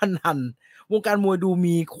ป็นนักพนันวงการมวยดู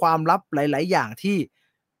มีความลับหลายๆอย่างที่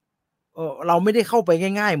เราไม่ได้เข้าไป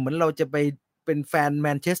ง่ายๆเหมือนเราจะไปเป็นแฟนแม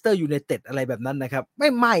นเชสเตอร์ยูไนเต็ดอะไรแบบนั้นนะครับ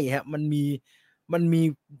ไม่ฮะมันมี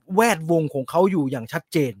แวดวงของเขาอยู่อย่างชัด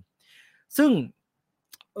เจนซึ่ง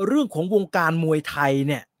เรื่องของวงการมวยไทย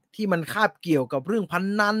เนี่ยที่มันคาบเกี่ยวกับเรื่องพ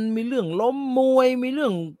นันมีเรื่องล้มมวยมีเรื่อ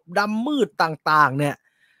งดำมืดต่างๆเนี่ย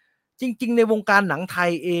จริงๆในวงการหนังไท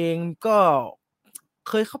ยเองก็เ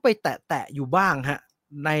คยเข้าไปแตะอยู่บ้างฮะ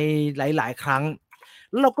ในหลายๆครั้ง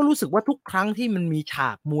แล้วเราก็รู้สึกว่าทุกครั้งที่มันมีฉา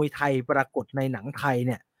กมวยไทยปรากฏในหนังไทยเ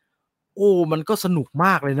นี่ยมันก็สนุกม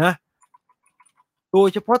ากเลยนะโดย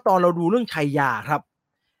เฉพาะตอนเราดูเรื่องชัยยาครับ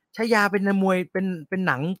ชัยยาเป็นมวยเป็น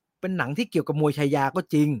หนังที่เกี่ยวกับมวยชัยยาก็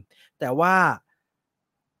จริงแต่ว่า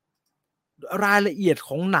รายละเอียดข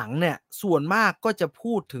องหนังเนี่ยส่วนมากก็จะ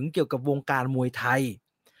พูดถึงเกี่ยวกับวงการมวยไทย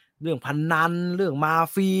เรื่องพนันเรื่องมา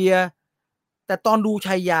เฟียแต่ตอนดู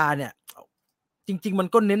ชัยยาเนี่ยจริงๆมัน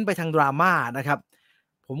ก็เน้นไปทางดราม่านะครับ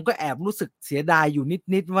ผมก็แอบรู้สึกเสียดายอยู่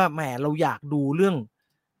นิดๆว่าแหมเราอยากดูเรื่อง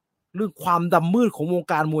ความดำมืดของวง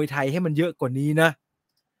การมวยไทยให้มันเยอะกว่านี้นะ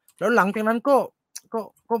แล้วหลังจากนั้นก็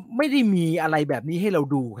ไม่ได้มีอะไรแบบนี้ให้เรา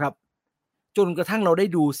ดูครับจนกระทั่งเราได้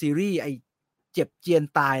ดูซีรีส์ไอ้เจ็บเจียน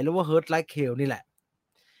ตายแล้วว่า Hurt Like Hell นี่แหละ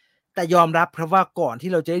แต่ยอมรับครับว่าก่อน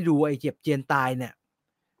ที่เราจะได้ดูไอ้เจ็บเจียนตายเนี่ย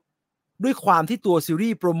ด้วยความที่ตัวซีรี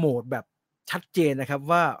ส์โปรโมทแบบชัดเจนนะครับ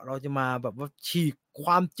ว่าเราจะมาแบบว่าฉีกค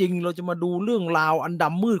วามจริงเราจะมาดูเรื่องราวอันด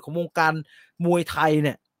ำมืดของวงการมวยไทยเ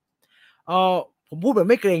นี่ยผมพูดแบบ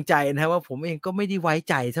ไม่เกรงใจนะว่าผมเองก็ไม่ได้ไว้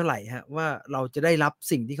ใจเท่าไหร่ฮะว่าเราจะได้รับ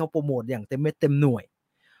สิ่งที่เขาโปรโมทอย่างเต็มเม็ดเต็มหน่วย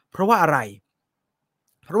เพราะว่าอะไร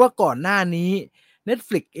เพราะว่าก่อนหน้านี้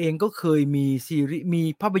Netflix เองก็เคยมีซีรีส์มี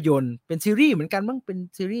ภาพยนตร์เป็นซีรีส์เหมือนกันมั้งเป็น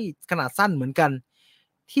ซีรีส์ขนาดสั้นเหมือนกัน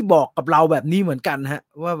ที่บอกกับเราแบบนี้เหมือนกันฮะ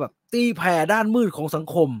ว่าแบบตีแผ่ด้านมืดของสัง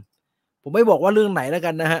คมผมไม่บอกว่าเรื่องไหนแล้ว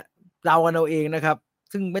กันนะฮะเดากันเอาเองนะครับ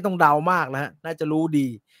ซึ่งไม่ต้องเดามากนะฮะน่าจะรู้ดี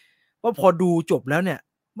ว่าพอดูจบแล้วเนี่ย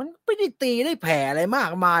มันไม่ได้ตีได้แผ่อะไรมา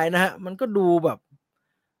กมายนะฮะมันก็ดูแบบ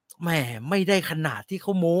แหมไม่ได้ขนาดที่เข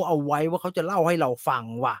าโม้เอาไว้ว่าเขาจะเล่าให้เราฟัง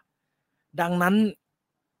ว่ะดังนั้น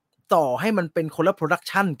ต่อให้มันเป็นคนละโปรดัก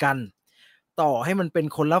ชันกันต่อให้มันเป็น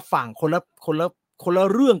คนละฝั่งคนละ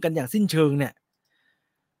เรื่องกันอย่างสิ้นเชิงเนี่ย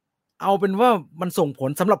เอาเป็นว่ามันส่งผล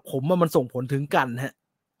สำหรับผมมันส่งผลถึงกันฮะ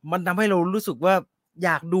มันทำให้เรารู้สึกว่าอย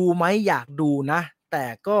ากดูไหมอยากดูนะแต่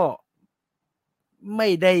ก็ไม่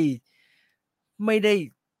ได้ไม่ได้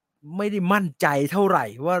ไม่ได้มั่นใจเท่าไหร่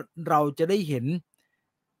ว่าเราจะได้เห็น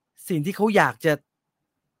สิ่งที่เขาอยากจะ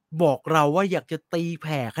บอกเราว่าอยากจะตีแ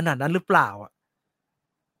ผ่ขนาดนั้นหรือเปล่าอะ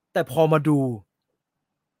แต่พอมาดู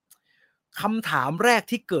คำถามแรก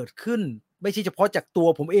ที่เกิดขึ้นไม่ใช่เฉพาะจากตัว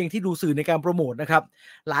ผมเองที่ดูสื่อในการโปรโมตนะครับ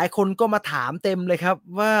หลายคนก็มาถามเต็มเลยครับ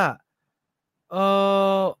ว่าเอ่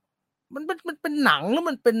อมันเป็นหนังหรือ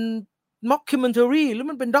มันเป็น mockumentary หรือ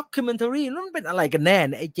มันเป็น documentary หรือมันเป็นอะไรกันแน่เ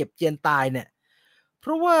นี่ยไอ้เจ็บเจียนตายเนี่ยเพ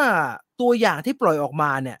ราะว่าตัวอย่างที่ปล่อยออกม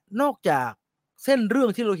าเนี่ยนอกจากเส้นเรื่อง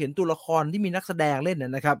ที่เราเห็นตัวละครที่มีนักแสดงเล่นน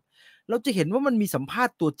ะครับเราจะเห็นว่ามันมีสัมภาษ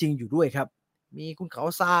ณ์ตัวจริงอยู่ด้วยครับมีคุณเขา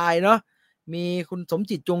ทรายเนาะมีคุณสม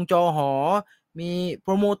จิตจงจอหอมีโป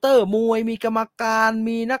รโมเตอร์มวยมีกรรมการ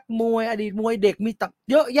มีนักมวยอดีตมวยเด็กมีตัก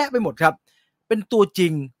เยอะแยะไปหมดครับเป็นตัวจริ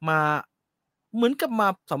งมาเหมือนกับมา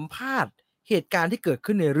สัมภาษณ์เหตุการณ์ที่เกิด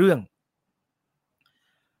ขึ้นในเรื่อง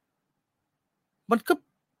มันก็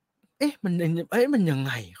มันยังไ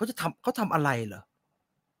งเขาทำอะไรเหรอ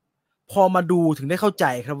พอมาดูถึงได้เข้าใจ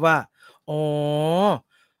ครับว่าอ๋อ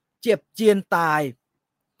เจ็บเจียนตาย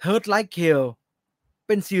Hurt Like Hell เ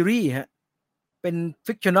ป็นซีรีส์ฮะเป็น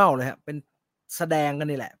fictional เลยฮะเป็นแสดงกัน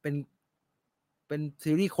นี่แหละเป็น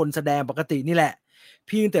ซีรีส์คนแสดงปกตินี่แหละเ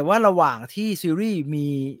พียงแต่ว่าระหว่างที่ซีรีส์มี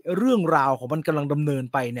เรื่องราวของมันกำลังดำเนิน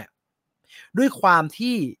ไปเนี่ยด้วยความ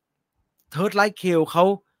ที่ Third Like Hell เขา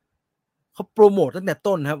โปรโมตตั้งแต่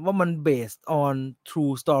ต้นครับว่ามัน based on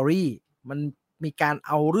true story มันมีการเ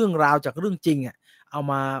อาเรื่องราวจากเรื่องจริงอ่ะเอา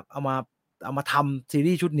มาทำซี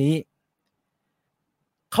รีส์ชุดนี้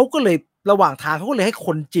เขาก็เลยระหว่างทางเขาก็เลยให้ค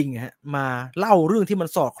นจริงฮะมาเล่าเรื่องที่มัน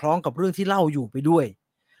สอดคล้องกับเรื่องที่เล่าอยู่ไปด้วย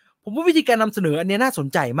ผมว่าวิธีการนำเสนออันนี้น่าสน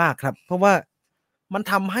ใจมากครับเพราะว่ามัน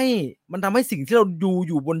ทำให้สิ่งที่เราดู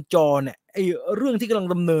อยู่บนจอเนี่ยไอ้เรื่องที่กำลัง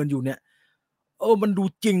ดำเนินอยู่เนี่ยมันดู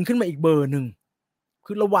จริงขึ้นมาอีกเบอร์หนึ่ง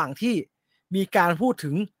คือระหว่างที่มีการพูดถึ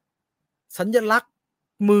งสัญลักษณ์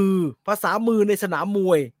มือภาษามือในสนามม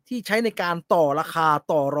วยที่ใช้ในการต่อราคา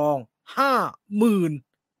ต่อรอง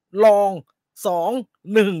50,000ลอง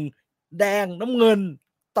2 1แดงน้ำเงิน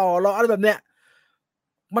ต่อรองอะไรแบบเนี้ย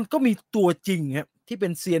มันก็มีตัวจริงครับที่เป็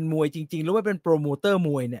นเซียนมวยจริงๆหรือว่าเป็นโปรโมเตอร์ม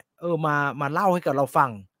วยเนี่ยมาเล่าให้กับเราฟัง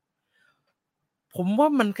ผมว่า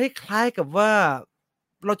มันคล้ายๆกับว่า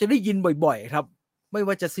เราจะได้ยินบ่อยๆครับไม่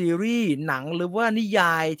ว่าจะซีรีส์หนังหรือว่านิย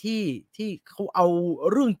ายที่เขาเอา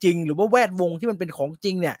เรื่องจริงหรือว่าแวดวงที่มันเป็นของจ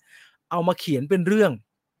ริงเนี่ยเอามาเขียนเป็นเรื่อง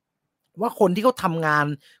ว่าคนที่เขาทำงาน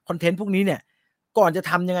คอนเทนต์พวกนี้เนี่ยก่อนจะ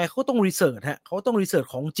ทำยังไงเขาต้องรีเสิร์ชฮะเขาต้องรีเสิร์ช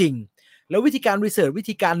ของจริงแล้ววิธีการรีเสิร์ชวิ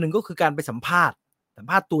ธีการหนึ่งก็คือการไปสัมภาษณ์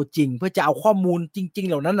ตัวจริงเพื่อจะเอาข้อมูลจริงๆ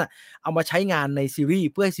เหล่านั้นน่ะเอามาใช้งานในซีรีส์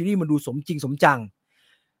เพื่อให้ซีรีส์มันดูสมจริงสมจัง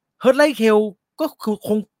Hurt Like Hell ก็คือ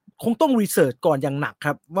คงต้องรีเสิร์ชก่อนอย่างหนักค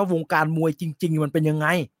รับว่าวงการมวยจริงๆมันเป็นยังไง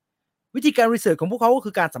วิธีการรีเสิร์ชของพวกเขาก็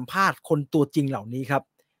คือการสัมภาษณ์คนตัวจริงเหล่านี้ครับ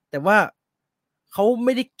แต่ว่าเขาไ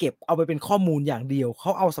ม่ได้เก็บเอาไปเป็นข้อมูลอย่างเดียวเข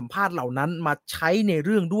าเอาสัมภาษณ์เหล่านั้นมาใช้ในเ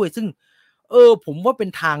รื่องด้วยซึ่งผมว่าเป็น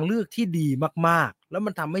ทางเลือกที่ดีมากๆแล้วมั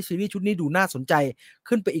นทำให้ซีรีส์ชุดนี้ดูน่าสนใจ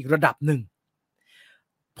ขึ้นไปอีกระดับหนึ่ง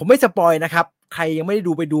ผมไม่สปอยนะครับใครยังไม่ได้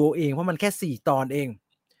ดูไปดูเองเพราะมันแค่4 ตอนเอง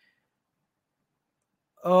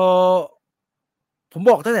ผม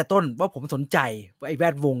บอกตั้งแต่ต้นว่าผมสนใจไอ้แว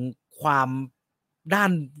ดวงความด้า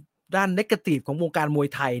นเนกาทีฟของวงการมวย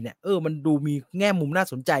ไทยเนี่ยมันดูมีแง่มุมน่า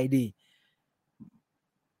สนใจดี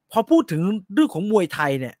พอพูดถึงเรื่องของมวยไท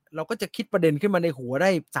ยเนี่ยเราก็จะคิดประเด็นขึ้นมาในหัวได้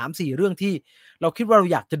 3-4 เรื่องที่เราคิดว่าเรา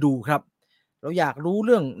อยากจะดูครับเราอยากรู้เ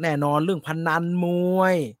รื่องแน่นอนเรื่องพนันมว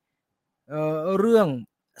ยเรื่อง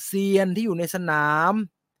เซียนที่อยู่ในสนาม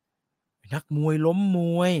นักมวยล้มม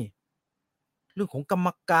วยเรื่องของกรรม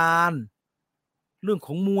การเรื่องข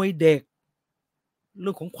องมวยเด็กเ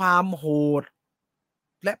รื่องของความโหด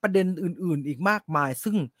และประเด็นอื่นๆอีกมากมาย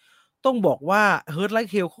ซึ่งต้องบอกว่า Hurt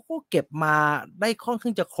Like Hell เขาก็เก็บมาได้ค่อนข้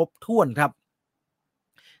างจะครบถ้วนครับ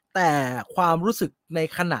แต่ความรู้สึกใน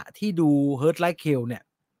ขณะที่ดู Hurt Like Hell เนี่ย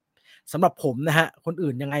สำหรับผมนะฮะคน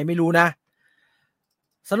อื่นยังไงไม่รู้นะ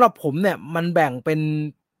สำหรับผมเนี่ยมันแบ่งเป็น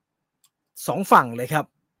2ฝั่งเลยครับ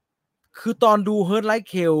คือตอนดู Hurt Like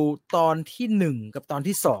Hell ตอนที่1กับตอน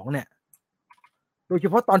ที่2เนี่ยโดยเฉ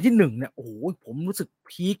พาะตอนที่1เนี่ยโอ้โฮผมรู้สึก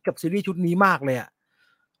พีกกับซีรีส์ชุดนี้มากเลยอะ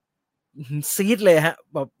ซีดเลยครับ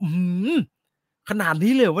แบบขนาด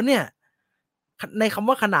นี้เลยเหรอวะเนี่ยในคำ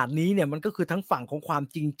ว่าขนาดนี้เนี่ยมันก็คือทั้งฝั่งของความ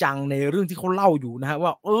จริงจังในเรื่องที่เขาเล่าอยู่นะครับว่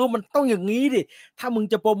ามันต้องอย่างงี้ดิถ้ามึง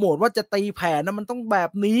จะโพรโมตว่าจะตีแผ่นะมันต้องแบ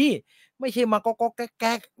บนี้ไม่ใช่มาก๊อกๆแ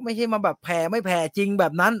ก๊กๆไม่ใช่มาแบบแผ่ไม่แผ่จริงแบ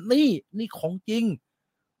บนั้นนี่ของจริง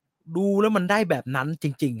ดูแล้วมันได้แบบนั้นจ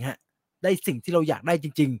ริงๆครับได้สิ่งที่เราอยากได้จ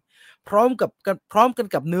ริงๆพร้อมกัน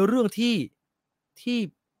กับเนื้อเรื่องที่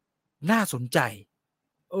น่าสนใจ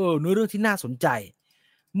เนื้อเรื่องที่น่าสนใจ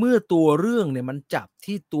เมื่อตัวเรื่องเนี่ยมันจับ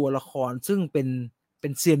ที่ตัวละครซึ่งเป็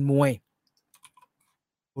นเซียนมวย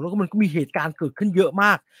แล้วก็มันก็มีเหตุการณ์เกิดขึ้นเยอะม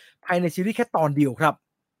ากภายในซีรีส์แค่ตอนเดียวครับ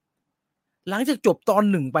หลังจากจบตอน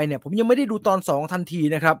1ไปเนี่ยผมยังไม่ได้ดูตอน2ทันที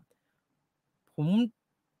นะครับผม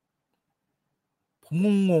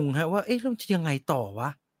งงๆครับว่าเอ๊ะแล้วมันจะยังไงต่อวะ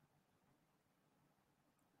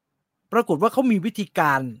ปรากฏว่าเขามีวิธีก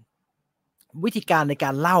ารในกา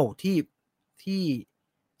รเล่าที่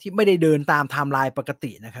ที่ไม่ได้เดินตามไทม์ไลน์ปก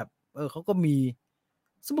ตินะครับเขาก็มี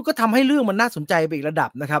ซึ่งมันก็ทำให้เรื่องมันน่าสนใจไปอีกระดั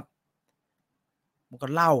บนะครับมันก็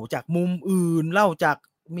เล่าจากมุมอื่นเล่าจาก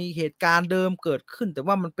มีเหตุการณ์เดิมเกิดขึ้นแต่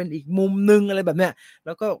ว่ามันเป็นอีกมุมหนึ่งอะไรแบบเนี้ยแ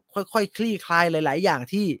ล้วก็ค่อยๆคลี่คลายหลายๆอย่าง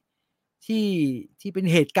ที่ที่เป็น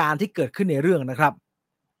เหตุการณ์ที่เกิดขึ้นในเรื่องนะครับ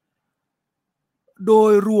โด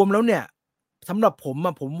ยรวมแล้วเนี่ยสำหรับผม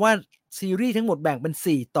ว่าซีรีส์ทั้งหมดแบ่งเป็น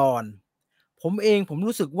4ตอนผม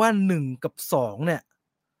รู้สึกว่า1กับ2เนี่ย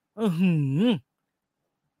อื้อฮือ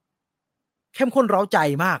เข้มข้นเร้าใจ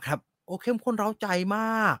มากครับเข้มข้นเร้าใจม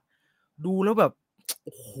ากดูแล้วแบบโ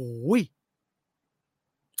อ้โฮ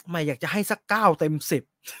ไม่อยากจะให้สัก9เต็ม10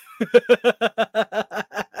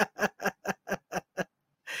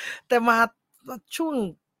แต่มาช่วง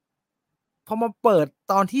พอมาเปิด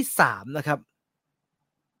ตอนที่3นะครับ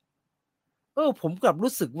ผมกลับ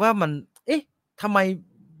รู้สึกว่ามันเอ๊ะทำไม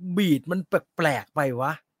บีตมันแปลกๆไปว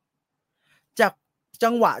ะจากจั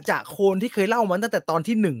งหวะจากโคนที่เคยเล่ามาตั้งแต่ตอน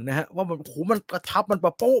ที่1นะครับว่ามันโอ้โฮมันประทับมันแบ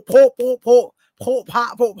บโป๊ะโพะโป๊ะโพะโพะพะ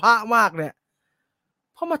โพะพะมากเนี่ย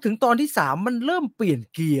พอมาถึงตอนที่3มันเริ่มเปลี่ยน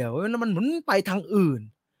เกียร์เว้ยแล้วมันเหมือนไปทางอื่น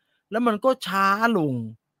แล้วมันก็ช้าลง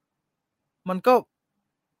มันก็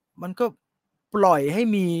มันก็ปล่อยให้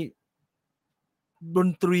มีดน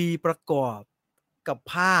ตรีประกอบกับ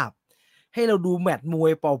ภาพให้เราดูแมตช์มว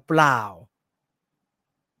ยเปล่า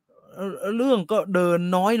ๆเรื่องก็เดิน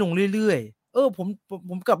น้อยลงเรื่อยๆผ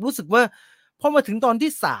มกลับรู้สึกว่าพอมาถึงตอน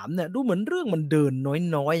ที่3เนี่ยดูเหมือนเรื่องมันเดิน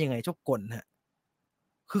น้อยๆยังไงเจ้ากลครับ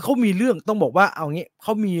คือเขามีเรื่องต้องบอกว่าเอางี้เข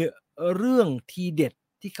ามีเรื่องทีเด็ด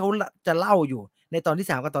ที่เขาจะเล่าอยู่ในตอนที่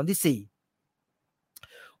3กับตอนที่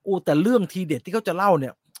4แต่เรื่องทีเด็ดที่เขาจะเล่าเนี่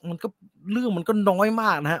ยมันก็เรื่องมันก็น้อยม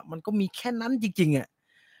ากนะครับมันก็มีแค่นั้นจริงๆอะ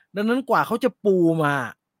ดังนั้นกว่าเขาจะปูมา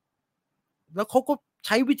แล้วเขาก็ใ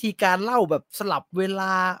ช้วิธีการเล่าแบบสลับเวล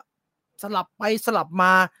าสลับไปสลับม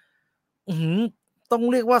าอื้อฮือต้อง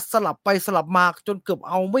เรียกว่าสลับไปสลับมาจนเกือบ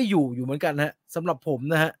เอาไม่อยู่เหมือนกันครับสำหรับผม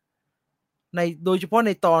นะครับโดยเฉพาะใ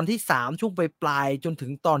นตอนที่3ช่วงปลายๆจนถึ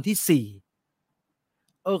งตอนที่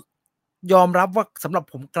4เออยอมรับว่าสำหรับ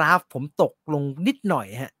ผมกราฟผมตกลงนิดหน่อย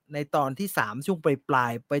ครับในตอนที่3ช่วงปลา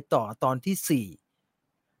ยๆไปต่อตอนที่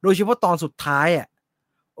4โดยเฉพาะตอนสุดท้ายอะ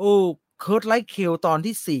เออ Hurt Like Hell ตอน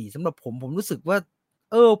ที่4สำหรับผมรู้สึกว่า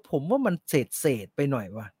ผมว่ามันเศษๆไปหน่อย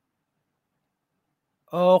ว่ะ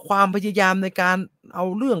ความพยายามในการเอา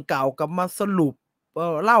เรื่องเก่ากลับมาสรุป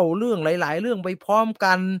เล่าเรื่องหลายๆเรื่องไปพร้อม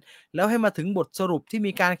กันแล้วให้มาถึงบทสรุปที่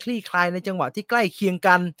มีการคลี่คลายในจังหวะที่ใกล้เคียง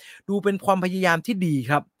กันดูเป็นความพยายามที่ดี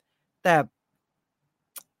ครับแต่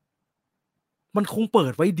มันคงเปิ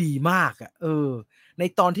ดไว้ดีมากอะใน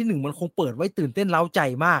ตอนที่1มันคงเปิดไว้ตื่นเต้นเร้าใจ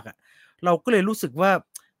มากอะเราก็เลยรู้สึกว่า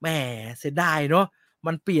แหมเสียดายเนาะ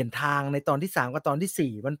มันเปลี่ยนทางในตอนที่3กับตอน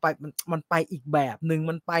ที่4มันไปอีกแบบหนึ่ง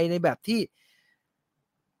มันไปในแบบที่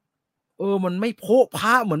มันไม่โป๊ะ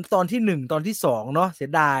ป๊ะเหมือนตอนที่1ตอนที่2เนาะเสีย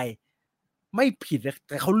ดายไม่ผิดแ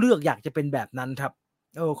ต่เขาเลือกอยากจะเป็นแบบนั้นครับ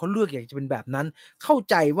เขาเลือกอยากจะเป็นแบบนั้นเข้า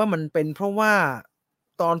ใจว่ามันเป็นเพราะว่า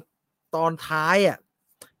ตอนตอนท้ายอะ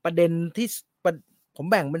ประเด็นที่สประผม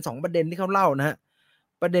แบ่งเป็น2ประเด็นที่เขาเล่านะครับ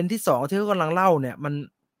ประเด็นที่2ที่เขากำลังเล่าเนี่ยมัน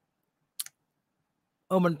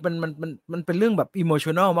เป็นเรื่องแบบ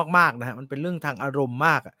emotional มากๆนะครับมันเป็นเรื่องทางอารมณ์ม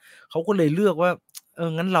ากอะเขาก็เลยเลือกว่า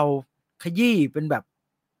งั้นเราขยี้เป็นแบบ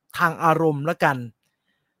ทางอารมณ์แล้วกัน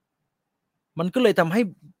มันก็เลยทำให้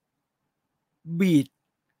บีต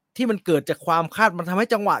ที่มันเกิดจากความมันทำให้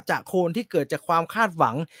จังหวะจากโคนที่เกิดจากความคาดหวั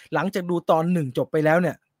งหลังจากดูตอน1จบไปแล้วเ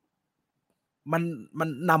นี่ยมัน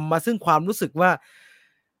นำมาซึ่งความรู้สึกว่า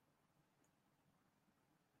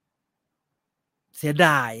เสียด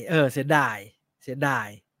ายเสียดาย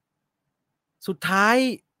สุดท้าย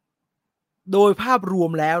โดยภาพรว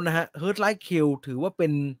มแล้วนะฮะ Hurt Like Kill ถือว่าเ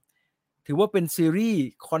ป็นซีรีส์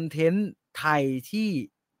คอนเทนต์ไทยที่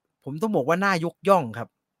ผมต้องบอกว่าน่ายกย่องครับ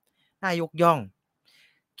น่ายกย่อง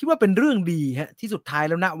คิดว่าเป็นเรื่องดีฮะที่สุดท้าย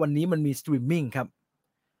แล้วณวันนี้มันมีสตรีมมิ่งครับ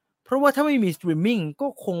เพราะว่าถ้าไม่มีสตรีมมิ่งก็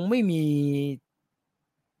คงไม่มี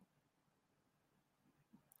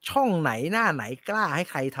ช่องไหนหน้าไหนกล้าให้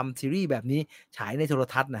ใครทำซีรีส์แบบนี้ฉายในโทร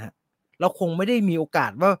ทัศน์นะฮะเราคงไม่ได้มีโอกา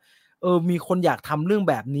สว่ามีคนอยากทำเรื่อง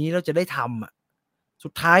แบบนี้แล้วจะได้ทำอ่ะสุ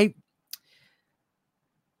ดท้าย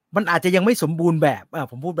มันอาจจะยังไม่สมบูรณ์แบบ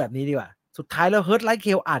ผมพูดแบบนี้ดีกว่าสุดท้ายแล้ว Hurt Like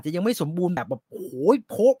Hell อาจจะยังไม่สมบูรณ์แบบโอ้โห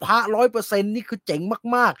โพะพะ 100% นี่คือเจ๋ง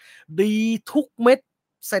มากๆดีทุกเม็ด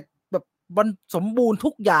เสร็จแบบมันสมบูรณ์ทุ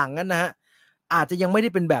กอย่างนั้นนะฮะอาจจะยังไม่ได้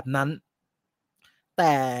เป็นแบบนั้นแ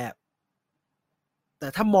ต่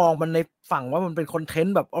ถ้ามองมันในฝั่งว่ามันเป็นคอนเทน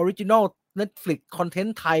ต์แบบออริจินอล Netflix คอนเทน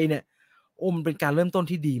ต์ไทยเนี่ยมันเป็นการเริ่มต้น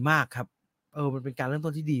ที่ดีมากครับมันเป็นการเริ่ม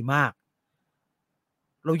ต้นที่ดีมาก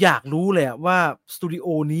เราอยากรู้เลยว่าสตูดิโอ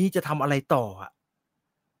นี้จะทำอะไรต่อ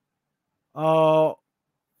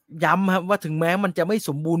ย้ำครับว่าถึงแม้มันจะไม่ส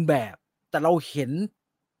มบูรณ์แบบแต่เราเห็น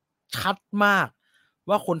ชัดมาก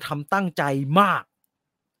ว่าคนทำตั้งใจมาก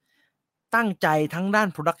ตั้งใจทั้งด้าน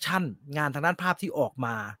โปรดักชันงานทางด้านภาพที่ออกม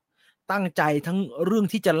าตั้งใจทั้งเรื่อง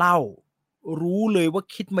ที่จะเล่ารู้เลยว่า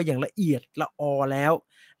คิดมาอย่างละเอียดละออแ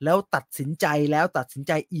ล้วตัดสินใ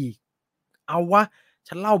จอีกเอาวะ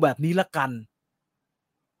ฉันเล่าแบบนี้ละกัน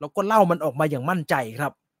แล้วก็เล่ามันออกมาอย่างมั่นใจครั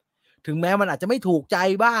บถึงแม้มันอาจจะไม่ถูกใจ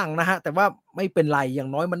บ้างนะฮะแต่ว่าไม่เป็นไรอย่าง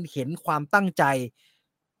น้อยมันเห็นความตั้งใจ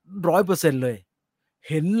 100% เลย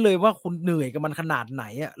เห็นเลยว่าคุณเหนื่อยกับมันขนาดไหน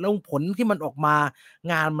อะแล้วผลที่มันออกมา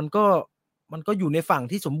งานมันก็อยู่ในฝั่ง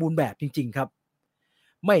ที่สมบูรณ์แบบจริงๆครับ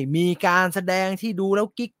ไม่มีการแสดงที่ดูแล้ว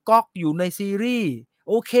กิ๊กก๊อกอยู่ในซีรีส์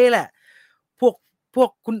โอเคแหละพว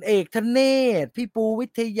กคุณเอกธเนศพี่ปูวิ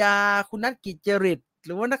ทยาคุณนัทกิจจริตห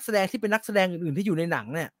รือว่านักแสดงที่เป็นนักแสดงอื่นๆที่อยู่ในหนัง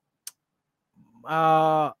เนี่ย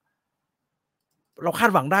เราคาด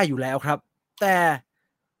หวังได้อยู่แล้วครับแต่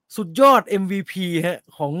สุดยอด MVP ฮะ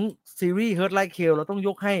ของซีรีส์ Hurt Like Hell เราต้องย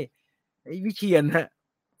กให้ไอ้วิเชียรฮะ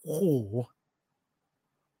โอ้โห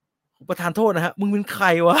ประธานโทษนะฮะมึงเป็นใคร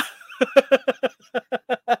วะ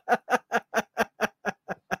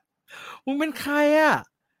มึงเป็นใครอ่ะ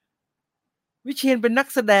วิเชียรเป็นนัก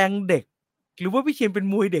แสดงเด็กหรือว่าวิเชียรเป็น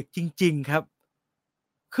มวยเด็กจริงๆครับ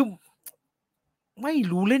คือไม่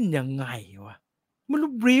รู้เล่นยังไงวะไม่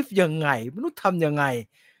รู้บรีฟยังไงไม่รู้ทำยังไง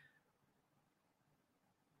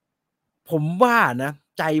ผมว่านะ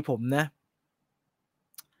ใจผมนะ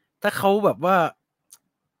ถ้าเขาแบบว่า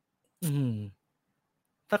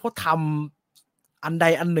ถ้าเขาทำอันใด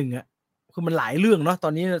อันหนึ่งอะคือมันหลายเรื่องเนาะตอ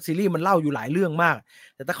นนี้ซีรีส์มันเล่าอยู่หลายเรื่องมาก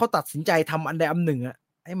แต่ถ้าเขาตัดสินใจทำอันใดอันหนึ่งอะ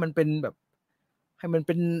ให้มันเป็นแบบให้มันเ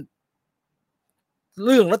ป็นเ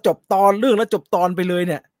รื่องแล้วจบตอนไปเลย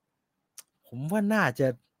เนี่ยผมว่าน่าจะ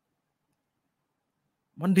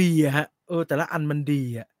มันดีอะฮะแต่ละอันมันดี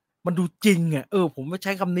อะมันดูจริงอะผมไม่ใ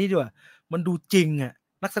ช้คำนี้ดีกว่ามันดูจริงอะ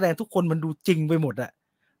นักแสดงทุกคนมันดูจริงไปหมดอะ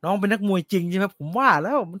น้องเป็นนักมวยจริงใช่ไหมผมว่าแ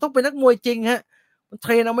ล้วมันต้องเป็นนักมวยจริงฮะมันเท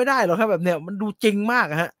รนเอาไม่ได้หรอกครับแบบเนี้ยมันดูจริงมาก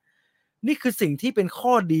ฮะนี่คือสิ่งที่เป็น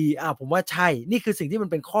ข้อดีผมว่าใช่นี่คือสิ่งที่มัน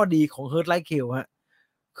เป็นข้อดีของ Hurt Like Hell ฮะ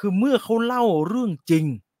คือเมื่อเขาเล่าเรื่องจริง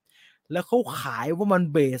แล้วเขาขายว่ามัน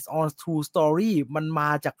based on true story มันมา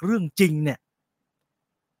จากเรื่องจริงเนี่ย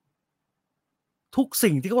ทุก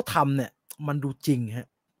สิ่งที่เขาทำเนี่ยมันดูจริงฮะ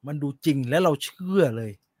มันดูจริงและเราเชื่อเล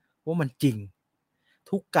ยว่ามันจริง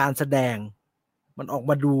ทุกการแสดงมันออก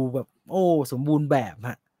มาดูแบบสมบูรณ์แบบ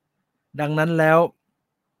ฮะดังนั้นแล้ว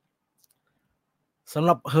สำห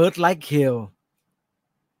รับ Hurt Like Hell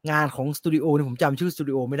งานของสตูดิโอนี่ผมจำชื่อสตู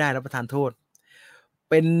ดิโอไม่ได้แล้วประทานโทษ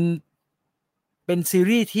เป็นซี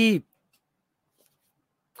รีส์ที่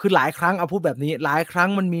คือหลายครั้งเอาพูดแบบนี้หลายครั้ง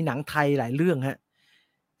มันมีหนังไทยหลายเรื่องฮะ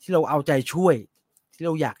ที่เราเอาใจช่วยที่เร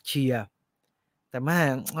าอยากเชียร์แต่แม่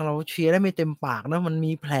เราเชียร์ได้ไม่เต็มปากนะมัน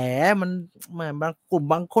มีแผลมันบางกลุ่ม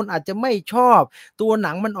บางคนอาจจะไม่ชอบตัวห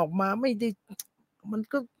นังมันออกมาไม่ได้มัน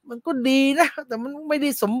ก็ดีนะแต่มันไม่ได้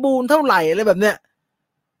สมบูรณ์เท่าไหร่อะไรแบบเนี้ย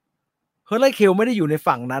เฮอร์ไลเคลไม่ได้อยู่ใน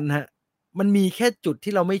ฝั่งนั้นฮะมันมีแค่จุด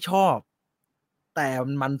ที่เราไม่ชอบแต่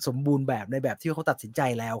มันสมบูรณ์แบบในแบบที่เขาตัดสินใจ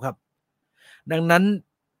แล้วครับดังนั้น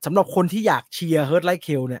สำหรับคนที่อยากเชียร์ Hurt Like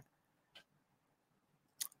Hell เนี่ย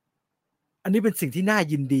อันนี้เป็นสิ่งที่น่า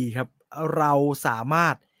ยินดีครับเราสามา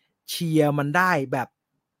รถเชียร์มันได้แบบ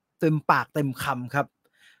เต็มปากเต็มคำครับ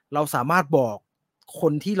เราสามารถบอกค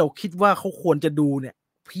นที่เราคิดว่าเขาควรจะดูเนี่ย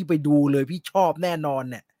พี่ไปดูเลยพี่ชอบแน่นอน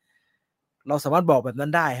เนี่ยเราสามารถบอกแบบนั้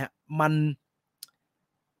นได้ฮะมั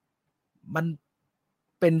น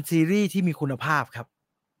เป็นซีรีส์ที่มีคุณภาพครับ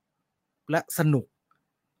และสนุก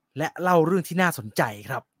และเล่าเรื่องที่น่าสนใจ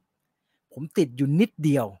ครับผมติดอยู่นิดเ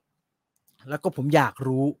ดียวแล้วก็ผมอยาก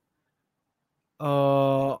รู้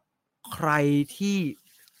ใครที่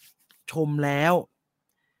ชมแล้ว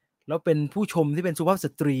เป็นผู้ชมที่เป็นสุภาพส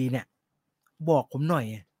ตรีเนี่ยบอกผมหน่อย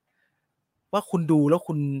ว่าคุณดูแล้ว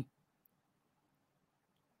คุณ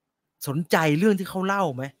สนใจเรื่องที่เขาเล่า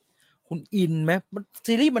ไหมคุณอินไหมมัน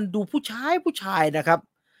ซีรีส์มันดูผู้ชายนะครับ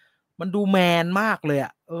มันดูแมนมากเลย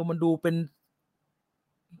มันดูเ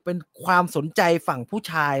ป็นความสนใจฝั่งผู้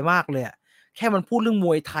ชายมากเลยแค่มันพูดเรื่องม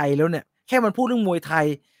วยไทยแล้วเนี่ยแค่มันพูดเรื่องมวยไทย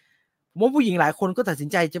ผมว่าผู้หญิงหลายคนก็ตัดสิน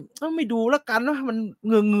ใจจะไม่ดูแล้วกันว่ามันเห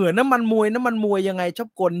งื่อน้ำมันมวยยังไงชอบ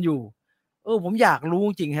กลอยู่ผมอยากรู้จ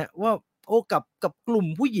ริงฮะว่ากับกลุ่ม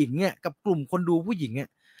ผู้หญิงเนี่ยกับกลุ่มคนดูผู้หญิงเนี่ย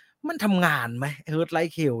มันทำงานไหมเฮิร์ทไล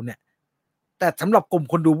ท์เคลเนี่ยแต่สำหรับกลุ่ม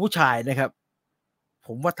คนดูผู้ชายนะครับผ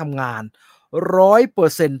มว่าทำงาน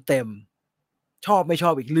 100% เต็มชอบไม่ชอ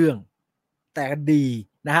บอีกเรื่องแต่ดี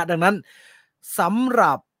นะฮะดังนั้นสำห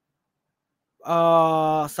รั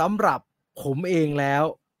บผมเองแล้ว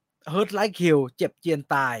Hurt Like Hell เจ็บเจียน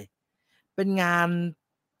ตายเป็นงาน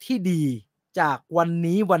ที่ดีจากวัน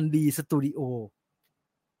นี้วันดีสตูดิโอ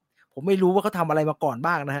ผมไม่รู้ว่าเขาทำอะไรมาก่อน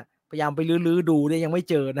บ้างนะฮะพยายามไปลื้อดูเนี่ยยังไม่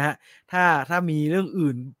เจอนะฮะถ้ามีเรื่อง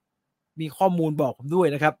อื่นมีข้อมูลบอกผมด้วย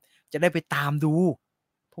นะครับจะได้ไปตามดู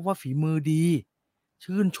เพราะว่าฝีมือดี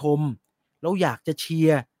ชื่นชมแล้วอยากจะเชีย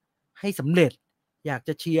ร์ให้สำเร็จอยากจ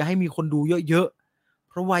ะเชียร์ให้มีคนดูเยอะๆ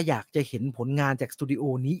เพราะว่าอยากจะเห็นผลงานจากสตูดิโอ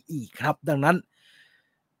นี้อีกครับดังนั้น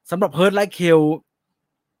สำหรับ Hurt Like Hell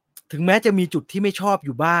ถึงแม้จะมีจุดที่ไม่ชอบอ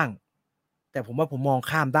ยู่บ้างแต่ผมว่าผมมอง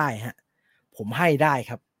ข้ามได้ฮะผมให้ได้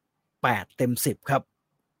ครับ8 เต็ม 10ครับ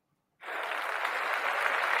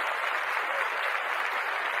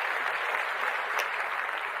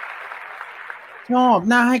ชอบ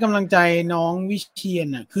น่าให้กำลังใจน้องวิเชียร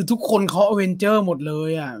น่ะคือทุกคนเขาอเวนเจอร์หมดเล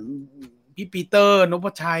ยพี่ปีเตอร์นพ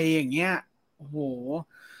ชัยอย่างเงี้ยโอ้โห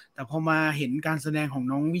แต่พอมาเห็นการแสดงของ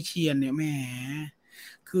น้องวิเชียรเนี่ยแหม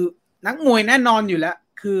คือนักมวยแน่นอนอยู่แล้ว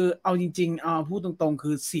คือเอาจริงๆพูดตรงๆคื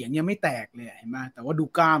อเสียงยังไม่แตกเลยเห็นไหมแต่ว่าดู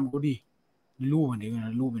กล้ามเขาดิรูปอันนี้น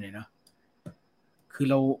ะรูปไปไหนนะคื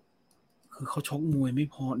อเขาชกมวยไม่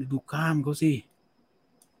พอดูกล้ามเขาสิ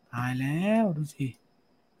ตายแล้วดูสิ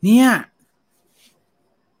เนี่ย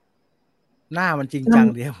หน้ามันจริงจัง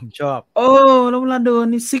ดีผมชอบแล้วเวลาเดิน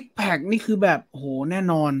นี่ซิกแพคนี่คือแบบโหแน่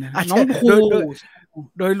นอนน้องภู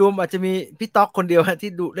โดยรวมอาจจะมีพี่ต๊อกคนเดียว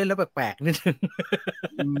ที่ดูเล่นแล้วแปลกๆนิดนึง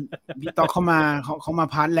พี่ต๊อกเขามา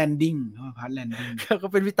พาร์ทแลนดิ้งก็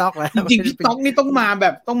เป็นพี่ต๊อกแหละจริงพี่ต๊อกนี่ต้องมาแบ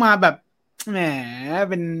บแหม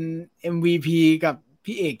เป็น MVP กับ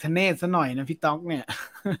พี่เอกธเนศซะหน่อยนะพี่ต๊อกเนี่ย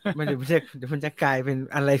ไม่เดี๋ยวมันจะกลายเป็น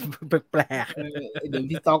อะไรแปลกๆเดี๋ยว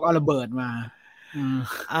พี่ต๊อกเอาระเบิดมา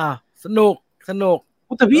สนุก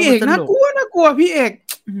แต่พี่เอกน่ากลัวพี่เอก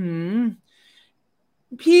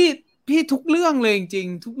พี่ทุกเรื่องเลยจริง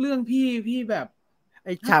ๆทุกเรื่องพี่แบบไ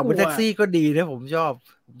อ้ฉากบนแท็กซี่ก็ดีนะผมชอบ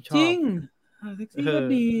จริงแท็กซี่ก็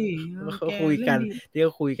ดีเขาคุยกันเดี๋ยว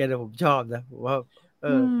คุยกันแต่ผมชอบนะผมว่า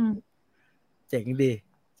เจ๋งดี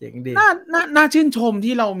น่าชื่นชม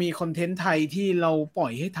ที่เรามีคอนเทนต์ไทยที่เราปล่อ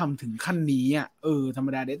ยให้ทำถึงขั้นนี้ธรรม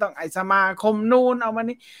ดาเดี๋ยวต้องไอสมาคมนู่นเอามา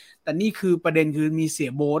นี่แต่นี่คือประเด็นคือมีเสี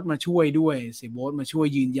ยโบ๊ทมาช่วยด้วยเสียโบ๊ทมาช่วย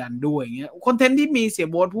ยืนยันด้วยอย่างเงี้ยคอนเทนต์ที่มีเสีย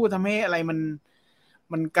โบ๊ทพูดทำให้อะไรมัน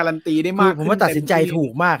การันตีได้มากผมว่าตัดสินใจถู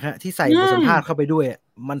กมากฮะที่ใส่บทสัมภาษณ์เข้าไปด้วย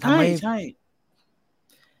มันทำให้ใช่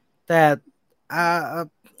แต่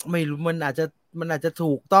ไม่รู้มันอาจจะ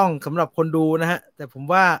ถูกต้องสำหรับคนดูนะฮะแต่ผม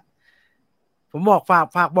ว่าผมบอกฝ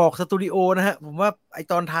ากบอกสตูดิโอนะฮะผมว่าไอ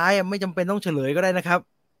ตอนท้ายไม่จำเป็นต้องเฉลยก็ได้นะครับ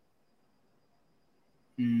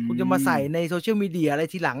คุณจะมาใส่ในโซเชียลมีเดียอะไร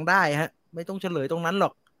ทีหลังได้ฮะไม่ต้องเฉลยตรงนั้นหร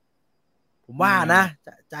อกผมว่านะ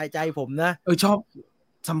ใจผมนะชอบ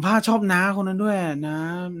สัมภาษณ์ชอบน้าคนนั้นด้วย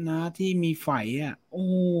น้าที่มีไฝโอ้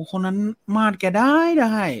คนนั้นมาดแกได้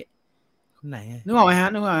คนไหนนึกออกไหมฮะ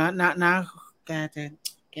น้า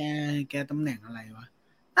แกตำแหน่งอะไรวะ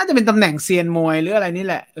น่าจะเป็นตำแหน่งเซียนมวยหรืออะไรนี่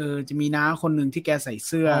แหละจะมีน้าคนหนึ่งที่แกใส่เ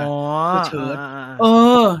สื้อเชิ้ต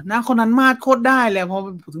น้าคนนั้นมาดโคตรได้เลยพอ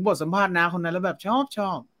ถึงบทสัมภาษณ์น้าคนนั้นแล้วแบบชอบ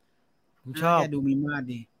ผมชอบแกดูมีมาด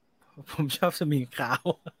ดีผมชอบสมิงขาว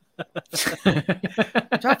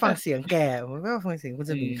ชอบฟังเสียงแกผมก็ฟังเสียงคุณ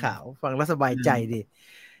สมิงขาวฟังแล้วสบายใจดี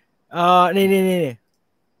นี่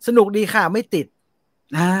สนุกดีค่ะไม่ติด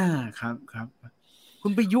ครับคุ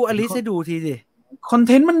ณไปยุอลิซให้ดูทีสิคอนเ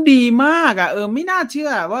ทนต์มันดีมากไม่น่าเชื่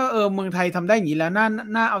อว่าเมืองไทยทำได้อย่างนี้แล้ว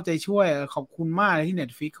น่าเอาใจช่วยขอบคุณมากเลยที่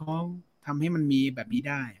Netflix เขาทำให้มันมีแบบนี้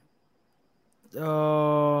ได้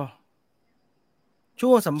ช่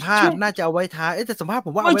วงสัมภาษณ์น่าจะเอาไว้ท้ายแต่สัมภาษณ์ผ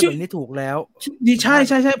มว่าเอาไว้แบบนี้ถูกแล้วดีใช่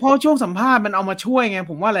เพราะช่วงสัมภาษณ์มันเอามาช่วยไง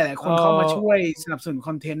ผมว่าหลายๆคนเข้ามาช่วยสนับสนุนค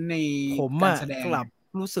อนเทนต์ในการแสดงกลับ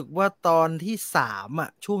รู้สึกว่าตอนที่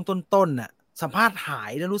3ช่วงต้นสัมภาษณ์หา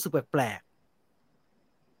ยแล้วรู้สึกแปลก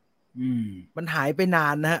ๆมันหายไปนา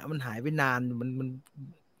นนะฮะมันหายไปนาน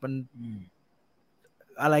มัน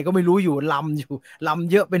อะไรก็ไม่รู้อยู่ลำ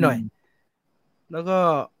เยอะไปหน่อยแล้วก็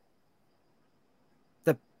แ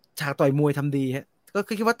ต่ฉากต่อยมวยทำดีฮะก็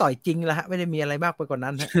คิดว่าต่อยจริงแล้วฮะไม่ได้มีอะไรมากไปกว่า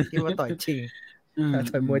นั้นฮะคิดว่าต่อยจริง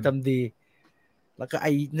ต่อยมวยทำดีแล้วก็ไ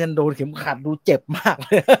อ้นั่นโดนเข็มขัดดูเจ็บมากเ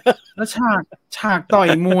ลยแล้วฉากต่อย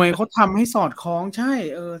มวยเขาทำให้สอดคล้องใช่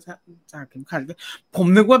ฉากเข็มขัดผม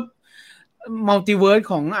นึกว่ามัลติเวิร์ส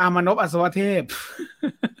ของอามานพอัศวเทพ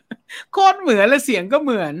โคตรเหมือนและเสียงก็เ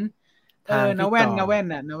หมือนนาแว่น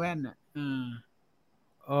น่ะ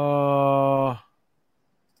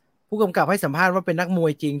ผู้กำกับให้สัมภาษณ์ว่าเป็นนักมว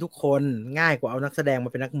ยจริงทุกคนง่ายกว่าเอานักแสดงม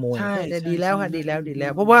าเป็นนักมวยดีแล้วฮะดีแล้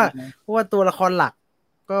วเพราะว่าตัวละครหลัก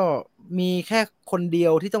ก็มีแค่คนเดีย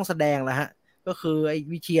วที่ต้องแสดงแล้วฮะก็คือไอ้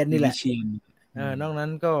วิเชียรนี่แหละนอกนั้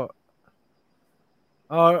นก็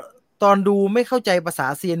ตอนดูไม่เข้าใจภาษา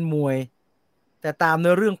เซียนมวยแต่ตามเ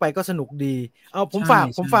นื้อเรื่องไปก็สนุกดีผมฝาก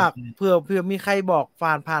เผื่อมีใครบอก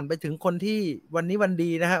ผ่านไปถึงคนที่วันนี้วันดี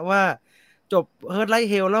นะฮะว่าจบเฮิร์ทไลท์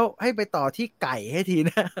เฮลแล้วให้ไปต่อที่ไก่ให้ที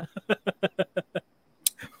นะ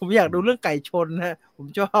ผมอยากดูเรื่องไก่ชนนะผม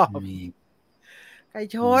ชอบไก่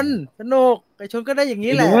ชนสนุกไก่ชนก็ได้อย่าง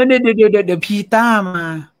นี้แหละเดี๋ยวพีต้ามา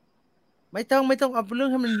ไม่ต้องเอาเรื่อ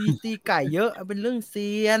งให้มันมีตีไก่เยอะเอาเป็นเรื่องเ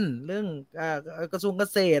ซียนเรื่องกระทรวงเก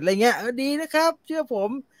ษตรอะไรเงี้ยดีนะครับเชื่อผ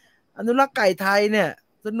มอนุรักษ์ไก่ไทยเนี่ย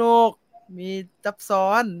สนุกมีซับซ้อ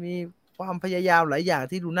นมีความพยายามหลายอย่าง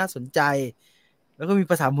ที่ดูน่าสนใจแล้วก็มี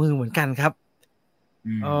ภาษามือเหมือนกันครับ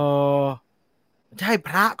ใช่พ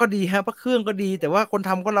ระก็ดีฮะพระเครื่องก็ดีแต่ว่าคนท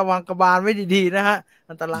ำก็ระวังกระบาลไว้ดีๆนะฮะ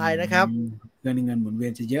อันตรายนะครับเงินหมุนเวีย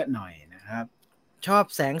นจะเยอะหน่อยนะครับชอบ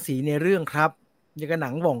แสงสีในเรื่องครับอย่างกับหนั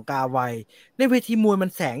งว่องกาไวในเวทีมวยมัน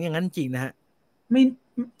แสงอย่างนั้นจริงนะฮะไม่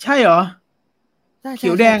ใช่เหรอเขี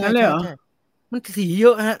ยวแดงนั่นเลยเหรอมันสีเย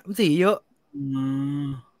อะฮะมันสีเยอะ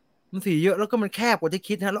มันสีเยอะแล้วก็มันแคบกว่าที่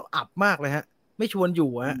คิดฮะแล้วอับมากเลยฮะไม่ชวนอยู่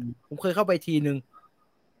ฮะผมเคยเข้าไปทีนึง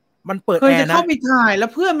มันเปิดแอร์นะเคยจะเข้าไปถ่ายแล้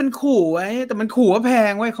วเพื่อนมันขู่ไว้แต่มันขู่ว่าแพ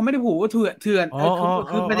งไว้เขาไม่ได้ขู่ว่าเถื่อน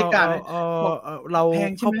คือบรรยากาศเรา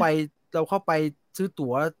เข้าไปซื้อตั๋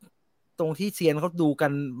วตรงที่เซียนเขาดูกั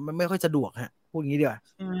นมันไม่ค่อยสะดวกฮะพูดอย่างนี้ดีกว่า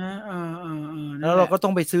แล้วเราก็ต้อ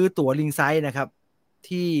งไปซื้อตั๋วลิงไซส์นะครับ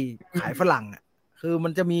ที่ขายฝรั่งคือมั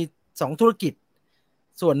นจะมี2ธุรกิจ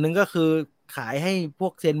ส่วนหนึ่งก็คือขายให้พว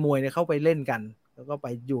กเซียนมวยเนี่ยเข้าไปเล่นกันแล้วก็ไป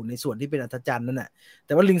อยู่ในส่วนที่เป็นอัศจรรย์นั่นแหละแ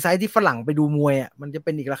ต่ว่าลิงไซส์ที่ฝรั่งไปดูมวยมันจะเ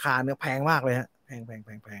ป็นอีกราคาเนี่ยแพงมากเลยฮะแพง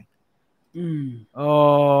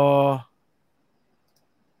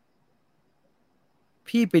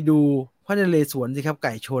พี่ไปดูพระนเรศวรสิครับไ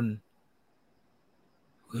ก่ชน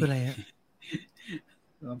คืออะไรฮะ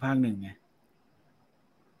ภาค 1ไง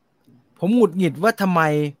ผมหงุดหงิดว่าทำไม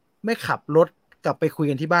ไม่ขับรถกลับไปคุย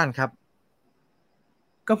กันที่บ้านครับ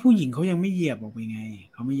ก็ผู้หญิงเขายังไม่เหยียบออกไปไง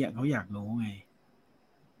เขาไม่อยากเขาอยากรู้ไง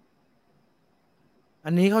อั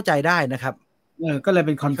นนี้เข้าใจได้นะครับก็เลยเ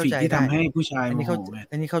ป็นคอนฟลิกต์ที่ทำให้ผู้ชายอันนี้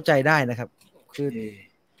เข้าใจได้นะครับคือ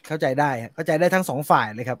เข้าใจได้ทั้ง2ฝ่าย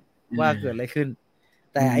เลยครับว่าเกิดอะไรขึ้น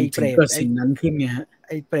แต่ไอ้เปรตสิ่งนั้นขึ้นไงฮะไ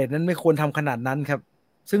อ้เปรตนั้นไม่ควรทำขนาดนั้นครับ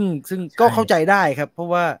ซึ่งก็เข้าใจได้ครับเพราะ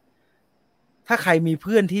ว่าถ้าใครมีเ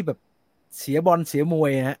พื่อนที่แบบเสียบอลเสียมว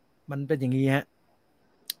ยฮะมันเป็นอย่างนี้ฮะ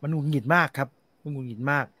มันหงุดหงิดมากครับมันหงุดหงิด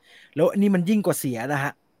มากแล้วอันนี้มันยิ่งกว่าเสียนะฮ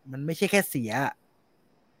ะมันไม่ใช่แค่เสีย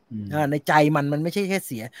ในใจมันไม่ใช่แค่เ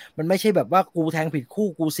สียมันไม่ใช่แบบว่ากูแทงผิดคู่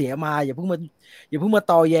กูเสียมาอย่าเพิ่งมา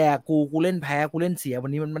ตอแยกูเล่นแพ้กูเล่นเสียวั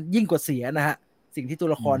นนี้มันยิ่งกว่าเสียนะฮะสิ่งที่ตัว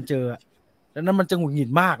ละครเจอแล้วนั้นมันจะหงุดหงิด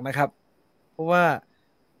มากนะครับเพราะว่า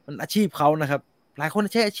มันอาชีพเขานะครับหลายคน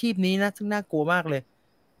ใช้อาชีพนี้นะซึ่งน่ากลัวมากเลย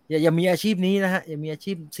อย่ามีอาชีพนี้นะฮะอย่ามีอา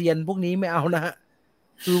ชีพเซียนพวกนี้ไม่เอานะฮะ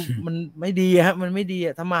คือมันไม่ดีฮะมันไม่ดี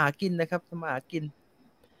ทำมาหากินนะครับทำมาหากิน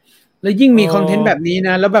แล้วยิ่งมีคอนเทนต์แบบนี้น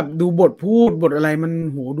ะแล้วแบบดูบทพูดบทอะไรมัน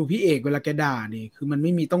โหดูพี่เอกเวลาแกด่านี่คือมันไ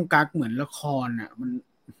ม่มีต้องกักเหมือนละครอ่ะมัน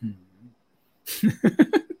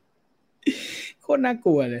โคตรน่าก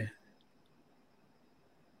ลัวเลย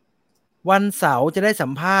วันเสาร์จะได้สั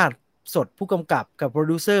มภาษณ์สดผู้กำกับกับโปร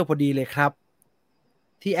ดิวเซอร์พอดีเลยครับ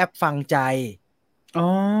ที่แอปฟังใจ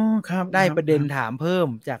ครับได้ประเด็นถามเพิ่ม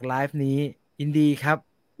จากไลฟ์นี้ยินดีครับ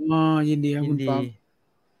ยินดีครับคุณป๊อป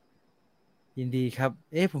ยินดีครับ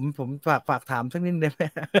ผมฝากถามสักนิดได้ไหม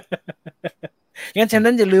งั้นฉะ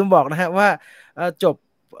นั้นอย่าลืมบอกนะฮะว่าจบ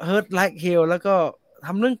Hurt Like Hell แล้วก็ ท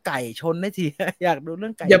ำเรื่องไก่ชนได้ที อยากดูเรื่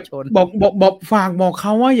องไก่ชนบอกฝากบอกเข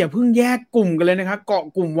าว่าอย่าเพิ่งแยกกลุ่มกันเลยนะครับเกาะ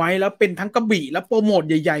กลุ่มไว้แล้วเป็นทั้งกระบี่แล้วโปรโมท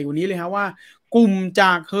ใหญ่ๆกว่านี้เลยครับว่ากลุ่มจ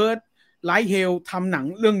ากเฮิร์ทไลท์เฮลทำหนัง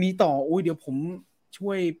เรื่องนี้ต่ออุ้ยเดี๋ยวผมช่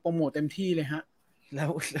วยโปรโมทเต็มที่เลยฮะแล้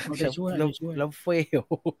วช่วยแล้วเฟล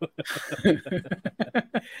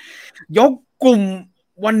ยกกลุ่ม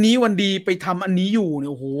วันนี้วันดีไปทำอันนี้อยู่เนี่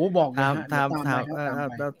ยโอ้โหบอกเลยฮะ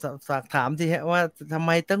ฝากถามทีว่าทำไ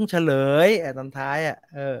มต้องเฉลยตอนท้าย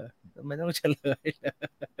ทำไมต้องเฉลย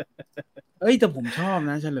เอ้ยแต่ผมชอบ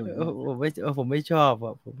นะเฉลยผมไม่ชอบอ่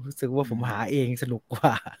ะผมรู้สึกว่าผมหาเองสนุกกว่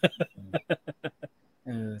า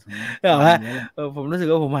ผมรู้สึก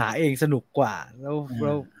ว่าผมหาเองสนุกกว่าแล้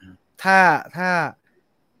ว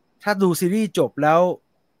ถ้าดูซีรีส์จบแล้ว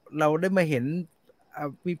เราได้มาเห็น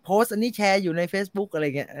มีโพสต์อันนี้แชร์อยู่ใน Facebook อะไร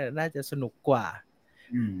เงี้ยน่าจะสนุกกว่า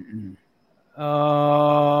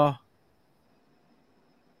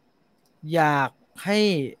อยากให้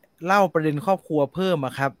เล่าประเด็นครอบครัวเพิ่มอ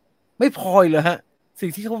ะครับไม่พอเลยฮะสิ่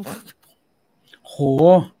งที่เขาโห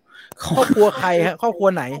ครอบครัวใครฮะครอบครัว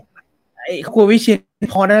ไหนไอ้ครอบครัววิเชียร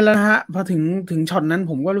พอได้แล้วนะฮะพอถึงช็อตนั้น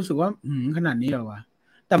ผมก็รู้สึกว่าขนาดนี้เหรอวะ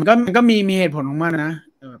แต่มันก็มีเหตุผลของมันนะ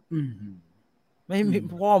ไม่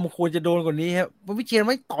พ่อมันควรจะโดนกว่านี้ครับวิเชียรไ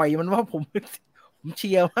ม่ต่อยมันว่าผมเ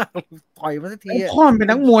ชียร์มากต่อยมันสักทีพ่อมันเป็น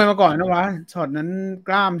นักมวยมาก่อนนะวะช็อตนั้นก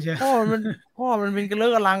ล้ามเชียพ่อมันเป็นกระเลิ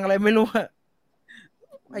กกระลังอะไรไม่รู้อะ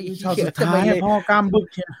ไอ้ช็อตสุดท้ายพ่อกล้ามบึก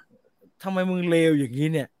เชียทำไมมึงเลวอย่างนี้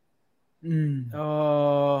เนี่ย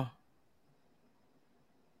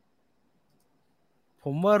ผ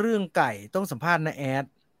มว่าเรื่องไก่ต้องสัมภาษณ์นะแอด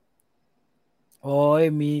โอ้ย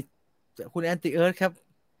มีคุณแอนติเอิร์ธครับ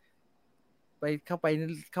เข้า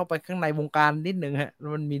ไปข้างในวงการนิดหนึ่งฮะ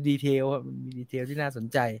มันมีดีเทลครับมันมีดีเทลที่น่าสน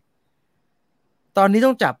ใจตอนนี้ต้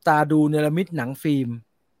องจับตาดูเนรมิตหนังฟิล์ม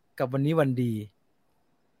กับวันนี้วันดี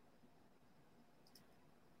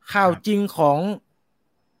ข่าวจริงของ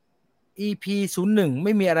EP 01ไ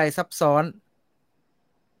ม่มีอะไรซับซ้อน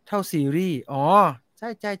เท่าซีรีส์ใ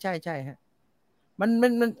ช่ฮะมัน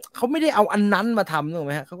เขาไม่ได้เอาอันนั้นมาทำถูกไห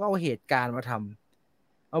มฮะเขาก็เอาเหตุการณ์มาท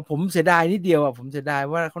ำผมเสียดายนิดเดียวผมเสียดาย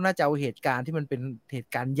ว่าเขาน่าจะเอาเหตุการณ์ที่มันเป็นเห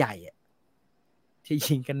ตุการณ์ใหญ่ที่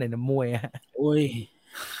ยิงกันในน้ำมวยโอ้ย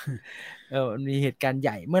มันมีเหตุการณ์ให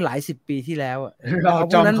ญ่เมื่อหลาย10 ปีที่แล้วเรา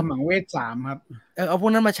จอมขมังเวท3ครับเอาพว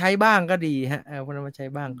กนั้นมาใช้บ้างก็ดีฮะพวกนั้นมาใช้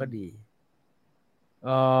บ้างก็ดี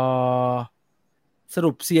ส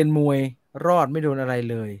รุปเซียนมวยรอดไม่โดนอะไร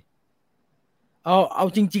เลยเอา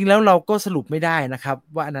จริงๆแล้วเราก็สรุปไม่ได้นะครับ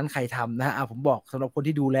ว่าอันนั้นใครทำนะผมบอกสำหรับคน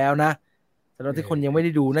ที่ดูแล้วนะสำหรับที่คนยังไม่ไ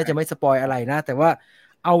ด้ดูน่าจะไม่สปอยอะไรนะแต่ว่า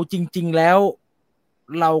เอาจริงๆแล้ว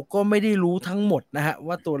เราก็ไม่ได้รู้ทั้งหมดนะฮะ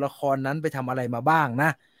ว่าตัวละครนั้นไปทำอะไรมาบ้างนะ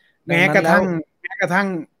แม้กระทั่ง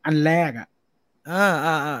อันแรก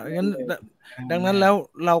งั้นดังนั้นแล้ว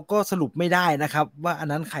เราก็สรุปไม่ได้นะครับว่าอัน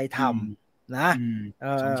นั้นใครทำนะ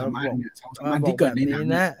2-3 อันที่เกิดในหนัง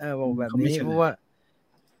นะบอกแบบนี้เพราะว่า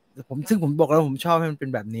ซึ่งผมบอกแล้วผมชอบให้มันเป็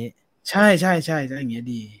นแบบนี้ใช่อย่างเงี้ย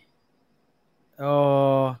ดี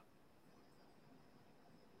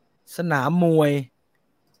สนามมวย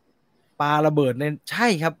ปาระเบิดใช่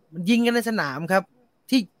ครับยิงกันในสนามครับ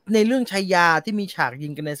ที่ในเรื่องชัยยาที่มีฉากยิ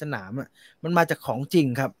งกันในสนามมันมาจากของจริง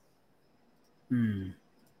ครับ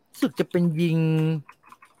รู้สึกจะเป็นยิง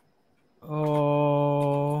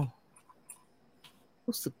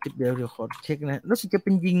รู้สึกเดี๋ยวขอเช็คนะรู้สึกจะเป็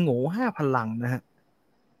นยิงโง่5 พลังนะฮะ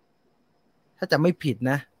ถ้าจะไม่ผิด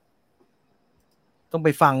นะต้องไป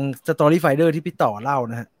ฟัง Story Finder ที่พี่ต่อเล่า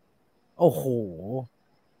นะฮะโอ้โห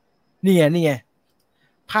นี่ไง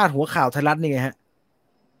พาดหัวข่าวไทยรัฐนี่ไงฮะ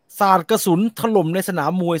สาดกระสุนถล่มในสนา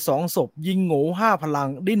มมวย2 ศพยิงโง่5 พลัง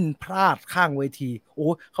ดิ้นพลาดข้างเวทีโอ้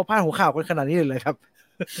เขาพาดหัวข่าวกันขนาดนี้เลยครับ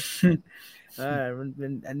มันเป็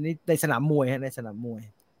นอันนี้ในสนามมวยฮะในสนามมวย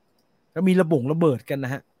แล้วมีระเบิดกันน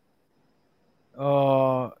ะฮะ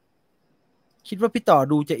คิดว่าพี่ต่อ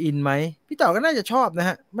ดูจะอินไหมพี่ต่อก็น่าจะชอบนะฮ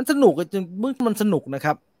ะมันสนุกจนมันสนุกนะค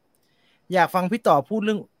รับอยากฟังพี่ต่อพูดเ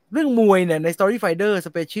รื่องมวยเนี่ยใน Story Finder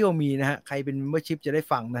Special มีนะฮะใครเป็น membership จะได้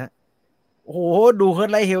ฟังนะฮะโอ้โหดูเฮิร์ท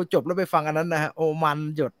ไลท์เฮลจบแล้วไปฟังอันนั้นนะฮะโอ้มัน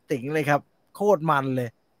หยดติ๋งเลยครับโคตรมันเลย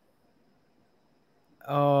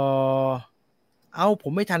ผ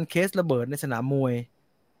มไม่ทันเคสระเบิดในสนามมวย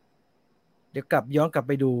เดี๋ยวย้อนกลับไ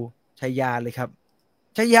ปดูชัยยาเลยครับ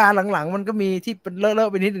ชัยยาหลังๆมันก็มีที่เป็นเลอะ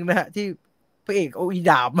ๆไปนิดนึงนะฮะที่พระเอกเอาอี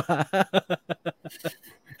ดาบมา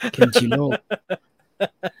เคนชิโร่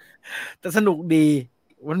แต่สนุกดี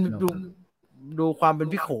มันดูความเป็น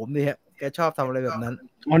พี่โขมดีฮะแกชอบทำอะไรแบบนั้น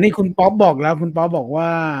นี่คุณป๊อปบอกแล้วคุณป๊อปบอกว่า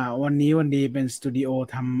วันนี้วันดีเป็นสตูดิโอ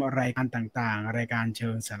ทำรายการต่างๆรายการเชิ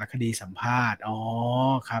งสารคดีสัมภาษณ์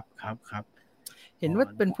ครับเห็นว่า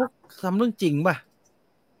เป็นพวกทำเรื่องจริงป่ะ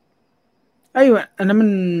ไอ้อันนั้นมัน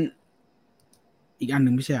อีกอันห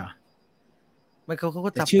นึ่งไม่ใช่เหรอมันเขาก็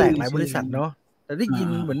จับแตกหลายบริษัทเนาะแต่ได้ยิน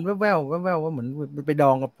เหมือนแว่วๆว่าเหมือนไปด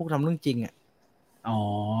องกับพวกทำเรื่องจริงอ่ะอ๋อ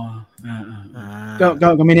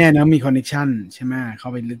ก็ไม่แน่นะมีคอนเนคชั่นใช่ไหมเข้า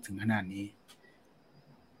ไปลึกถึงขนาดนี้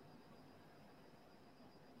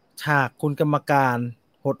ฉากคุณกรรมการ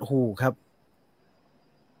หดหู่ครับ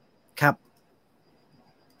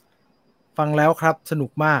ฟังแล้วครับสนุ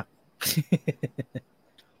กมาก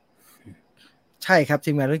ใช่ครับ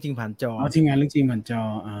ทีมงานเรื่องจริงผ่านจอทีมงานเรื่องจริงผ่านจอ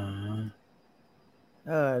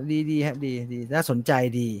ดีครับดีน่าสนใจ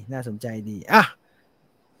ดีอ่ะ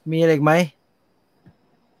มีอะไรอีกไหม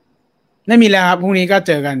ไม่มีแล้วครับพรุ่งนี้ก็เ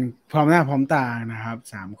จอกันพร้อมหน้าพร้อมตานะครับ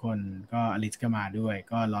3 คนก็อลิสก็มาด้วย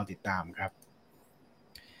ก็รอติดตามครับ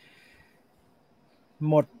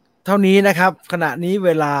หมดเท่านี้นะครับขณะนี้เว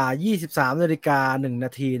ลา 23:01 น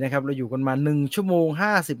าทีนะครับเราอยู่กันมา1 ชั่วโมง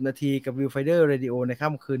 50 นาทีกับ Viewfinder Radio ในค่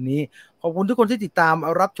ำคืนนี้ขอบคุณทุกคนที่ติดตามเอ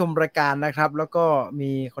ารับชมรายการนะครับแล้วก็มี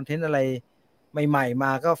คอนเทนต์อะไรใหม่ๆม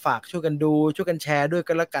าก็ฝากช่วยกันดูช่วยกันแชร์ด้วย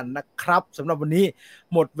กันละกันนะครับสำหรับวันนี้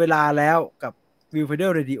หมดเวลาแล้วกับ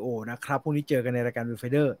Viewfinder Radio นะครับพรุ่งนี้เจอกันในรายการ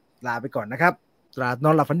Viewfinder ลาไปก่อนนะครับน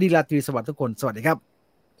อนหลับฝันดีราตรีสวัสดิ์ทุกคนสวัสดีครับ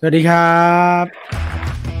สวัสดีครับ